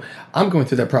filmmaker. So I'm going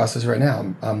through that process right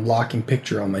now. I'm locking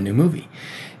picture on my new movie,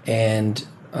 and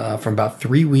from about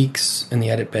 3 weeks in the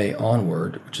edit bay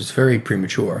onward, which is very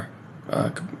premature.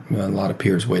 A lot of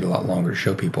peers wait a lot longer to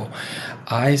show people.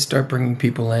 I start bringing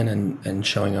people in and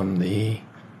showing them the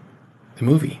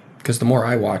movie, because the more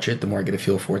I watch it, the more I get a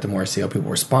feel for it, the more I see how people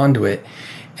respond to it,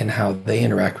 and how they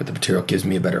interact with the material gives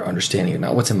me a better understanding of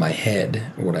not what's in my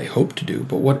head or what I hope to do,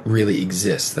 but what really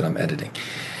exists that I'm editing.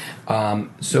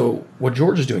 So what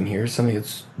George is doing here is something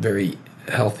that's very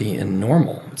healthy and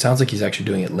normal. It sounds like he's actually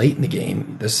doing it late in the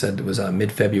game. This said it was a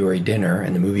mid-February dinner,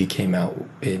 and the movie came out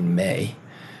in May.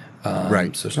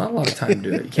 Right. So it's not a lot of time to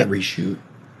do it. You can't reshoot.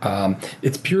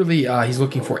 It's purely he's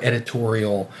looking for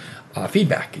editorial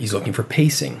feedback. He's looking for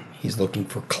pacing. He's looking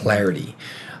for clarity.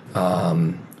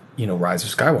 Rise of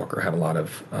Skywalker had a lot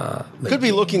of could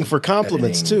be looking for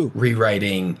compliments editing, too.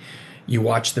 Rewriting. You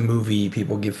watch the movie,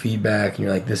 people give feedback, and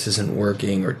you're like, this isn't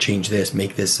working, or change this,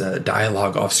 make this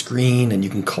dialogue off screen, and you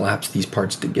can collapse these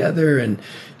parts together, and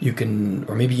you can,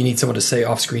 or maybe you need someone to say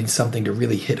off screen something to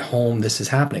really hit home this is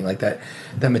happening, like that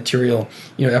material.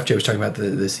 FJ was talking about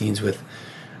the scenes with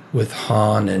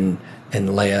Han and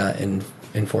Leia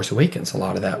in Force Awakens. A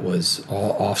lot of that was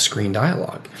all off-screen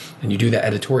dialogue, and you do that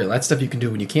editorial. That stuff you can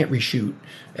do when you can't reshoot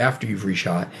after you've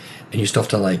reshot, and you still have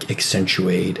to like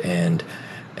accentuate and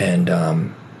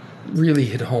really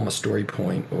hit home a story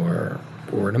point or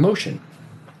an emotion.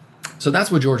 So that's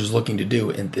what George is looking to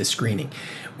do in this screening.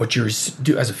 What you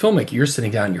do as a filmmaker, you're sitting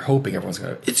down and you're hoping everyone's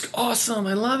going to, it's awesome,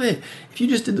 I love it. If you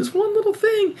just did this one little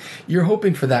thing, you're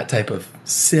hoping for that type of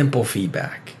simple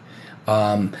feedback.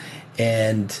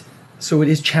 And so it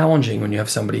is challenging when you have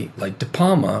somebody like De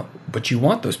Palma, but you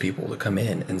want those people to come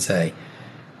in and say,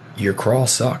 your crawl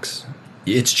sucks.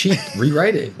 It's cheap.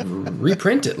 Rewrite it,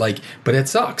 reprint it. But it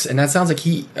sucks. And that sounds like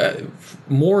he,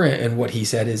 more in what he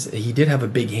said is he did have a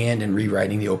big hand in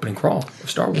rewriting the opening crawl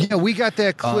of Star Wars. Yeah, we got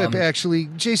that clip actually.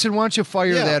 Jason, why don't you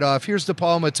fire that off? Here's De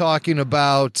Palma talking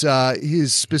about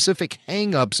his specific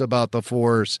hang-ups about the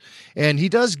Force, and he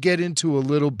does get into a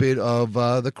little bit of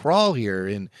the crawl here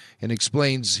and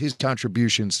explains his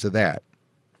contributions to that.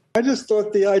 I just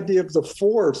thought the idea of the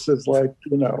Force is like,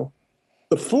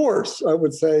 the Force, I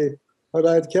would say. But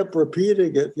I've kept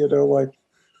repeating it, it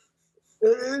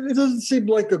doesn't seem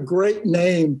like a great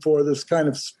name for this kind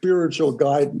of spiritual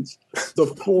guidance, the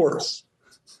Force.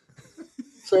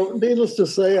 So needless to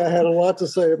say, I had a lot to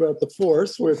say about the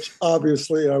Force, which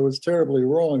obviously I was terribly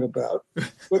wrong about.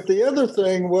 But the other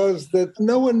thing was that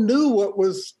no one knew what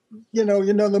was,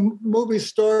 the movie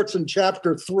starts in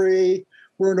chapter 3.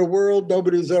 We're in a world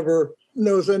nobody's ever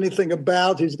knows anything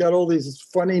about. He's got all these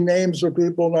funny names for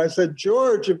people. And I said,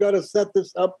 George, you've got to set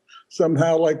this up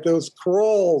somehow like those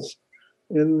crawls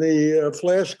in the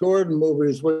Flash Gordon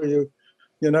movies where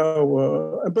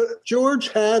but George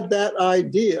had that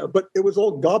idea, but it was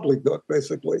all gobbledygook,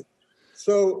 basically.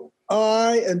 So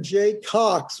I and Jay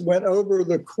Cox went over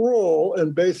the crawl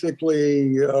and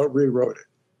basically rewrote it.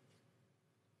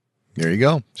 There you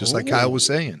go. Just like Kyle was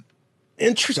saying.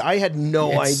 Interesting. I had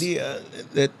no idea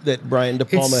that Brian De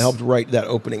Palma helped write that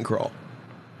opening crawl.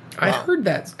 I heard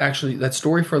that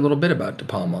story for a little bit about De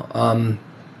Palma.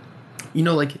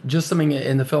 Just something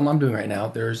in the film I'm doing right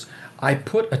now, I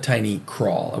put a tiny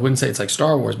crawl. I wouldn't say it's like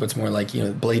Star Wars, but it's more like,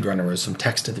 Blade Runner with some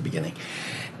text at the beginning.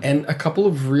 And a couple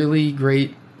of really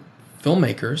great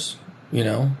filmmakers,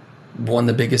 won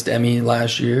the biggest Emmy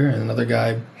last year, and another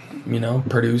guy,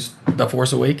 produced The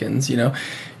Force Awakens,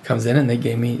 comes in and they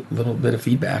gave me a little bit of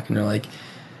feedback, and they're like,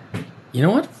 you know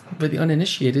what, for the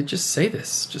uninitiated, just say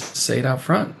this, just say it out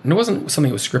front. And it wasn't something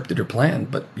that was scripted or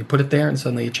planned, but you put it there and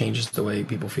suddenly it changes the way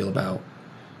people feel about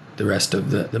the rest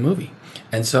of the movie.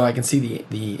 And so I can see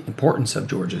the importance of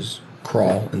George's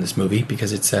crawl in this movie,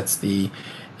 because it sets the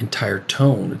entire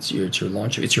tone. It's your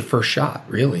launch, it's your first shot,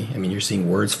 really. I mean, you're seeing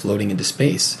words floating into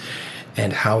space,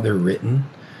 and how they're written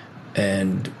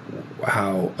and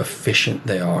how efficient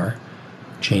they are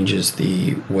changes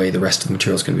the way the rest of the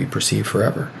material is going to be perceived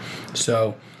forever.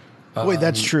 So, wait,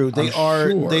 that's true. They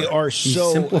are so he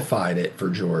simplified it for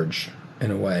George in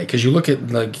a way, because you look at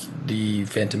the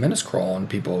Phantom Menace crawl and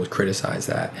people criticize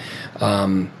that,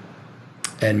 and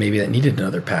maybe that needed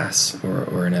another pass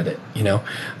or an edit.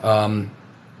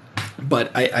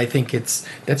 But I think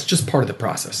that's just part of the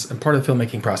process, and part of the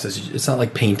filmmaking process. It's not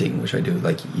like painting, which I do.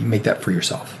 Like, you make that for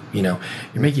yourself. You're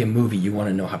making a movie. You want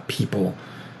to know how people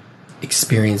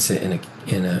experience it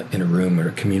in a room or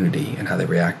a community, and how they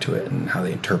react to it and how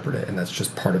they interpret it. And that's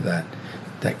just part of that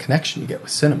connection you get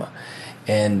with cinema.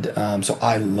 And so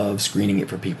I love screening it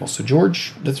for people. So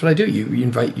George, that's what I do. You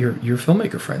invite your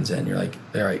filmmaker friends in. You're like,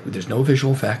 all right, there's no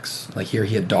visual effects. Like, here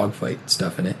he had dogfight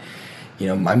stuff in it.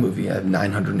 My movie, I have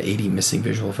 980 missing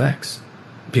visual effects.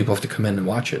 People have to come in and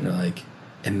watch it, and they're like,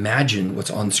 imagine what's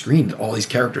on screen that all these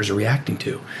characters are reacting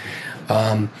to.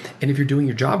 And if you're doing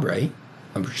your job right,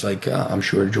 I'm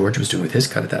sure George was doing with his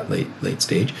cut at that late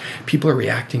stage, people are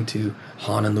reacting to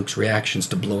Han and Luke's reactions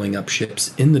to blowing up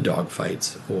ships in the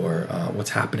dogfights, or what's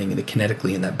happening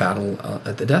kinetically in that battle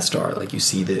at the Death Star. Like, you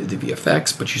see the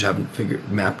VFX, but you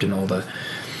haven't mapped in all the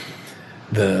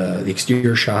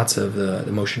exterior shots of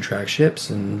the motion track ships,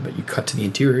 but you cut to the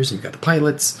interiors and you've got the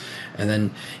pilots, and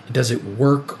then does it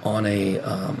work on a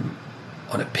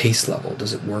pace level?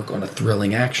 Does it work on a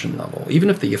thrilling action level, even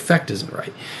if the effect isn't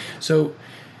right? So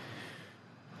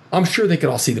I'm sure they could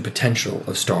all see the potential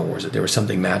of Star Wars, that there was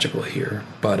something magical here,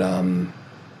 but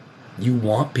you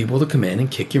want people to come in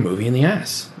and kick your movie in the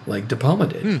ass like De Palma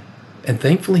did. And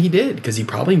thankfully he did, because he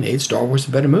probably made Star Wars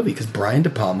a better movie, because Brian De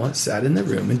Palma sat in the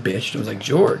room and bitched and was like,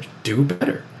 George, do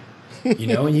better. And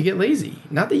you get lazy.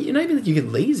 Not even that you get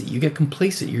lazy, you get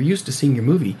complacent. You're used to seeing your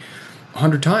movie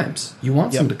 100 times. You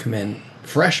want someone to come in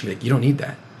fresh, like, you don't need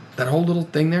that. That whole little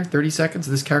thing there, 30 seconds,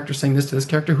 this character saying this to this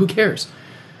character, who cares?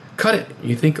 Cut it.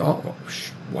 You think, oh,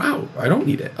 wow, I don't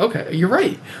need it. Okay, you're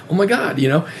right. Oh my God,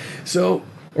 So,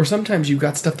 or sometimes you've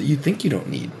got stuff that you think you don't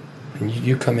need. And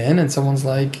you come in and someone's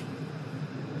like,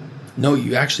 no,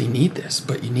 you actually need this,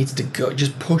 but you need to go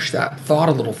just push that thought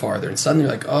a little farther, and suddenly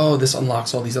you're like, oh, this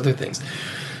unlocks all these other things.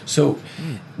 So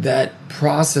that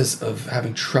process of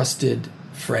having trusted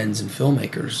friends and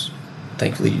filmmakers,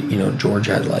 thankfully, George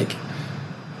had like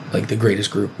the greatest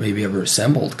group maybe ever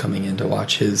assembled coming in to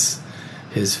watch his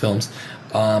films,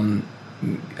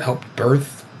 helped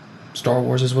birth Star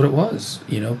Wars as what it was,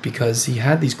 because he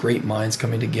had these great minds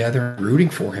coming together, rooting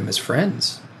for him as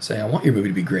friends, saying, I want your movie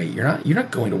to be great. You're not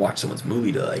going to watch someone's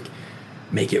movie to like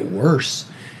make it worse.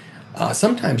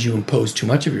 Sometimes you impose too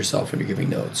much of yourself when you're giving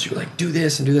notes. You're like, do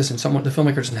this, and the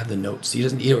filmmaker doesn't have the notes. He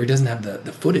doesn't have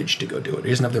the footage to go do it.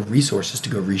 He doesn't have the resources to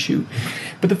go reshoot.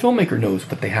 But the filmmaker knows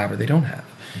what they have or they don't have.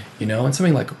 And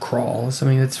something like a crawl is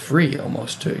something that's free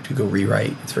almost to go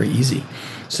rewrite. It's very easy.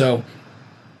 So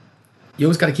you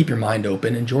always got to keep your mind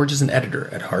open. And George is an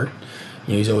editor at heart.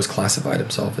 He's always classified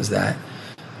himself as that,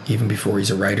 even before he's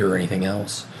a writer or anything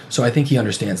else. So I think he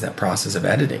understands that process of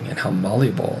editing and how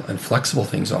malleable and flexible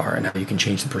things are, and how you can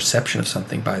change the perception of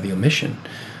something by the omission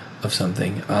of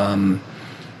something.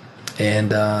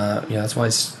 That's why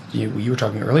you were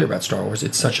talking earlier about Star Wars.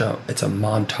 It's a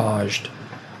montaged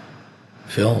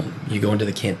film. You go into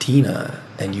the cantina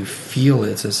and you feel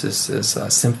it's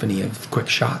a symphony of quick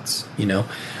shots. You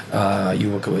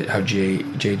look at how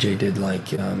JJ did, like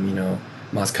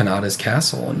Maz Kanata's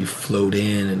castle, and you float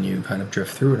in and you kind of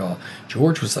drift through it all.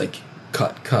 George was like,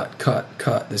 cut.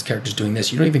 This character's doing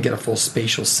this. You don't even get a full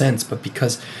spatial sense, but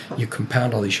because you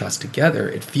compound all these shots together,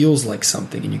 it feels like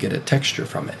something, and you get a texture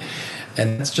from it.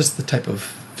 And that's just the type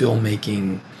of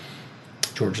filmmaking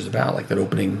George is about, like that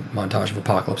opening montage of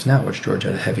Apocalypse Now, which George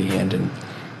had a heavy hand in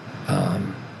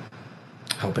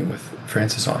helping with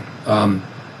Francis on.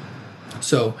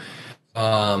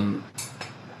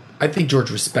 I think George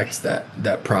respects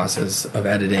that process of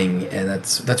editing, and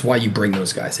that's why you bring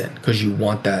those guys in, because you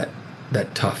want that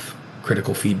tough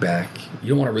critical feedback. You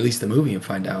don't want to release the movie and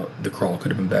find out the crawl could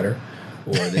have been better,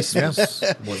 or this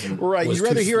wasn't right. You'd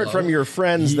rather hear it from your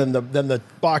friends than the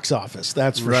box office.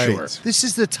 That's for sure. This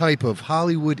is the type of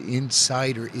Hollywood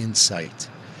insider insight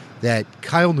that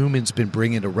Kyle Newman's been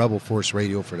bringing to Rebel Force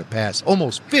Radio for the past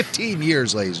almost 15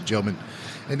 years, ladies and gentlemen.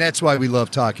 And that's why we love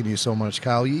talking to you so much,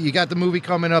 Kyle. You got the movie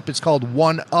coming up. It's called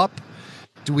One Up.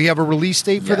 Do we have a release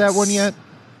date for that one yet?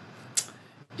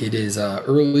 It is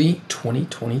early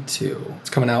 2022. It's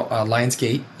coming out.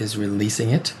 Lionsgate is releasing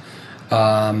it.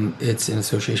 It's in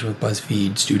association with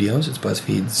BuzzFeed Studios. It's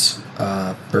BuzzFeed's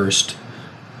first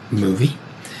movie.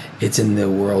 It's in the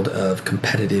world of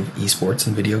competitive esports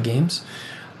and video games.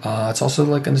 It's also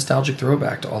like a nostalgic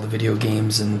throwback to all the video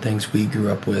games and things we grew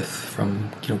up with,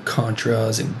 from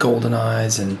Contras and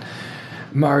GoldenEyes and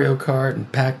Mario Kart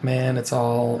and Pac-Man. It's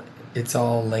all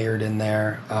layered in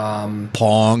there.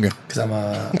 Pong, because I'm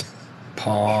a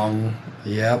Pong.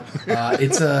 Yep.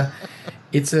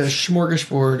 It's a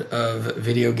smorgasbord of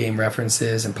video game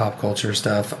references and pop culture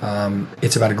stuff.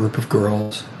 It's about a group of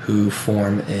girls who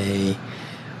form a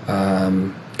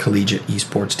collegiate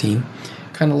esports team,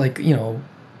 kind of like, you know,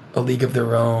 A League of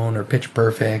Their Own or Pitch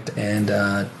Perfect,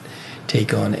 and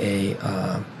take on a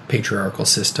patriarchal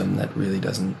system that really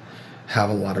doesn't have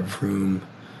a lot of room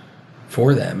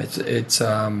for them.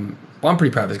 Well, I'm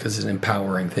pretty proud of it because it's an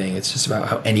empowering thing. It's just about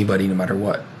how anybody, no matter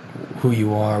what, who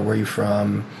you are, where you're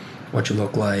from, what you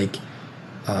look like,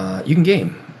 you can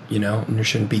game, you know, and there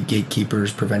shouldn't be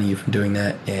gatekeepers preventing you from doing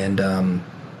that. And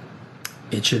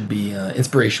it should be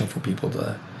inspirational for people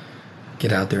to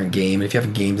get out there and game. And if you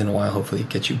haven't gamed in a while, hopefully it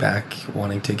gets you back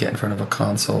wanting to get in front of a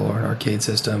console or an arcade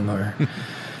system or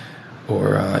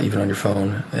even on your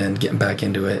phone and getting back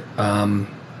into it.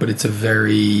 But it's a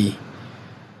very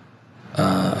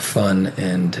fun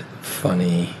and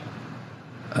funny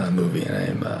movie,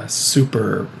 and I'm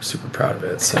super, super proud of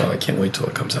it. So I can't wait till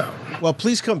it comes out. Well,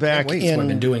 please come back. That's what I've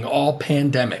been doing all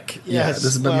pandemic. Yes. Yeah, this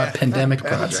has been my pandemic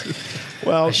project.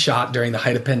 Well, I shot during the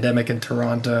height of pandemic in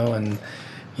Toronto, and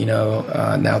you know,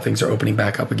 now things are opening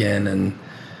back up again, and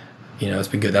you know, it's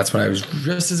been good. That's when I was,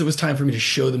 just as it was time for me to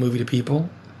show the movie to people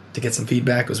to get some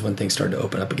feedback, was when things started to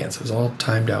open up again. So it was all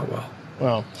timed out well.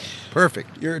 Well,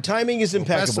 perfect. Your timing is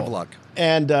impeccable. Best of luck.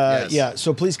 And Yes. yeah,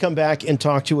 so please come back and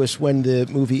talk to us when the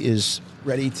movie is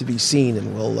ready to be seen,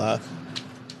 and we'll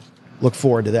look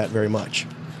forward to that very much.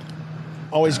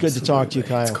 Always good to talk to you,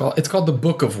 Kyle. It's called The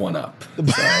Book of One Up. So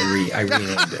I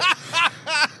renamed it.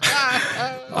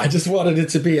 I just wanted it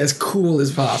to be as cool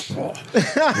as possible.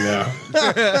 Yeah.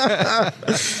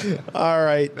 All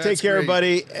right. That's Take care, great.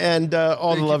 buddy, and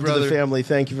all the love to the family.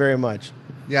 Thank you very much.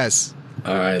 Yes.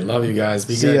 All right. Love you guys.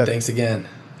 Be See good. ya. Thanks again.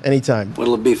 Anytime.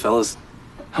 What'll it be, fellas?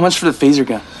 How much for the phaser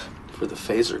gun? For the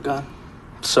phaser gun?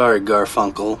 Sorry,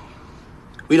 Garfunkel.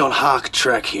 We don't hawk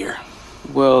Trek here.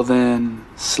 Well then,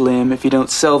 Slim, if you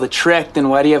don't sell the Trek, then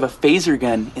why do you have a phaser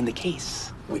gun in the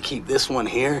case? We keep this one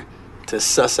here to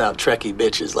suss out Trekkie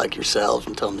bitches like yourselves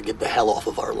and tell them to get the hell off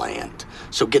of our land.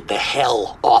 So get the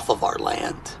hell off of our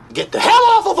land. Get the hell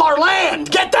off of our land!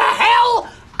 Get the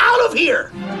hell out of here!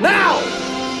 Now!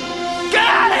 Get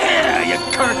out of here, you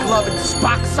Kirk-loving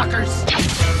Spock suckers!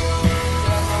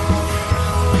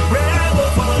 Rebel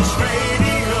Force Radio.